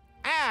shame,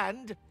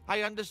 and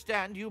I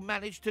understand you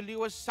managed to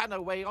lure Son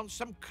away on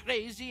some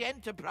crazy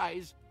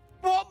enterprise.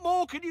 What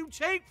more can you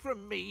take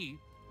from me?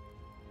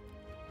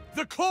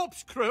 The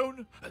corpse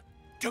crone?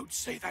 Don't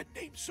say that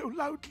name so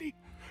loudly,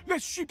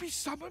 lest she be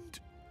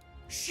summoned.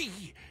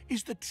 She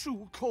is the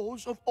true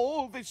cause of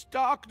all this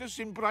darkness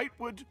in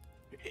Brightwood.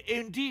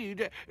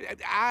 Indeed,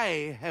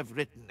 I have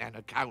written an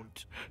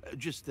account.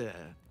 Just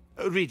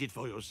read it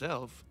for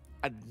yourself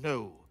and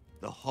know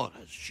the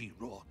horrors she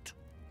wrought.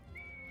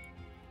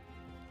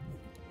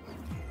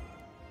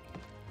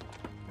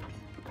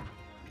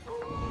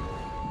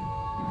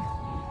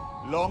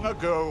 Long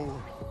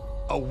ago,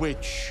 a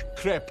witch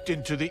crept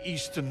into the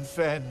eastern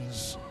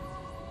fens.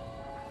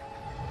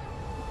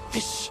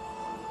 This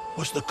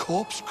was the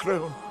corpse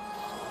crone,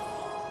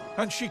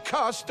 and she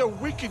cast a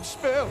wicked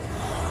spell.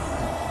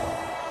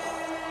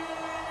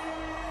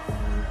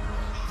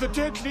 The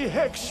deadly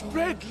hex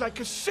spread like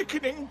a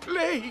sickening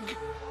plague.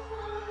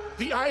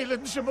 The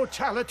island's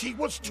immortality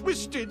was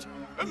twisted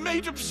and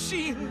made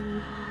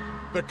obscene.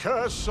 The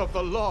curse of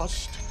the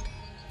lost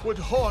would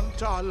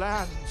haunt our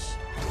lands.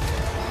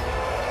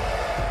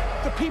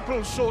 The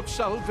people sought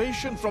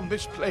salvation from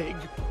this plague.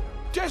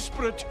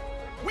 Desperate,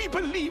 we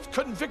believed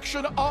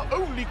conviction our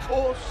only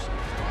course.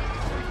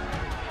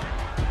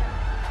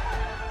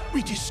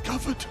 We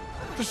discovered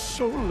the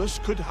soulless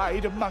could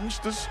hide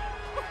amongst us.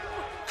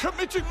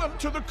 Committing them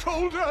to the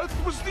cold earth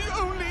was the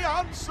only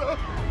answer.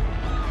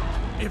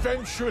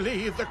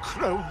 Eventually, the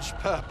crone's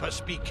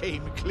purpose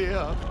became clear.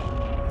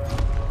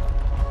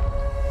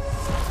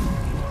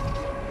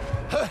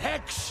 Her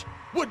hex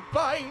would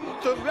bind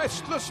the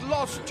restless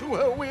lost to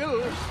her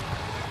will.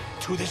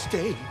 To this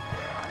day,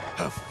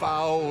 her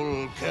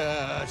foul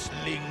curse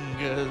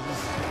lingers.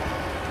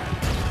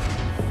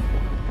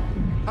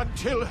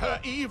 Until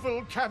her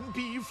evil can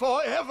be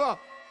forever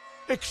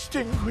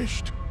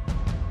extinguished.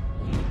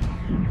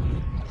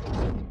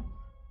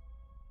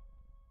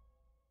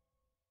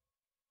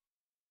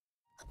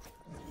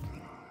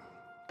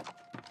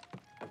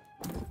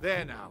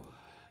 There now.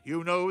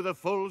 You know the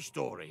full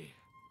story.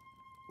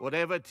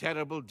 Whatever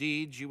terrible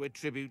deeds you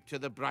attribute to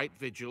the Bright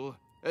Vigil,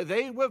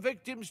 they were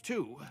victims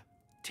too.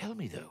 Tell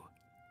me, though,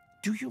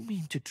 do you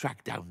mean to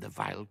track down the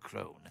vile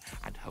crone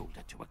and hold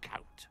her to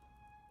account?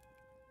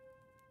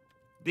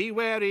 Be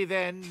wary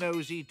then,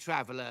 nosy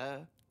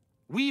traveler.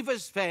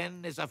 Weaver's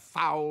Fen is a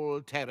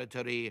foul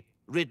territory,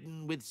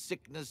 ridden with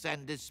sickness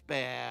and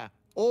despair.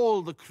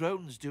 All the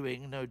crone's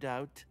doing, no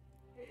doubt.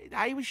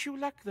 I wish you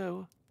luck,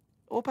 though.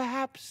 Or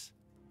perhaps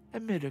a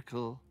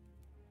miracle.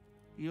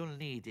 You'll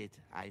need it,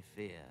 I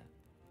fear.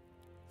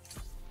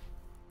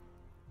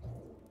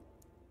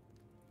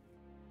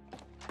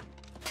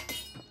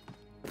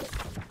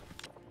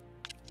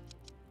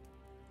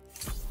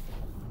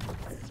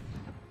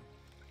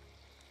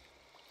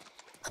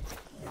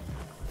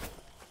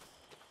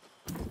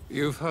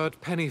 You've heard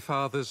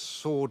Pennyfather's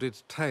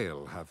sordid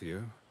tale, have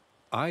you?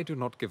 I do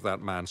not give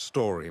that man's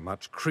story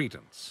much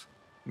credence.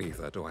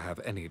 Neither do I have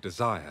any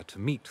desire to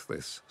meet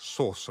this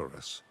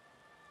sorceress.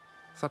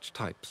 Such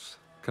types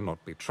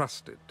cannot be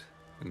trusted,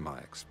 in my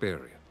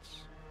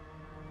experience.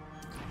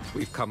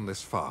 We've come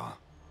this far,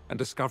 and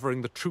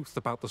discovering the truth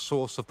about the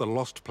source of the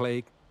Lost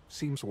Plague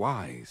seems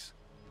wise.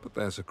 But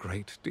there's a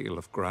great deal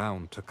of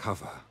ground to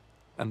cover,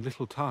 and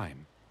little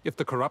time, if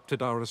the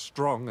corrupted are as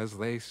strong as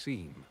they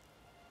seem.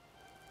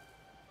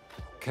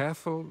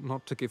 Careful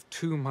not to give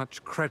too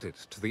much credit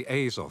to the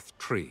Azoth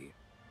tree.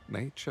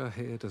 Nature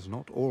here does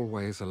not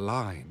always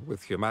align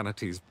with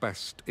humanity's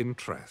best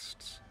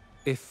interests.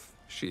 If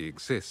she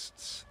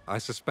exists, I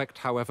suspect,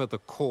 however, the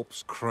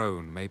corpse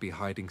crone may be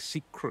hiding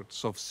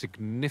secrets of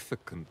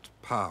significant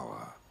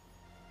power.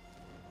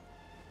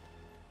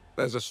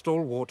 There's a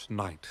stalwart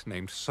knight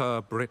named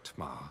Sir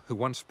Britmar who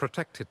once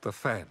protected the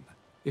Fen.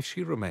 If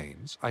she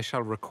remains, I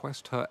shall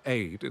request her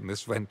aid in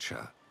this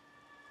venture.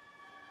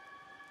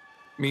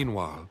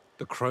 Meanwhile,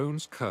 the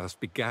crone's curse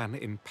began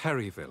in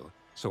Perryville,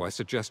 so I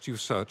suggest you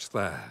search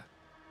there.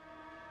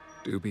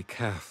 Do be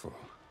careful.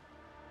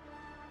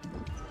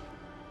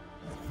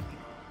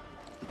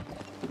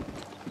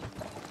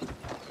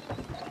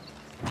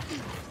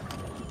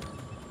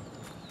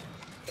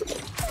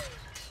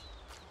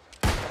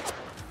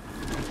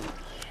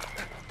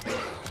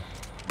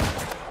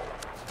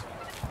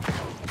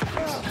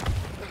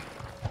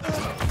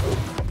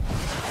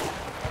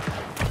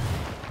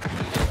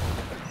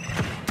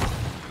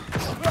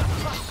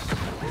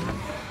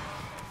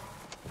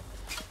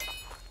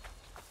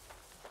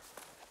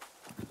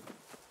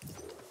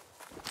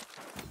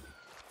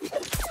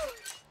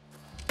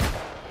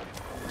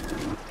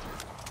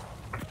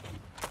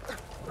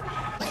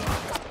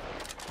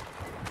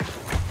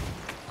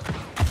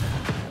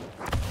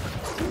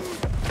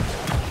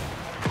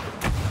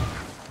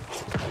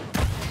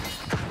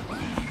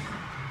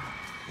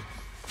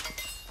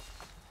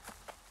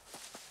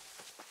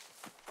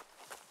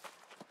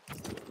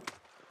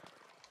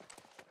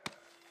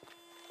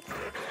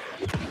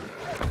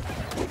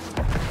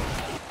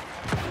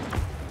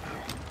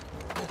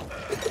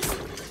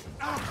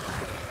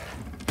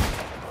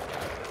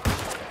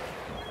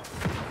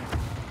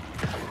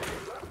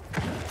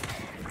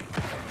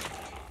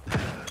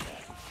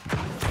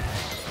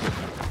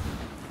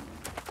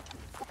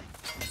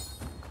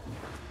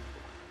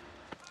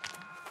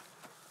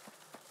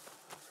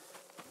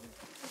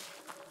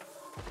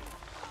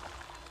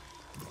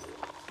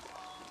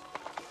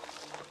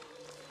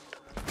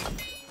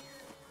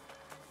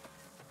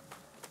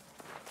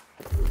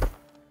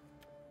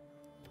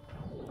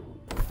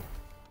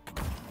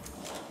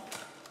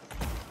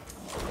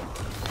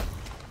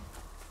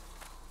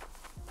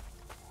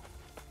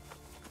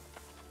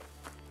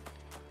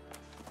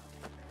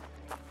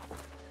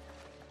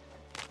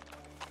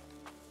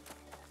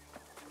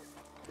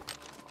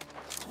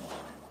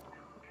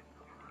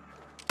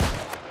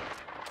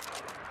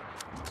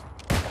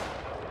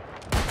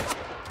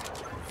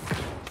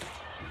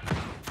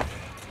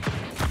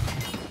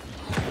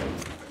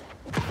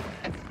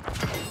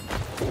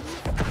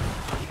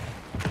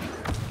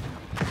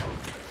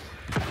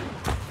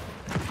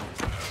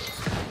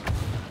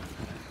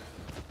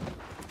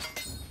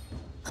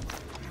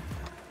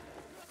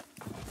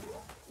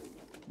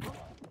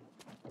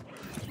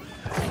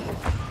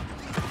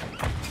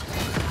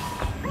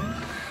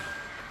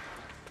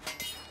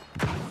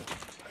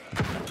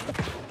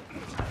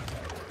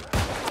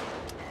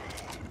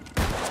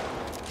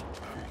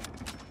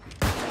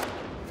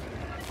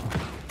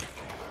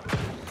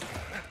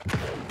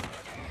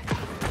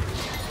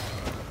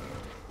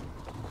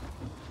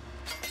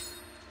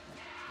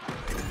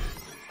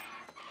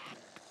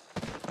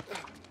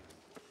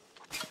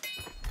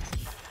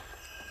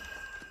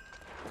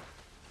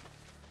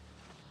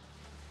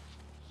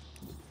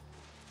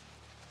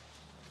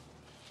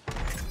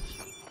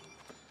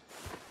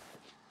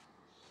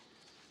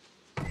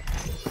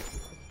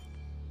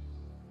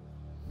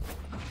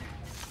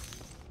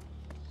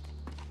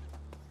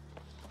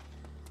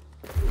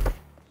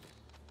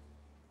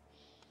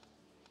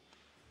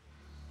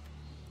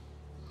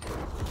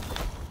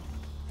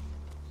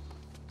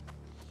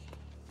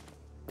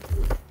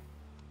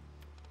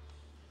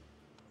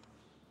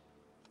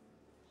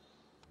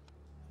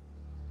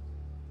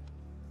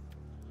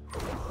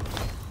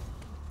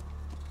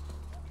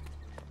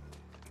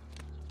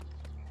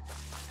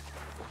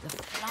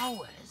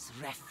 powers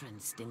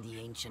referenced in the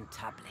ancient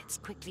tablets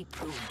quickly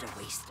proved a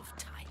waste of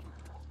time.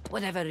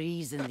 Whatever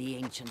reason the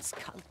ancients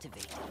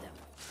cultivated them,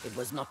 it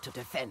was not to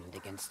defend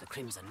against the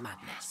Crimson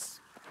Madness.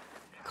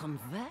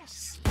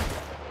 Conversely,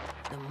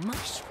 the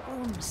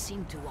mushrooms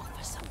seem to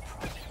offer some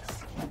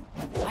promise.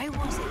 I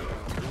was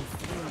able to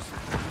infuse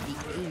the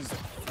azure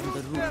from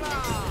the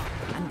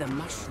root, and the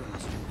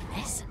mushroom's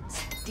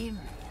luminescence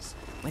dims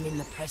when in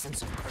the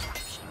presence of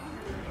corruption.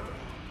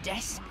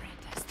 Desperate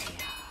as they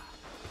are,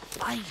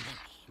 finally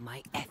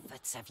my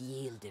efforts have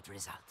yielded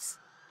results.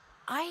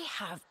 I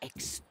have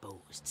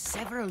exposed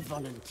several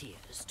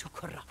volunteers to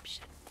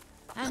corruption,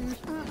 and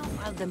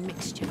while the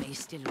mixture may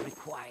still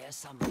require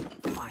some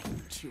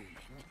fine-tuning,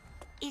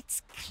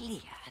 it's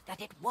clear that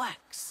it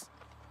works,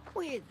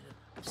 with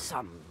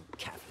some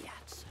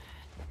caveats.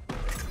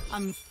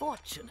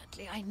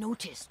 Unfortunately, I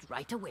noticed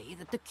right away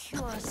that the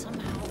cure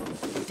somehow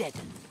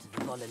deadened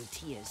the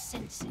volunteers'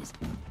 senses,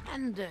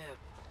 and a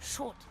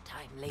short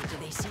time later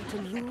they seemed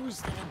to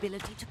lose their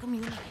ability to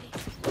communicate.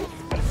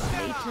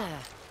 Later,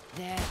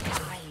 their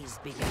eyes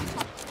began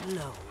to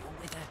glow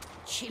with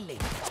a chilling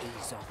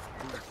haze of,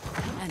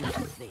 and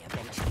they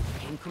eventually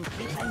became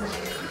completely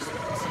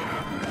useless.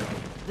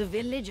 The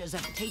villagers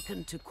have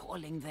taken to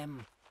calling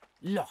them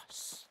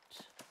lost,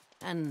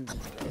 and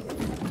the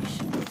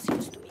condition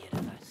seems to be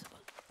irreversible.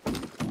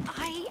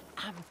 I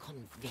am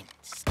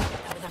convinced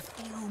that with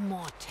a few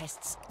more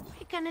tests,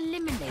 we can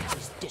eliminate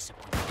this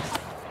disappointing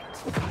effect.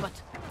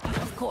 But,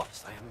 of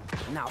course, I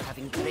am now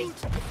having great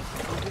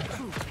difficulty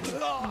recruiting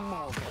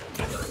more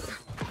villagers.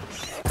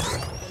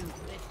 And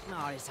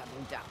Britmar is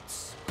having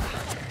doubts.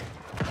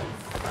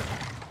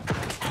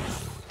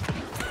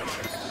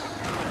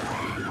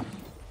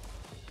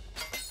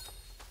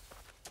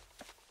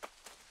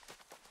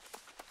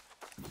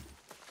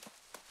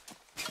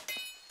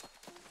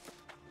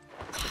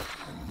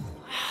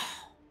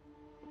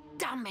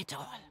 Damn it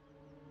all!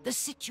 The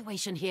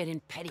situation here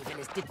in Perryville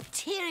is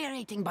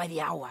deteriorating by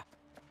the hour.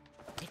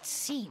 It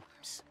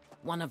seems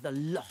one of the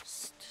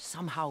lost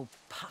somehow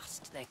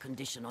passed their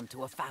condition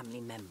onto a family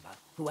member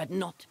who had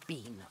not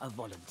been a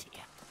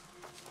volunteer.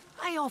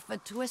 I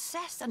offered to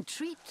assess and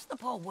treat the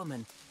poor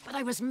woman, but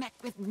I was met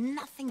with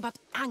nothing but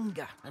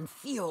anger and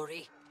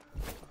fury.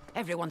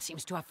 Everyone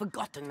seems to have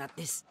forgotten that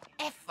this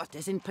effort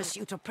is in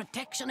pursuit of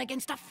protection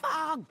against a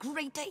far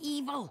greater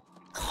evil.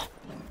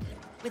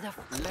 With a...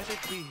 Let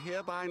it be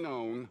hereby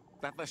known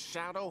that the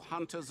Shadow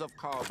Hunters of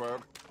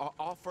Carberg are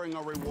offering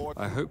a reward...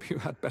 I hope you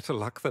had better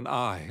luck than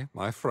I,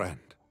 my friend.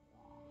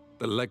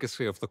 The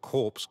legacy of the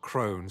corpse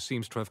crone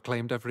seems to have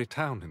claimed every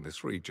town in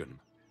this region.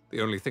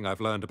 The only thing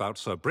I've learned about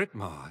Sir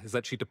Britmar is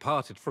that she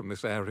departed from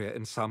this area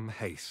in some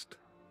haste.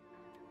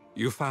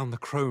 You found the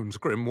crone's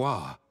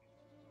grimoire.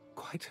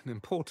 Quite an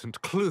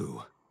important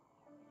clue.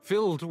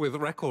 Filled with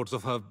records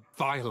of her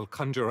vile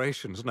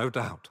conjurations, no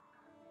doubt.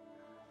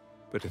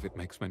 But if it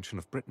makes mention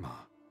of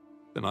Britmar,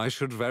 then I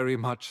should very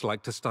much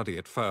like to study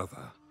it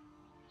further.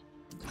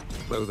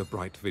 Though the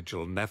Bright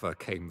Vigil never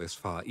came this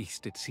far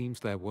east, it seems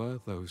there were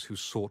those who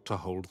sought to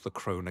hold the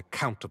crone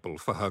accountable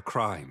for her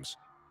crimes.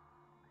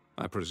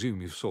 I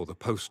presume you saw the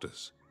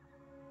posters.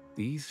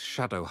 These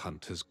shadow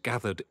hunters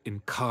gathered in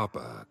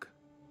Carberg.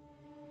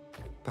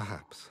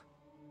 Perhaps.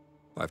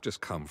 I've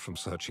just come from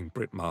searching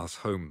Britmar's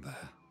home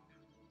there.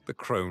 The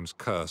crone's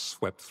curse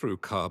swept through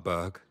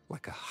Carberg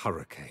like a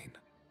hurricane.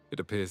 It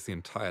appears the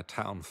entire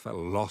town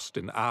fell lost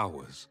in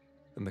hours,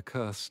 and the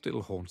curse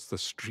still haunts the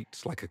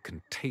streets like a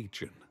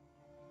contagion.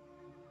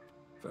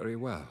 Very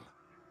well.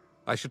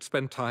 I should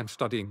spend time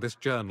studying this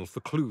journal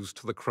for clues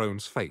to the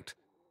crone's fate,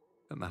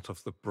 and that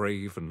of the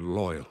brave and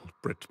loyal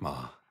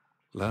Britmar.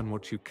 Learn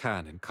what you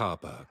can in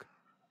Carberg,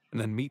 and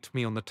then meet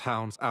me on the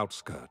town's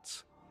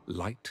outskirts.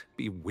 Light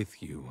be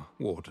with you,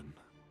 Warden.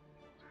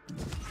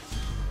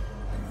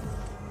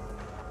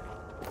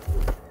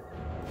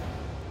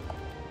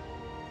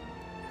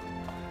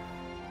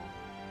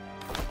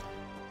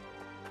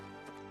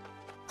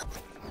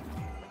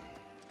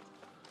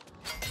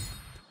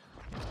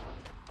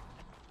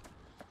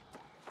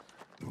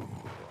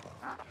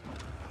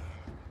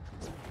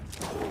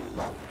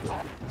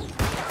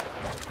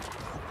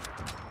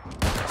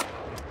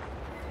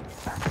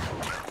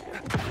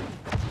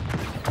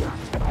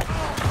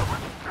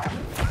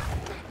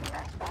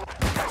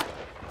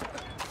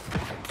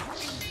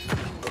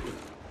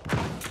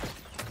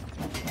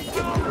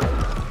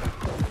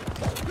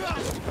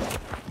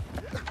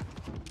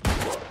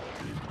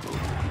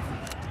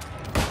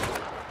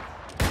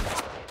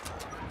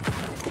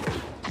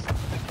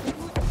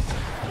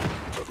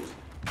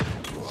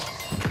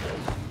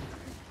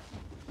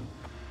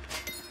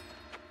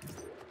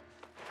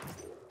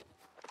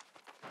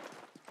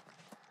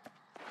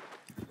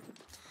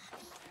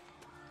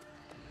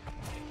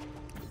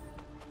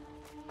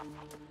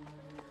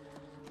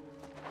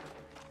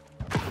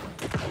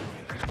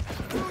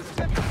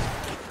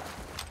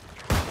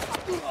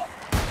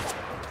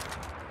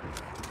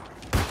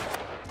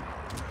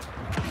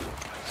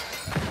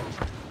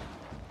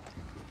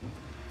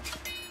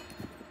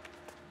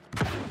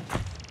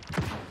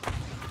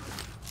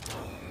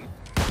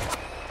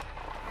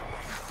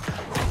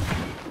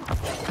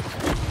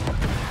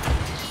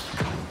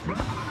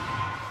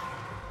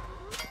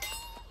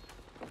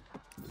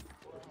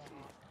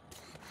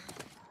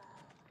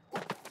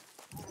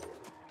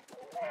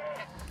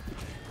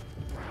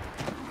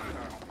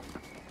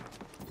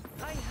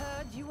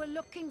 were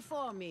looking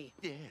for me.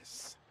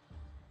 Yes.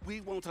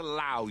 We won't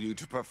allow you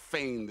to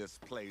profane this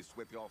place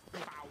with your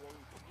foul...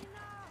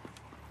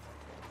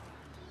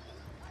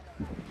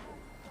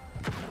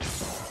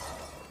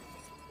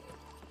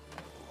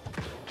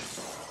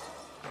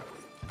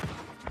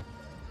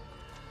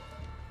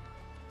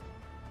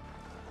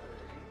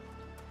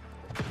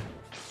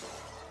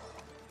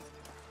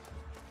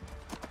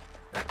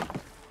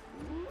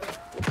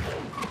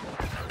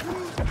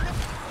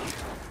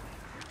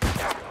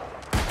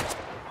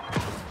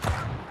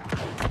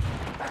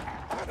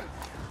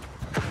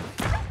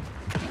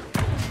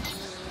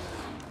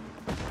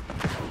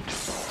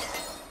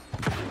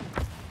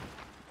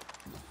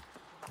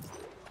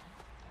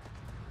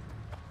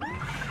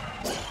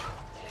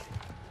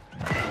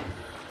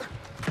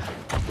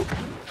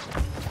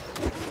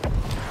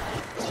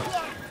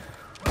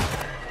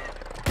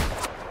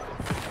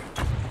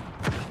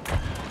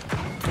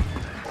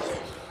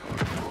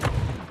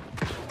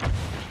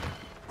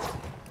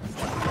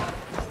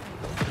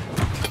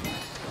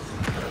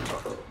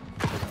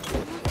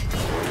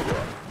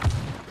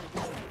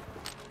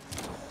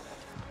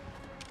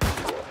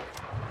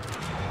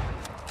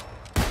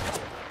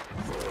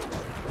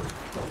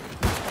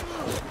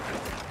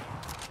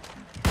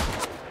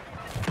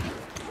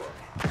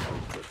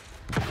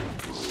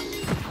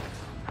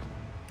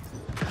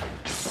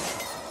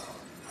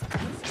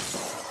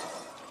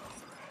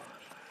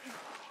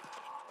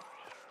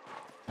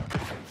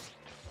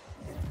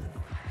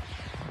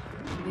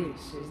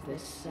 This is the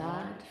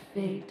sad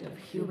fate of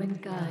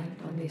humankind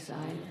on this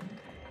island.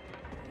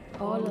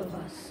 All of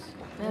us,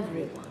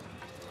 everyone,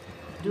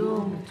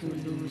 doomed to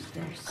lose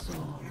their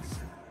souls.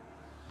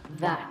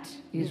 That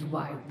is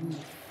why we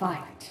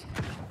fight.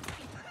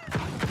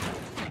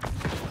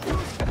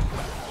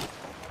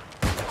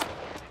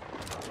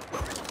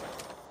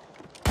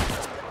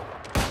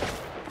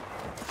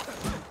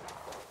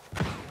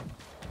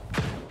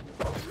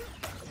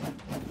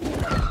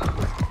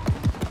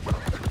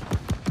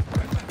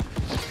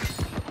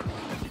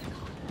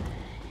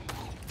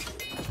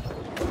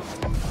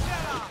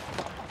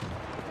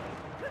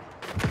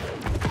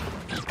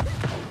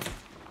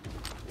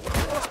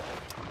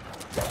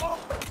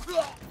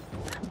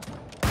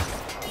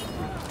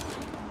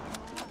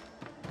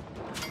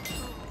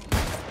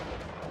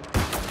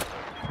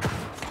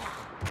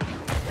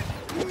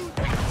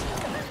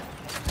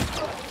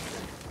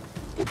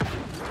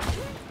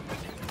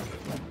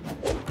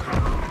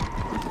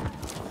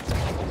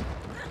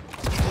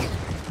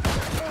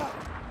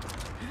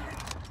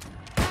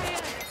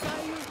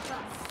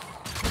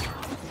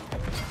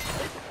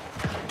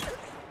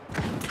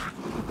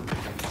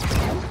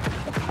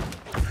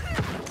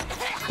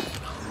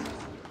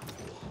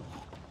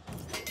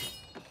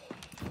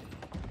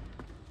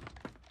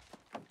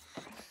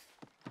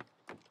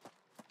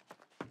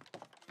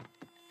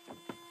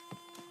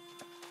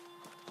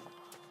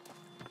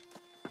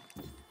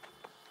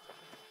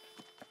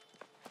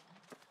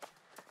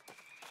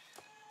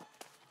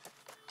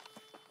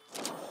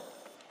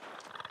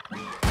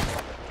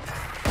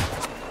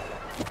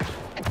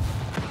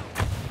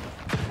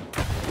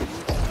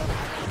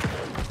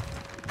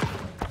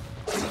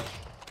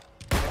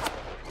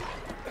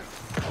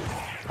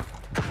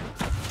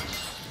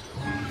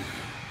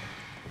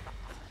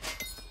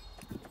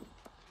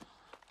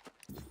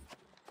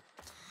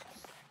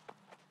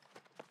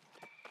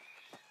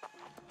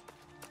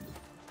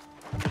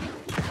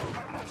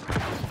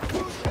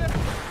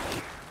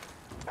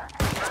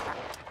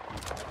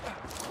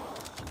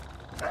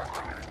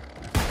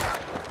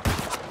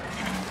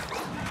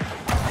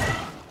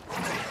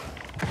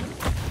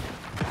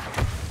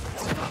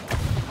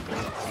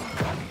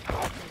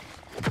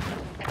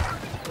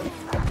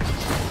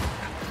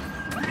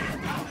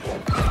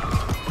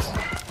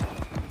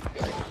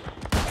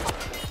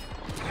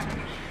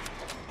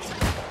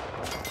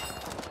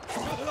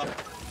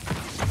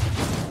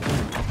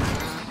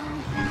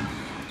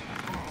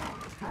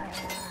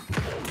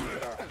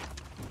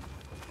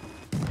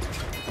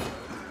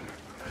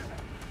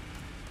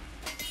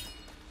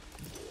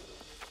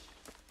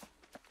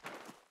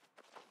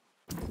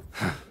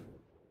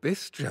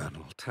 This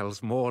journal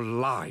tells more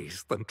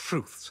lies than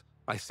truths.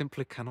 I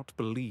simply cannot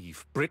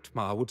believe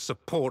Brittmar would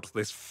support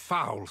this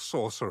foul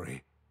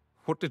sorcery.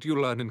 What did you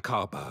learn in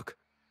Carberg?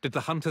 Did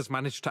the hunters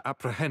manage to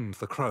apprehend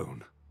the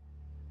crone?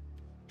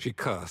 She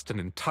cursed an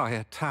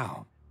entire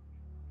town.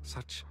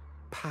 Such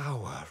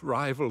power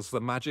rivals the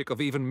magic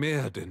of even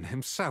Mirrodin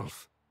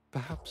himself.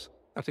 Perhaps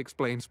that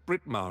explains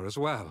Brittmar as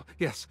well.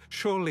 Yes,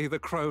 surely the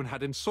crone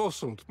had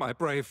ensorcelled my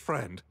brave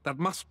friend. That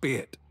must be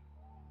it.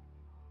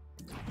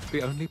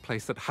 The only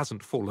place that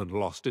hasn't fallen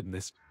lost in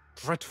this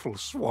dreadful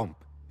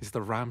swamp is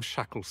the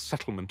ramshackle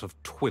settlement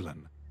of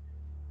Twillen.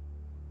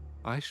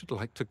 I should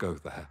like to go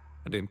there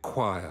and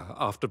inquire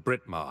after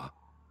Brittmar.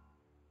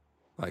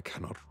 I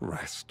cannot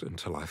rest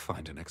until I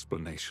find an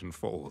explanation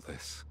for all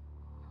this.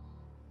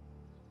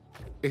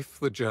 If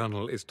the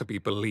journal is to be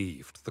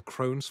believed, the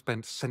crone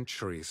spent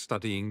centuries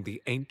studying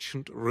the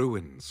ancient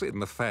ruins in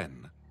the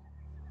fen.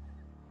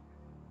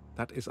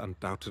 That is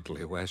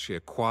undoubtedly where she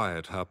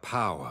acquired her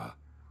power.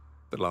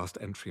 The last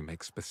entry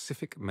makes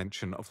specific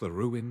mention of the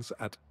ruins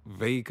at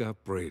Vega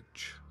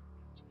Bridge.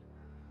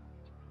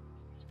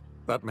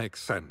 That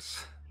makes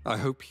sense. I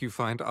hope you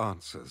find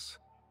answers.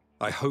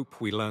 I hope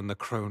we learn the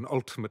crone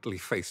ultimately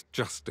faced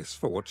justice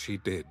for what she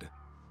did.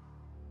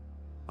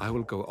 I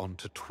will go on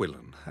to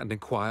Twillen and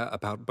inquire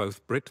about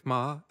both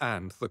Britmar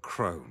and the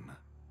crone.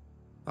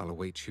 I'll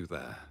await you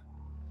there.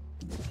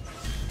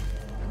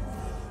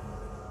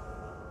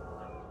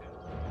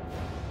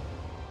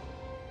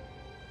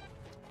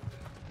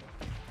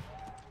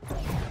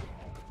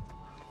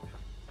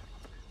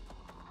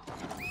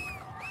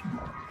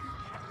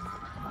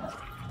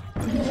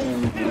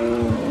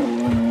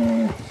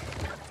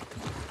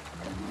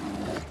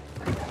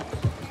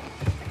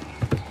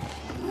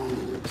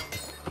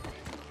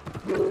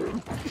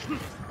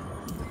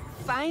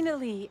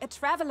 Finally, a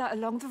traveler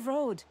along the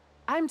road.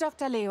 I'm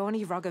Dr.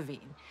 Leonie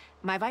Roggeveen.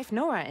 My wife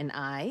Nora and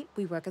I,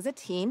 we work as a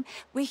team.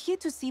 We're here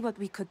to see what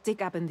we could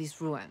dig up in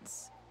these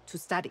ruins. To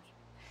study.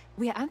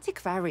 We're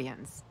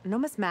antiquarians,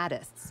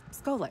 numismatists,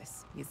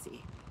 scholars, you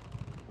see.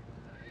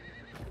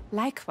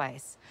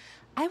 Likewise,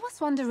 I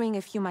was wondering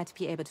if you might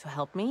be able to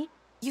help me.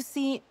 You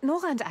see,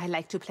 Nora and I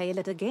like to play a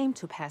little game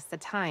to pass the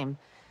time.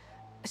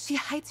 She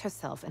hides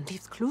herself and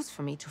leaves clues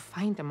for me to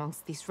find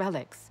amongst these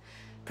relics.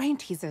 Brain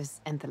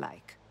teasers and the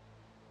like.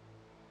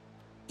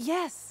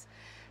 Yes,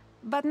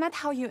 but not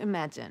how you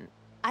imagine.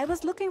 I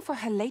was looking for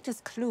her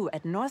latest clue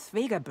at North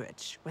Vega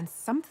Bridge when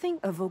something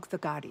awoke the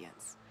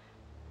Guardians.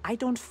 I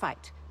don't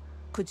fight.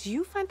 Could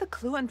you find the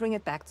clue and bring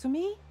it back to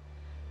me?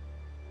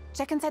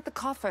 Check inside the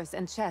coffers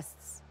and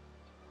chests.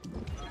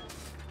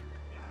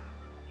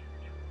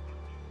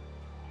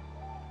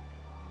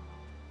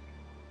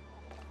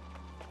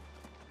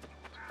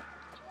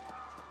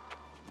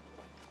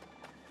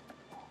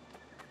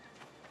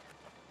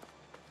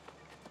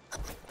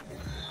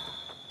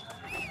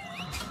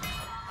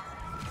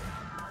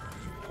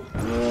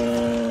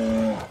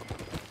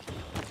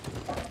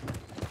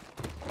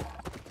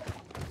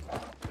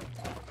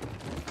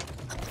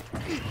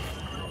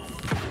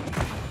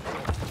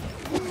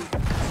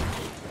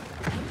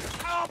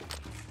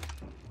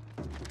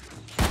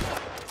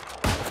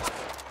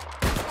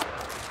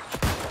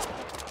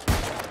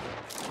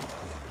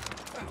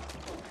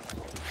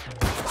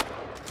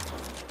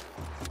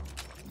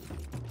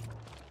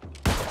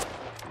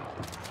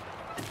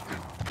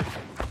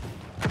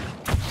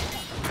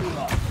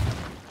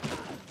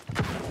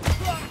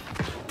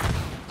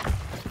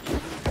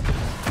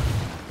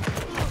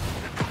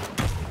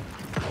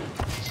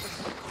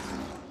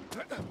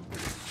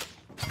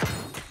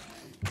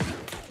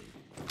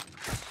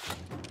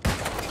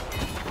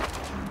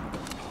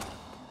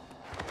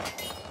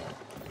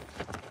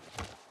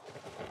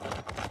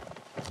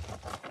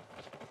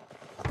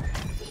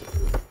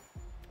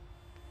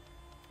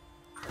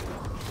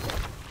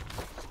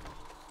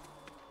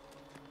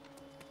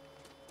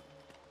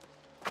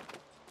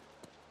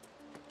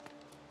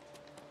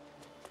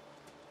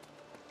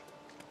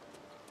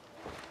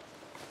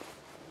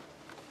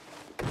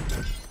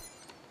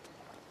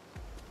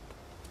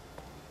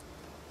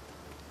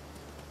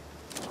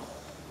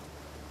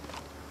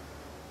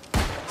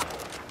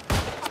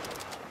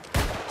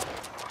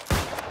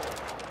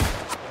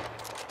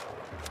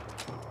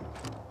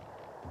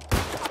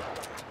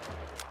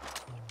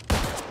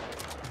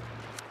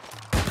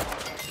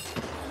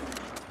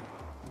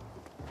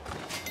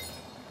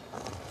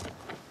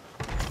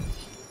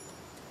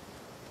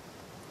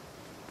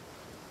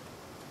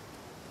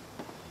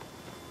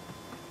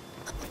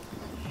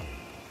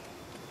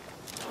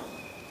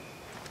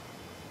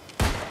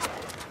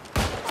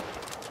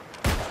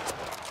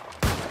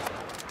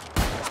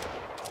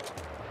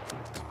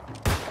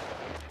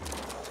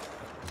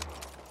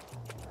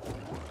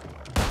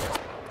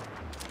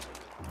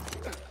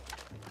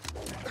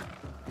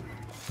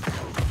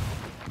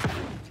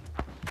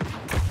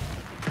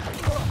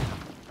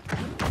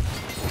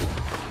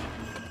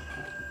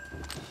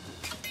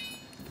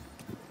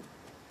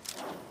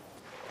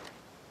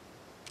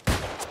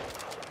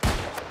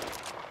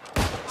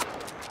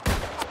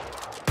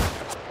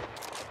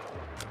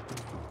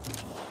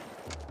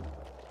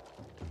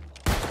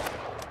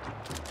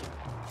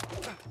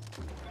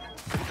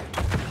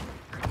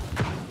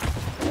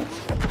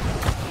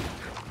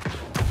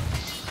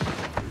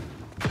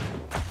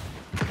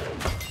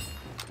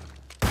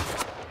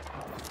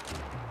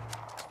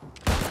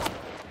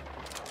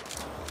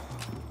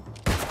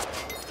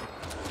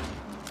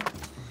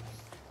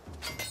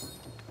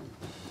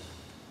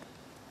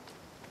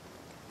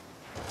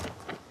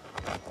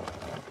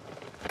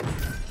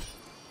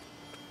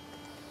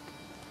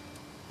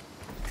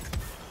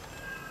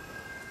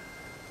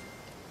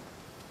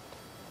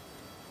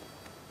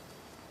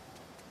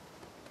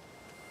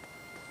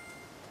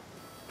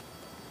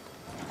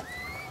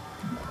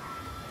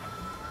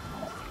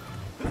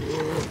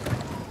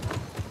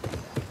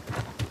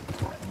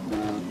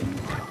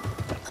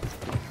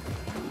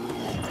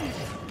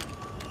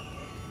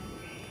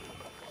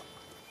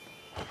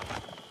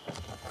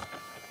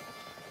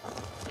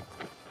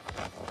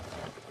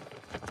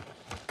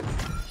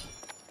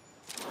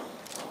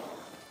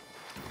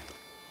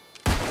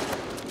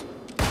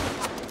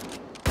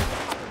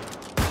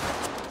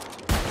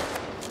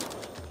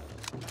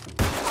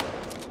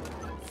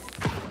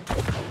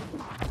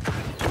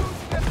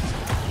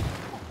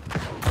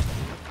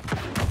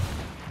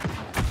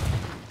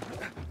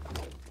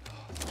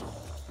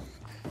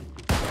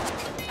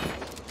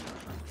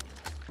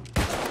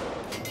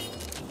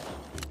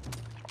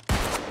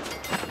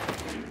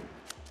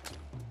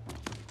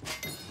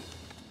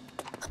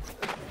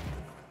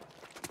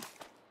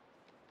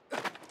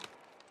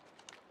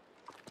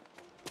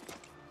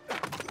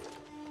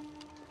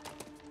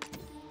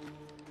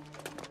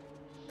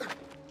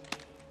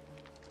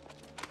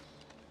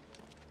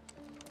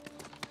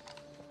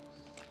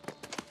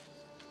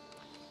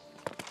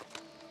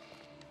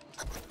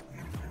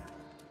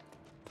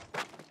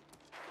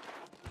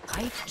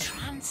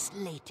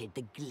 translated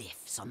the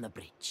glyphs on the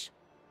bridge.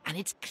 And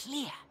it's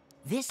clear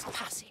this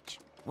passage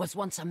was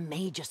once a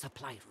major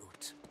supply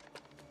route.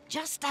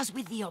 Just as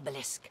with the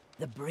obelisk,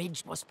 the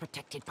bridge was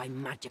protected by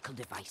magical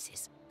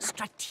devices,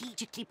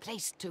 strategically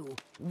placed to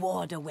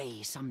ward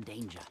away some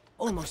danger,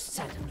 almost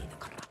certainly the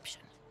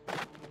corruption.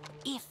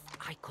 If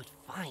I could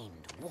find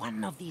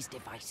one of these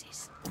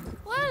devices...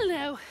 Well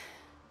now,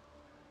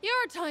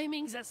 your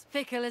timing's as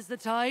fickle as the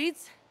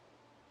tides.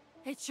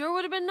 It sure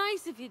would have been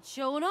nice if you'd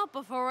shown up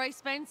before I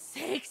spent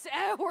 6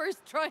 hours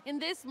trying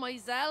this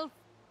myself.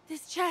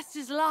 This chest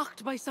is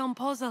locked by some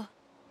puzzle,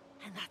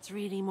 and that's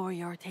really more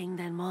your thing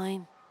than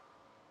mine.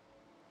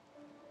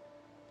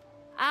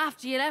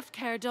 After you left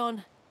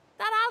Cardun,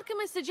 that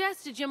alchemist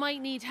suggested you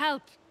might need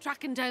help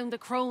tracking down the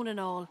crone and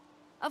all.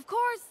 Of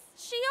course,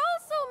 she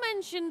also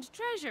mentioned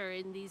treasure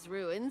in these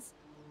ruins.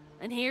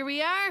 And here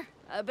we are,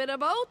 a bit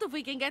of both if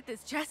we can get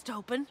this chest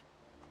open.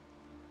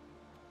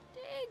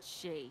 Did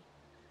she?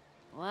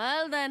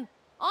 Well then,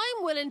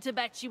 I'm willing to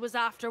bet she was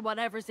after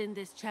whatever's in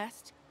this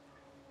chest.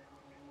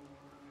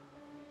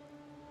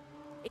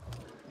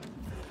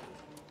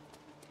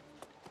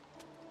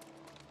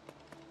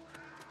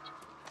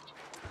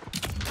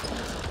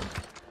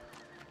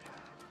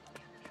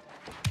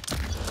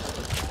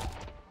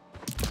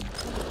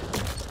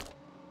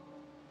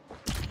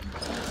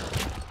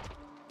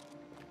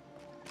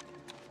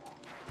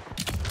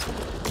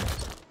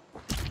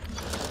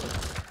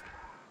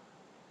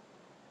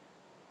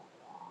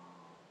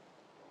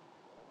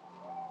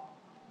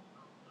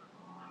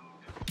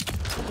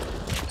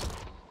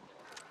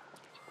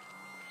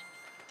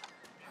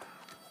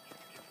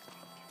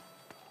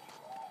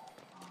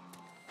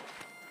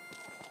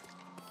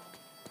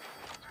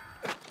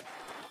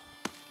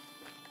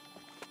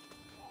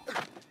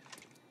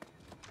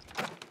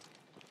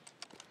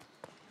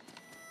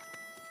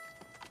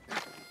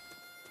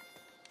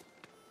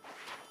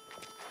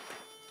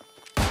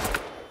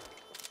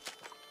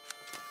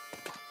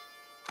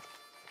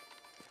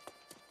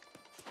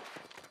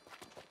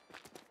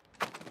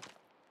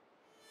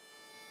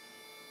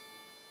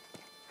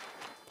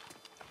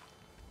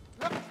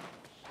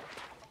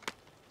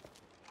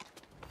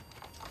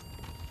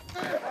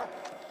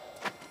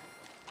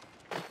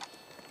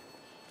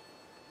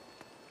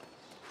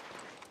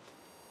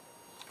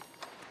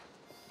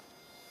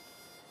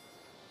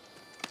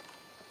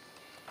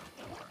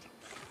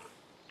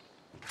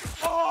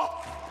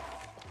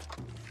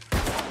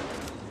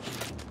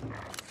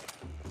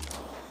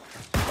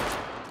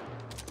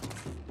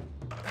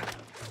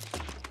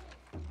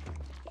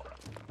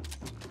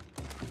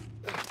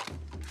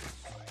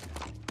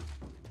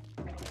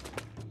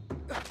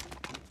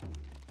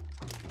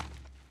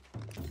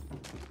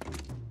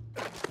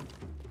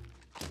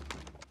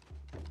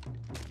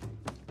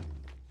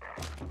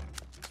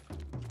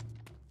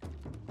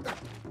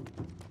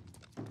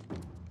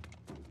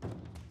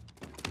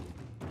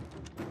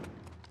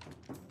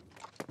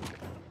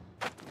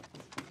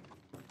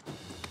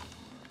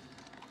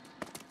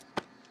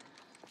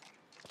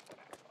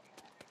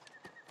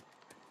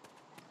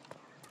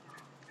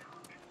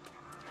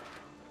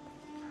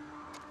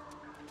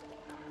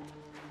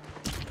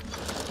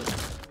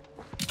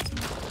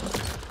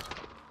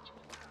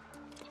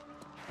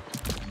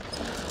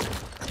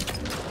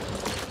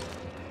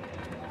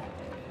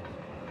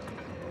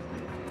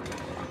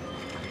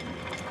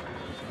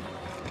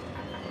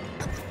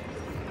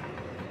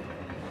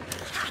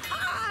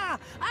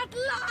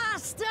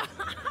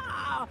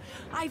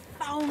 I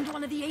found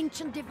one of the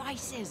ancient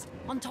devices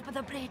on top of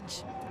the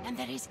bridge. And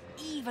there is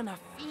even a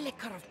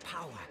flicker of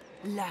power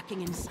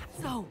lurking inside.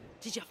 So,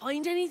 did you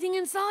find anything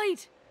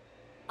inside?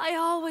 I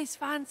always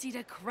fancied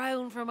a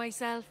crown for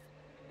myself.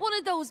 One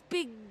of those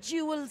big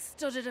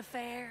jewel-studded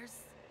affairs.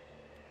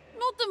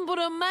 Nothing but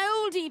a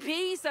mouldy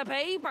piece of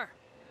paper.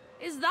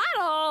 Is that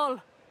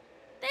all?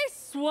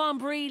 This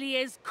swamp really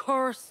is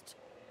cursed.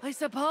 I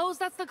suppose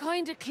that's the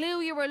kind of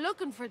clue you were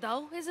looking for,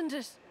 though, isn't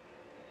it?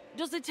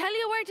 Does it tell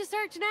you where to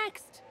search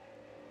next?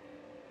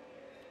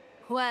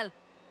 Well,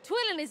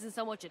 Twillin isn't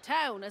so much a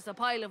town as a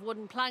pile of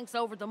wooden planks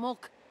over the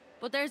muck,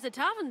 but there's a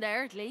tavern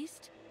there at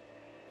least.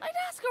 I'd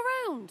ask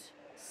around.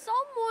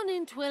 Someone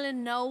in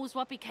Twillin knows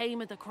what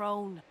became of the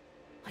crone.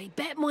 I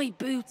bet my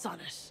boots on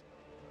it.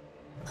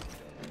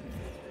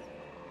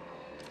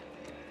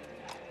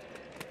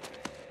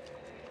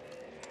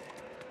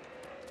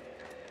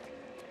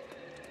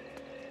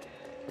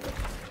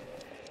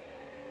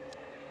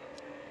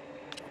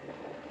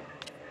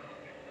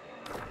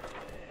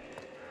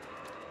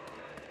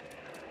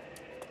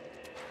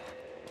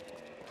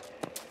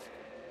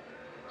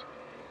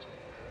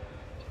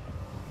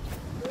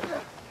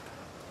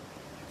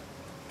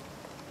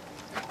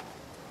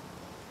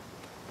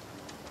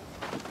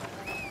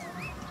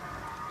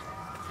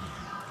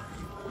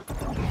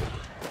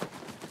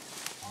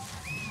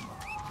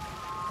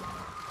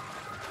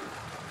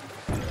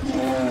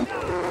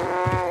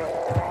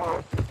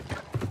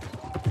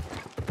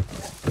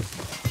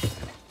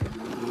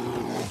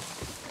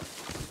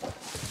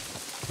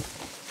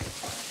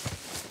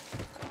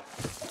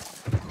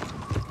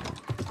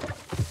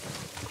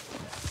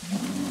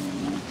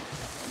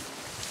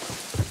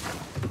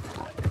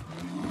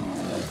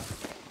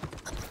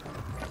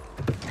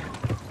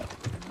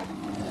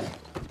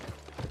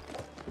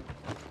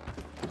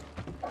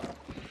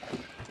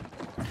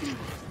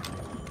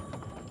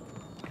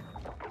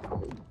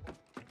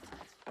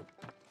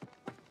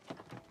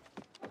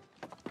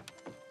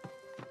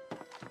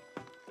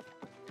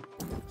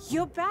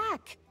 You're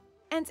back!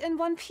 And in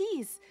one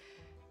piece.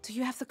 Do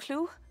you have the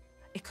clue?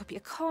 It could be a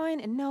coin,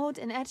 a note,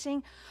 an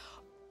etching.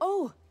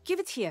 Oh, give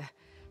it here.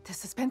 The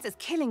suspense is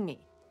killing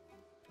me.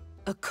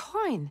 A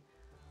coin?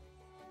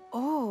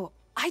 Oh,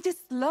 I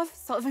just love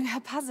solving her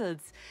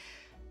puzzles.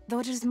 Though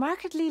it is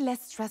markedly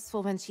less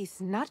stressful when she's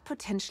not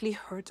potentially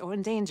hurt or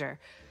in danger.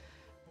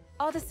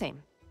 All the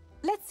same,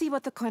 let's see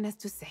what the coin has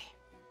to say.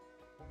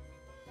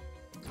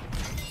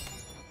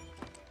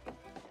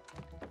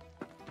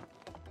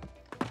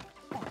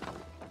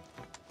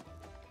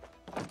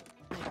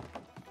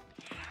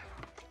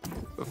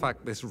 The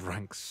fact this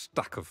rank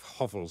stack of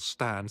hovels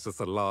stands as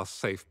the last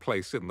safe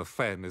place in the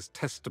fen is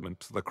testament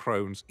to the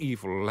crone's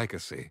evil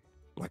legacy.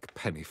 Like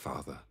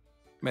Pennyfather,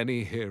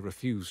 many here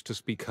refuse to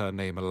speak her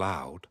name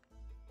aloud,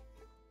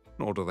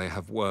 nor do they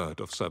have word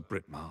of Sir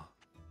Britmar.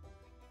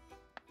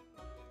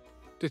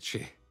 Did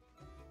she?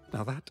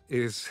 Now that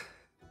is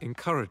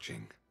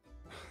encouraging,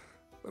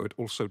 though it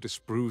also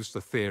disproves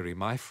the theory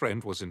my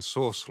friend was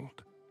ensorcelled.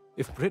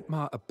 If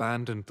Britmar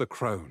abandoned the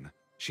crone,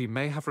 she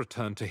may have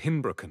returned to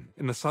Hinbroken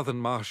in the southern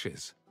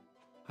marshes.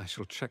 I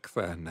shall check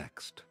there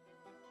next.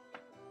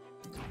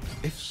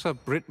 If Sir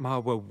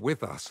Britmar were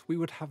with us, we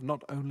would have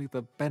not only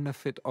the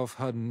benefit of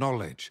her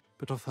knowledge,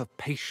 but of her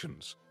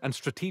patience and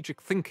strategic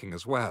thinking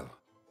as well.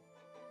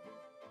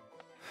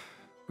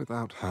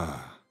 Without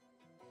her,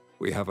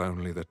 we have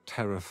only the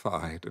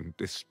terrified and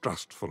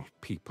distrustful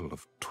people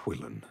of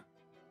Twillen.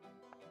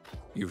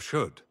 You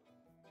should.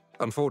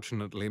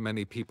 Unfortunately,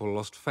 many people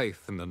lost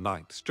faith in the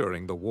Knights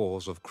during the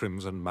Wars of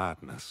Crimson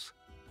Madness.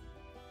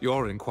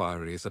 Your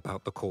inquiries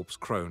about the corpse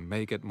crone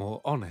may get more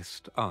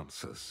honest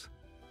answers.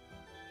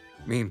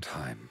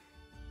 Meantime,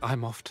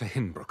 I'm off to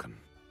Hinbroken.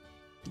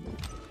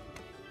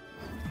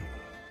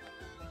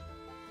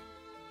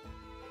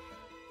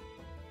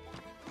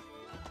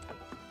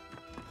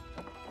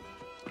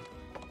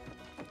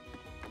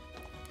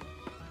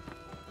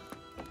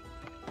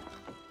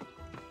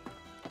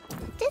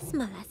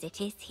 Dismal as it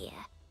is here,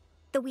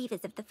 the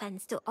Weavers of the Fen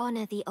still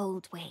honor the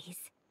old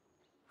ways.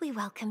 We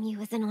welcome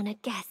you as an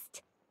honored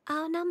guest.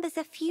 Our numbers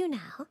are few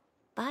now,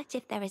 but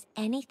if there is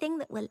anything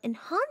that will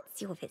enhance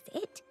your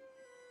visit,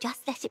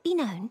 just let it be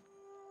known.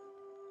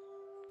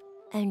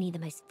 Only the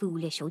most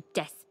foolish or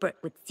desperate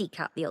would seek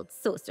out the old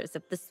sorcerers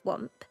of the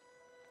swamp.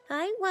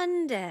 I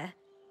wonder,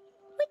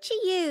 which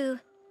are you?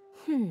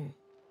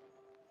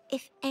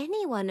 If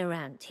anyone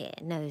around here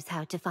knows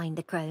how to find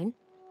the crone,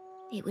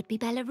 it would be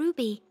Bella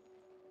Ruby.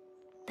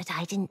 But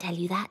I didn't tell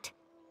you that.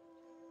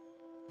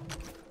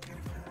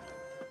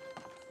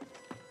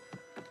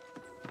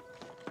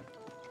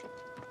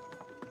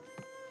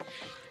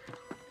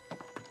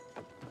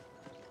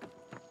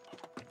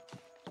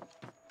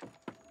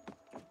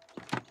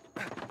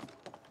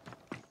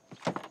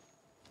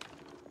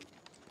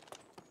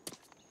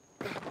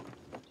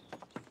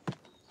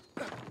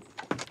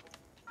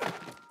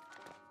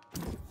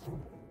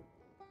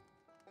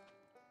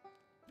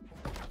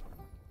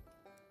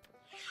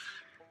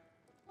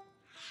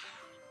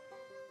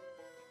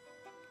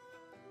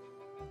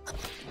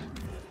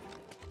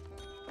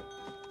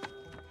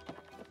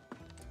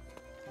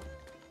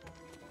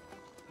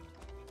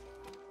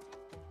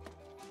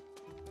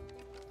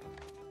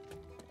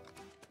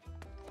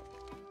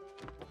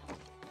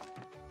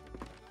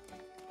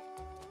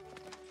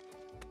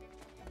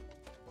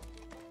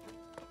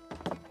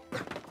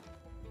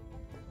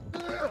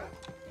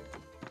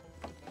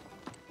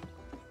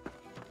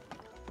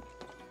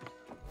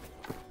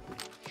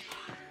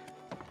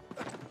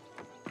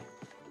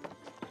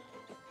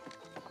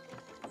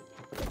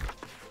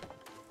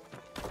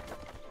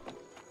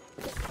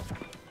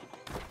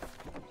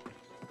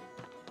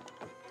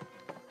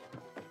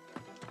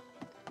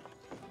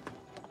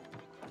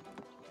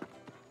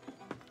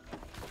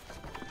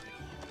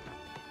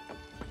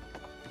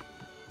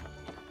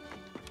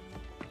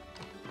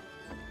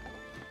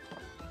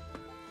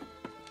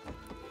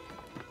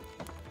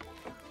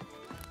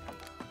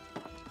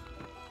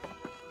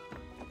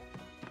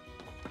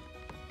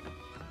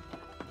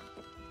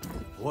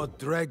 What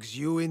drags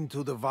you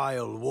into the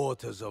vile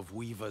waters of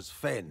Weaver's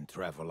Fen,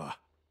 traveler?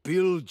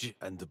 Bilge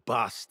and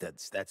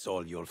bastards, that's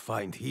all you'll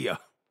find here.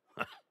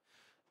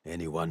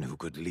 Anyone who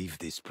could leave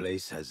this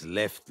place has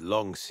left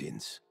long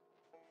since.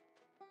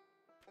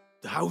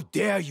 How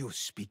dare you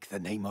speak the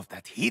name of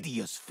that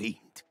hideous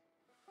fiend?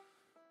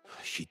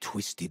 She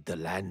twisted the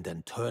land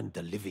and turned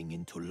the living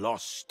into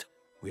lost.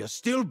 We are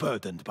still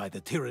burdened by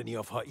the tyranny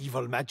of her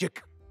evil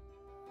magic.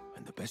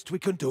 And the best we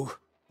can do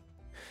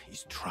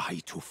is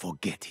try to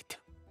forget it.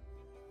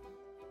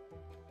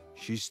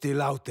 She's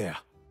still out there,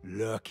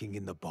 lurking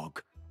in the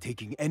bog,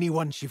 taking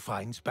anyone she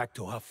finds back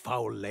to her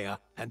foul lair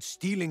and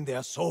stealing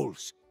their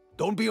souls.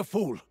 Don't be a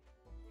fool.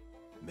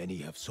 Many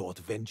have sought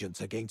vengeance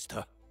against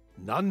her.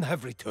 None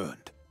have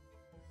returned.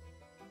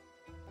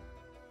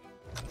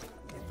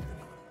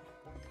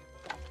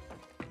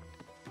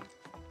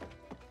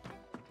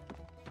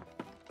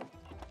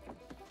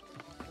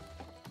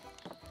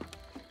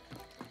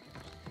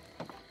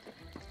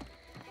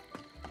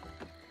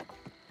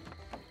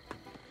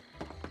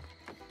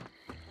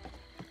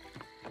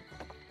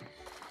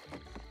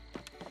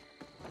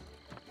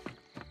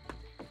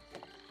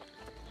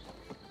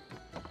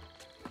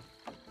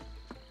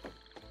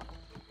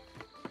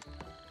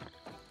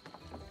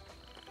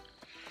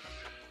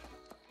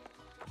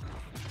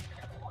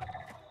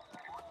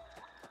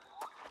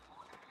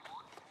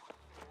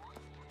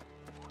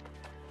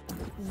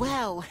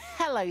 Well,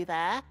 hello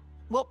there.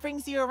 What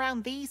brings you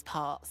around these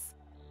parts?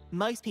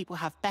 Most people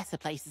have better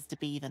places to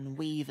be than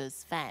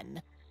Weaver's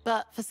Fen,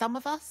 but for some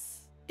of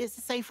us, it's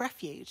a safe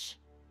refuge.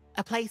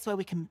 A place where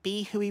we can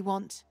be who we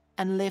want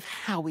and live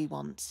how we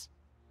want.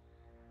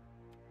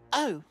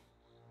 Oh,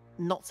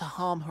 not to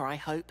harm her, I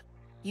hope.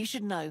 You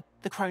should know,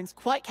 the crone's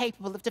quite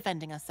capable of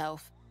defending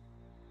herself.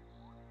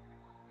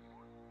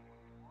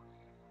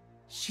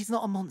 She's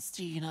not a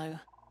monster, you know.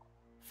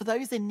 For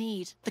those in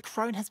need, the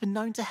crone has been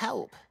known to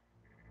help.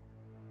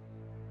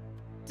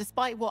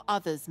 Despite what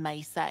others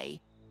may say,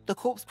 the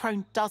corpse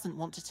crone doesn't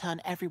want to turn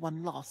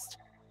everyone lost.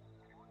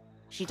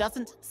 She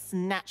doesn't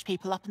snatch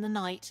people up in the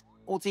night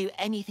or do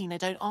anything they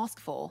don't ask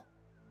for.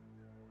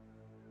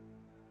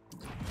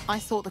 I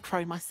sought the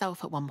crone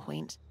myself at one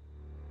point.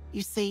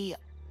 You see,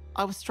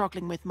 I was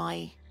struggling with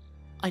my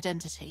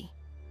identity,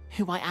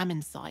 who I am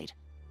inside,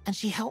 and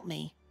she helped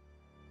me.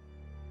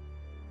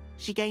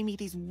 She gave me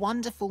these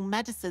wonderful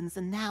medicines,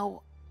 and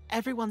now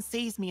everyone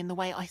sees me in the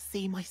way I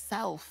see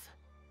myself.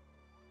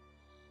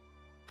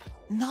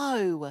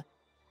 No,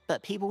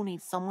 but people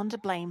need someone to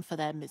blame for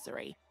their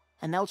misery,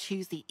 and they'll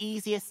choose the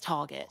easiest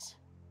target.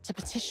 To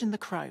petition the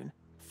crone,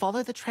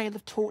 follow the trail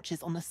of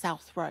torches on the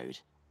South Road,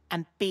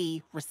 and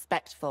be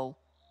respectful.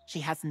 She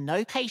has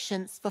no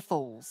patience for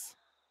fools.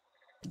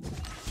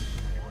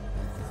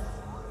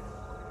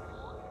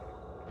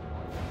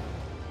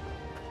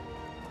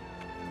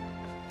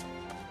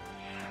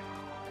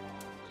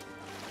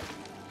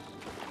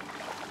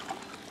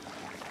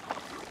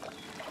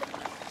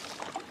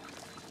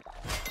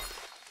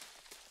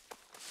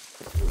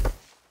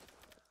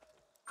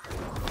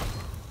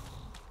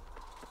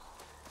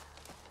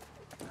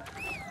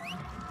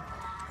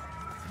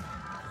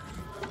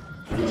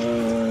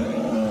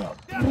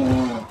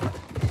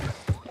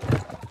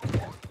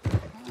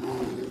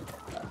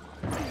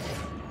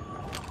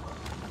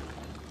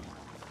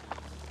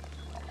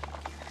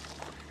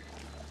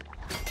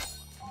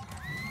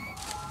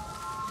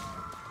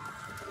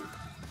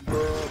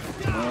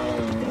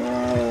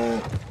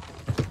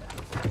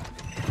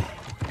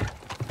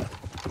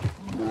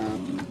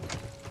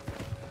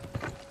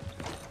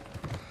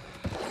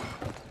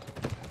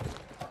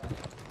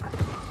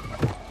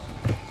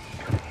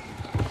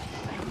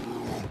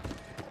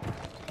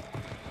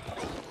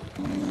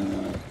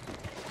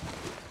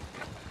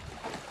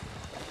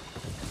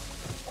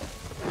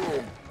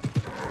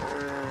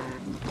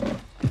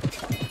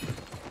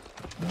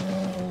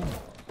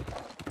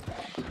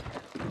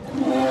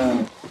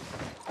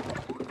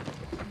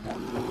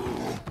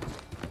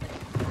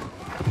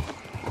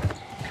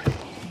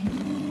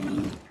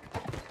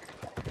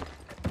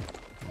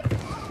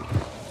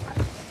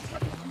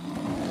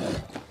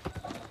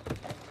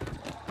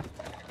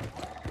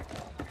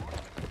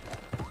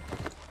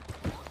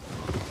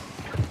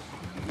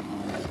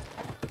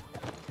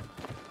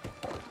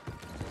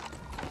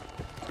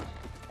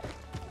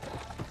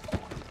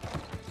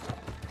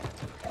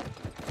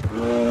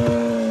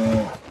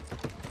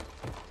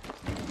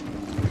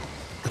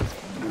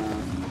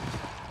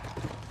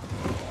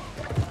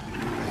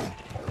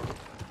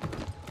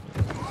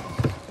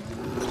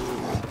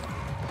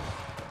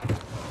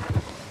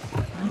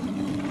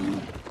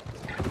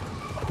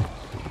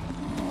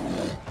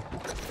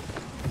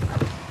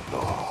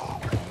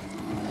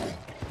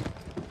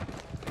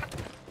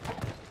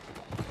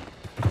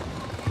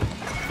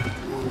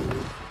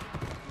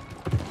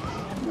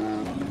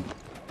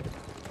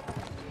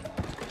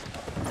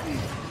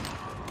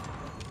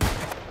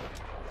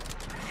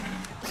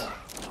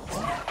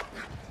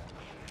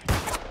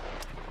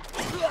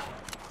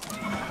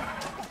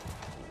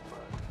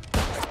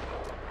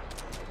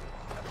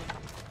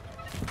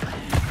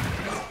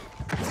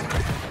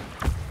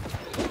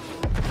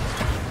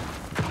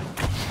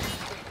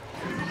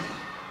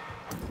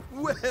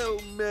 Well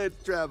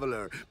met,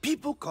 traveler.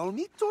 People call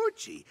me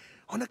Torchy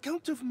on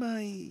account of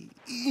my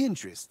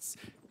interests.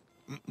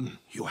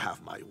 You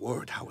have my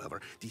word,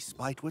 however.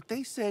 Despite what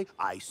they say,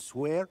 I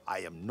swear I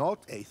am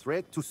not a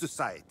threat to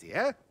society,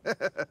 eh?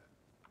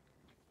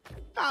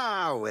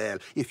 Ah, well,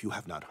 if you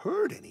have not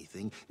heard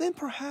anything, then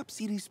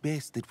perhaps it is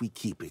best that we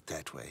keep it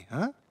that way,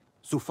 huh?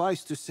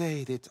 Suffice to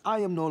say that I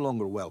am no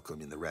longer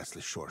welcome in the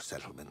Restless Shore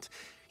settlement.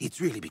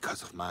 It's really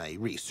because of my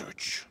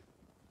research.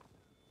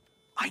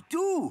 I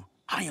do!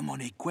 I am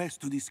on a quest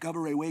to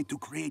discover a way to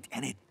create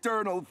an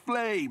eternal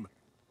flame.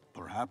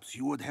 Perhaps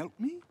you would help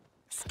me?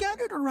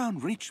 Scattered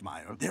around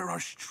Richmire, there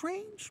are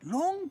strange,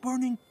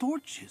 long-burning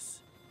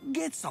torches.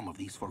 Get some of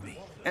these for me,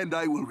 and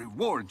I will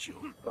reward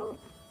you.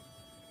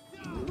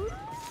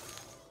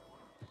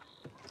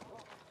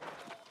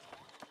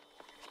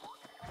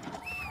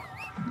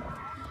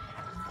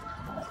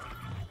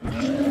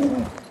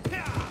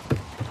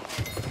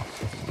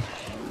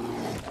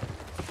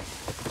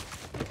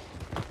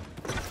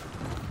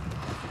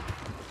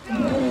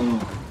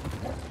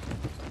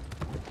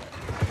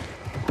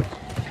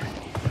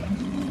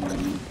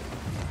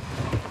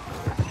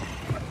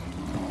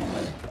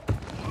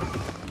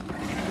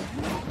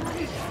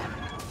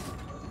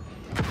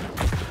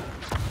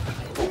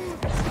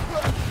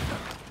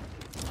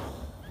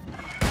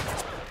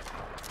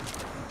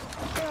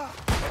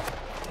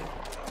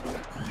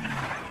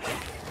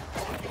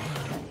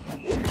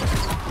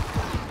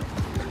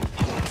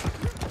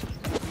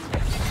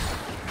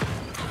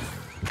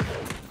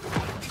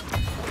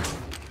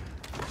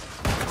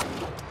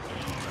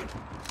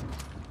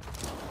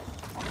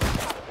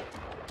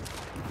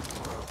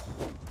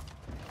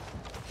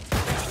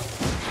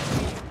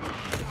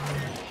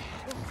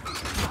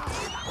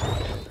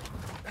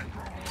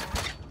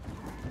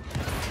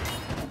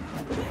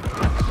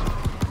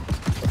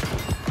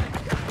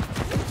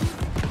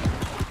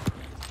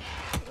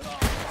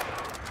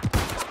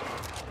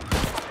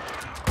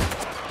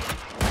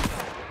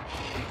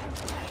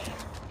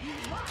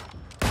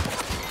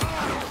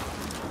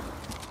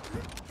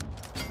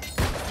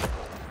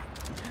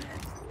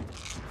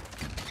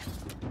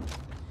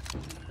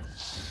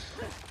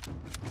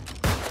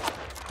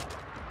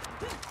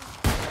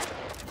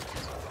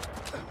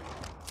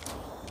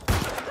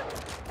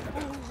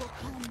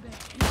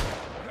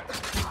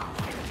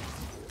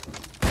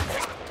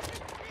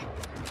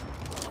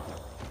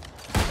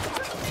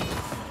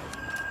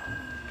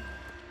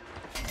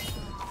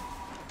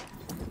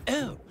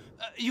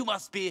 You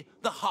must be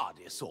the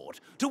hardy sort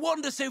to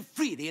wander so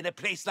freely in a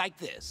place like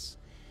this.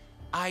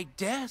 I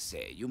dare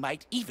say you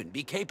might even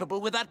be capable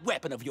with that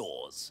weapon of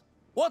yours.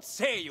 What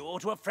say you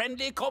to a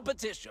friendly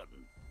competition?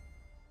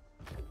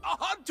 A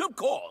hunt, of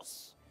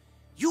course.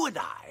 You and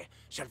I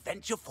shall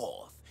venture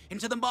forth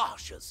into the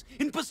marshes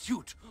in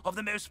pursuit of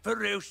the most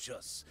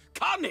ferocious,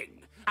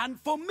 cunning, and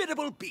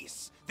formidable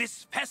beasts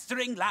this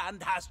festering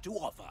land has to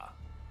offer.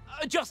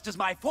 Just as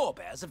my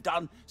forebears have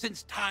done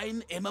since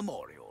time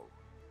immemorial.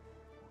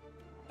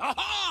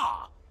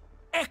 Aha!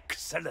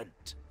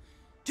 Excellent!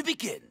 To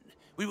begin,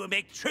 we will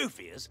make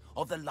trophies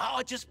of the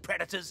largest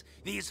predators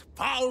these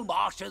foul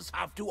marshes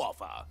have to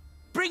offer.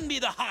 Bring me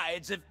the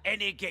hides of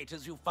any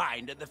gators you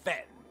find in the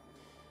fen.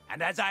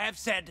 And as I have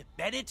said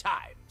many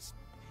times,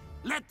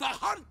 let the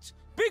hunt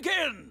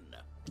begin!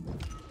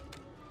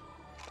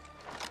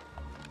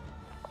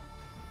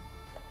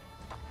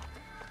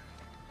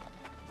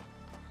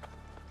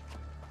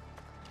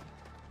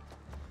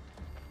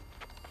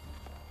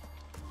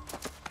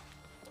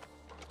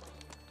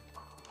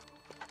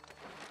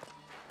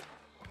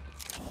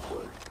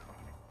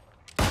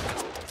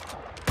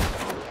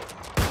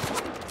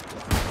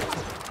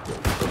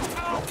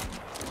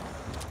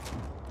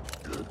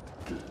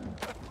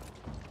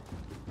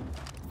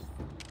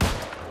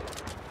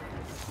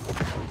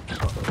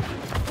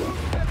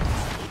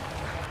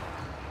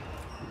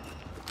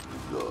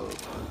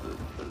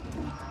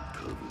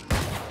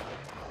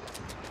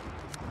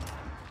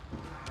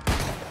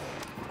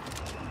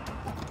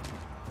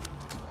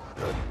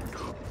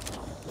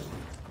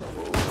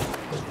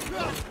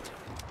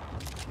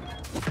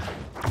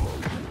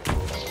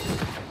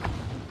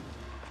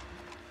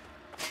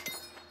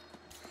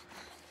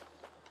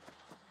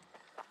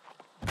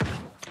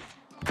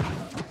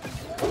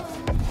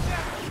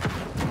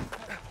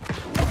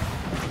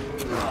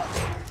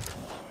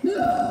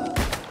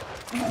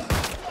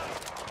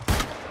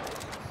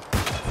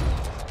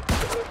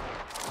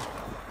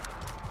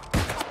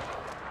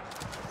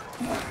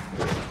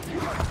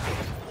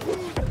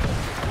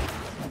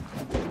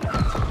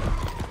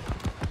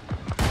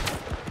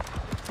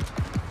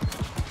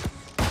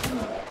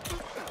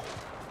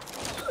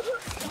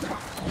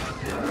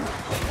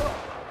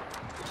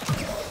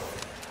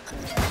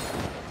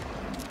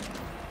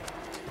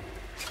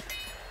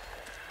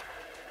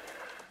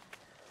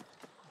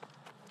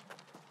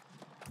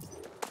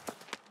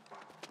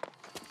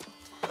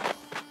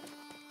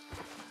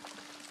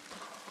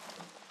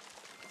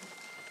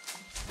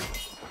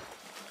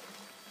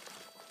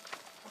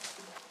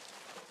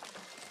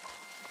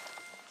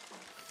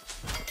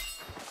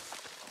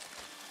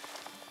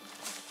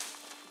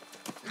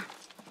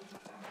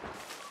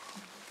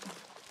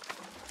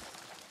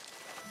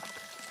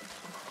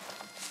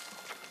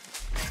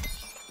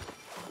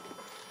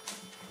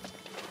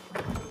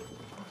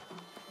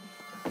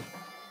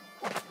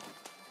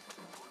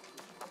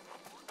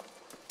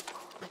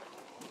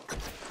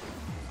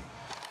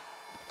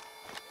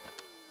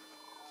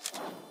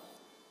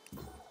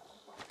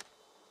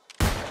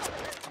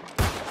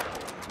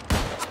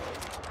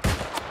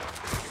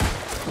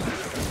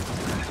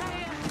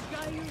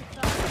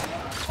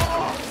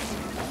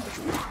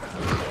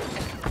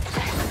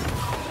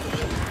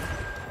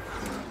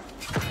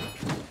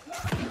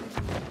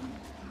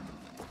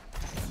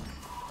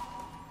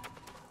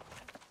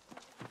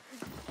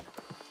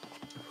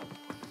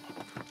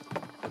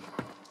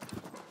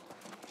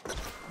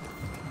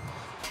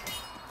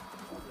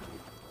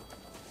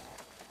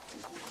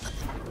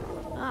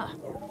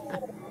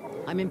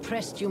 I'm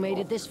impressed you made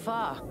it this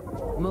far.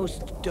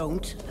 Most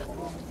don't.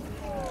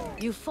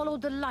 You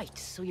followed the light,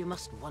 so you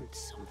must want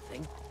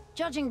something.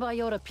 Judging by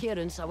your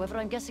appearance, however,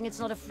 I'm guessing it's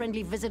not a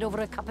friendly visit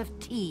over a cup of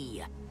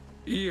tea.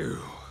 You.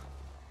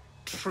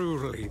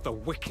 Truly, the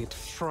wicked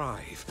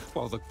thrive,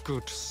 while the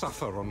good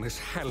suffer on this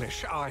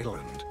hellish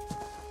island.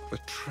 The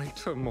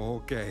traitor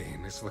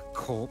Morgaine is the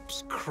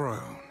corpse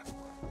crone.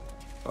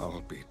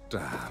 I'll be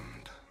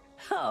damned.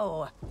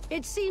 Oh,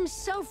 it seems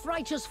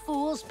self-righteous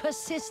fools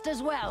persist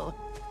as well.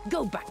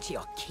 Go back to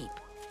your keep,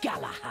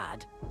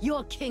 Galahad.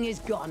 Your king is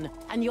gone,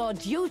 and your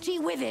duty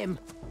with him.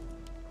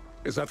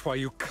 Is that why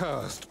you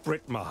cursed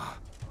Britmar?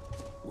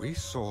 We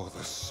saw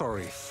the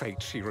sorry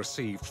fate she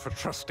received for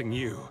trusting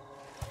you.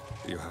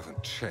 You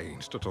haven't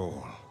changed at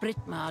all.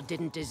 Britmar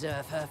didn't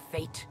deserve her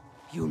fate.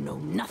 You know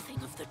nothing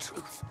of the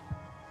truth.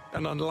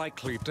 An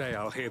unlikely day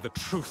I'll hear the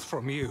truth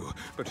from you,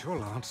 but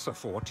you'll answer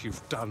for what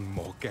you've done,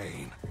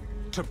 Morgaine.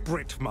 To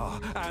Britmar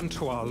and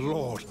to our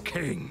Lord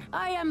King.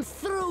 I am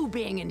through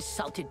being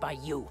insulted by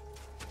you.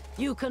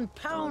 You can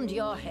pound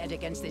your head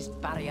against this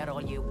barrier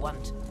all you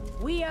want.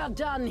 We are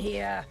done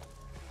here.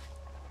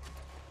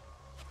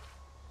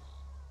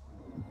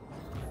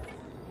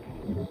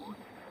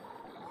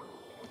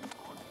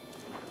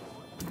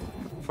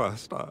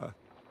 First,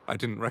 I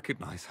didn't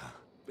recognize her.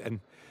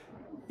 And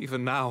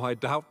even now, I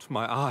doubt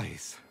my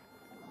eyes.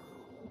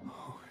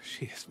 Oh,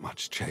 she is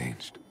much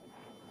changed.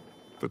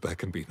 But there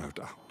can be no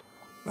doubt.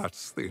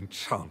 That's the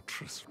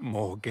Enchantress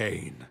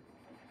Morgaine,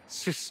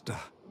 sister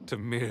to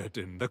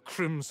Mirrodin, the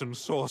Crimson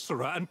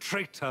Sorcerer and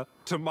traitor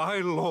to my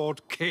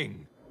Lord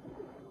King.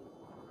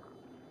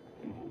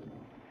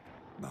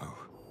 No,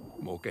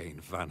 Morgaine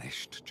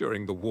vanished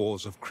during the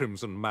Wars of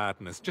Crimson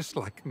Madness, just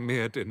like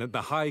Mirrodin and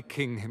the High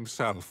King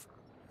himself.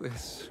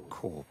 This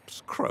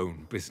corpse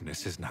crone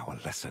business is now a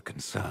lesser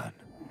concern.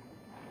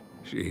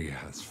 She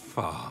has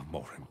far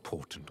more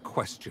important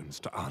questions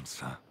to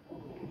answer.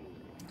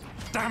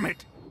 Damn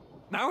it!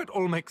 Now it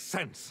all makes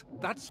sense.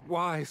 That's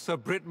why Sir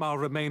Britmar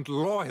remained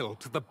loyal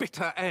to the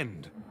bitter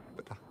end.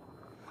 But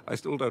I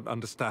still don't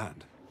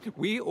understand.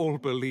 We all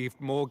believed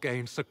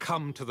Morgaine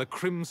succumbed to the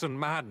Crimson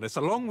Madness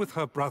along with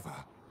her brother.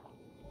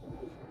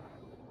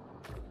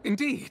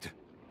 Indeed,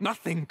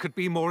 nothing could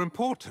be more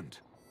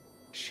important.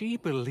 She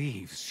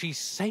believes she's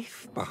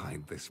safe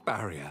behind this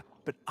barrier,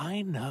 but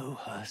I know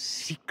her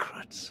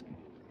secrets.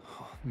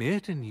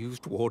 Mirrodin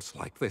used wards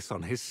like this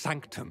on his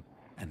sanctum,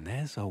 and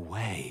there's a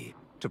way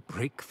to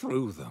break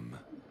through them.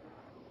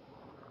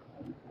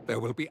 There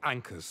will be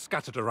anchors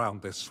scattered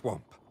around this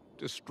swamp.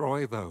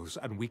 Destroy those,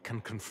 and we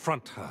can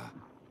confront her.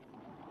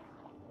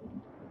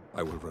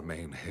 I will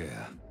remain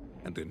here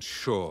and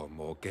ensure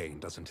Morgaine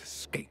doesn't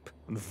escape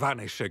and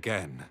vanish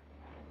again.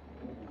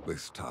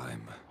 This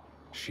time,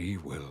 she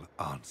will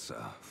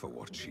answer for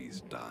what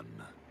she's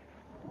done.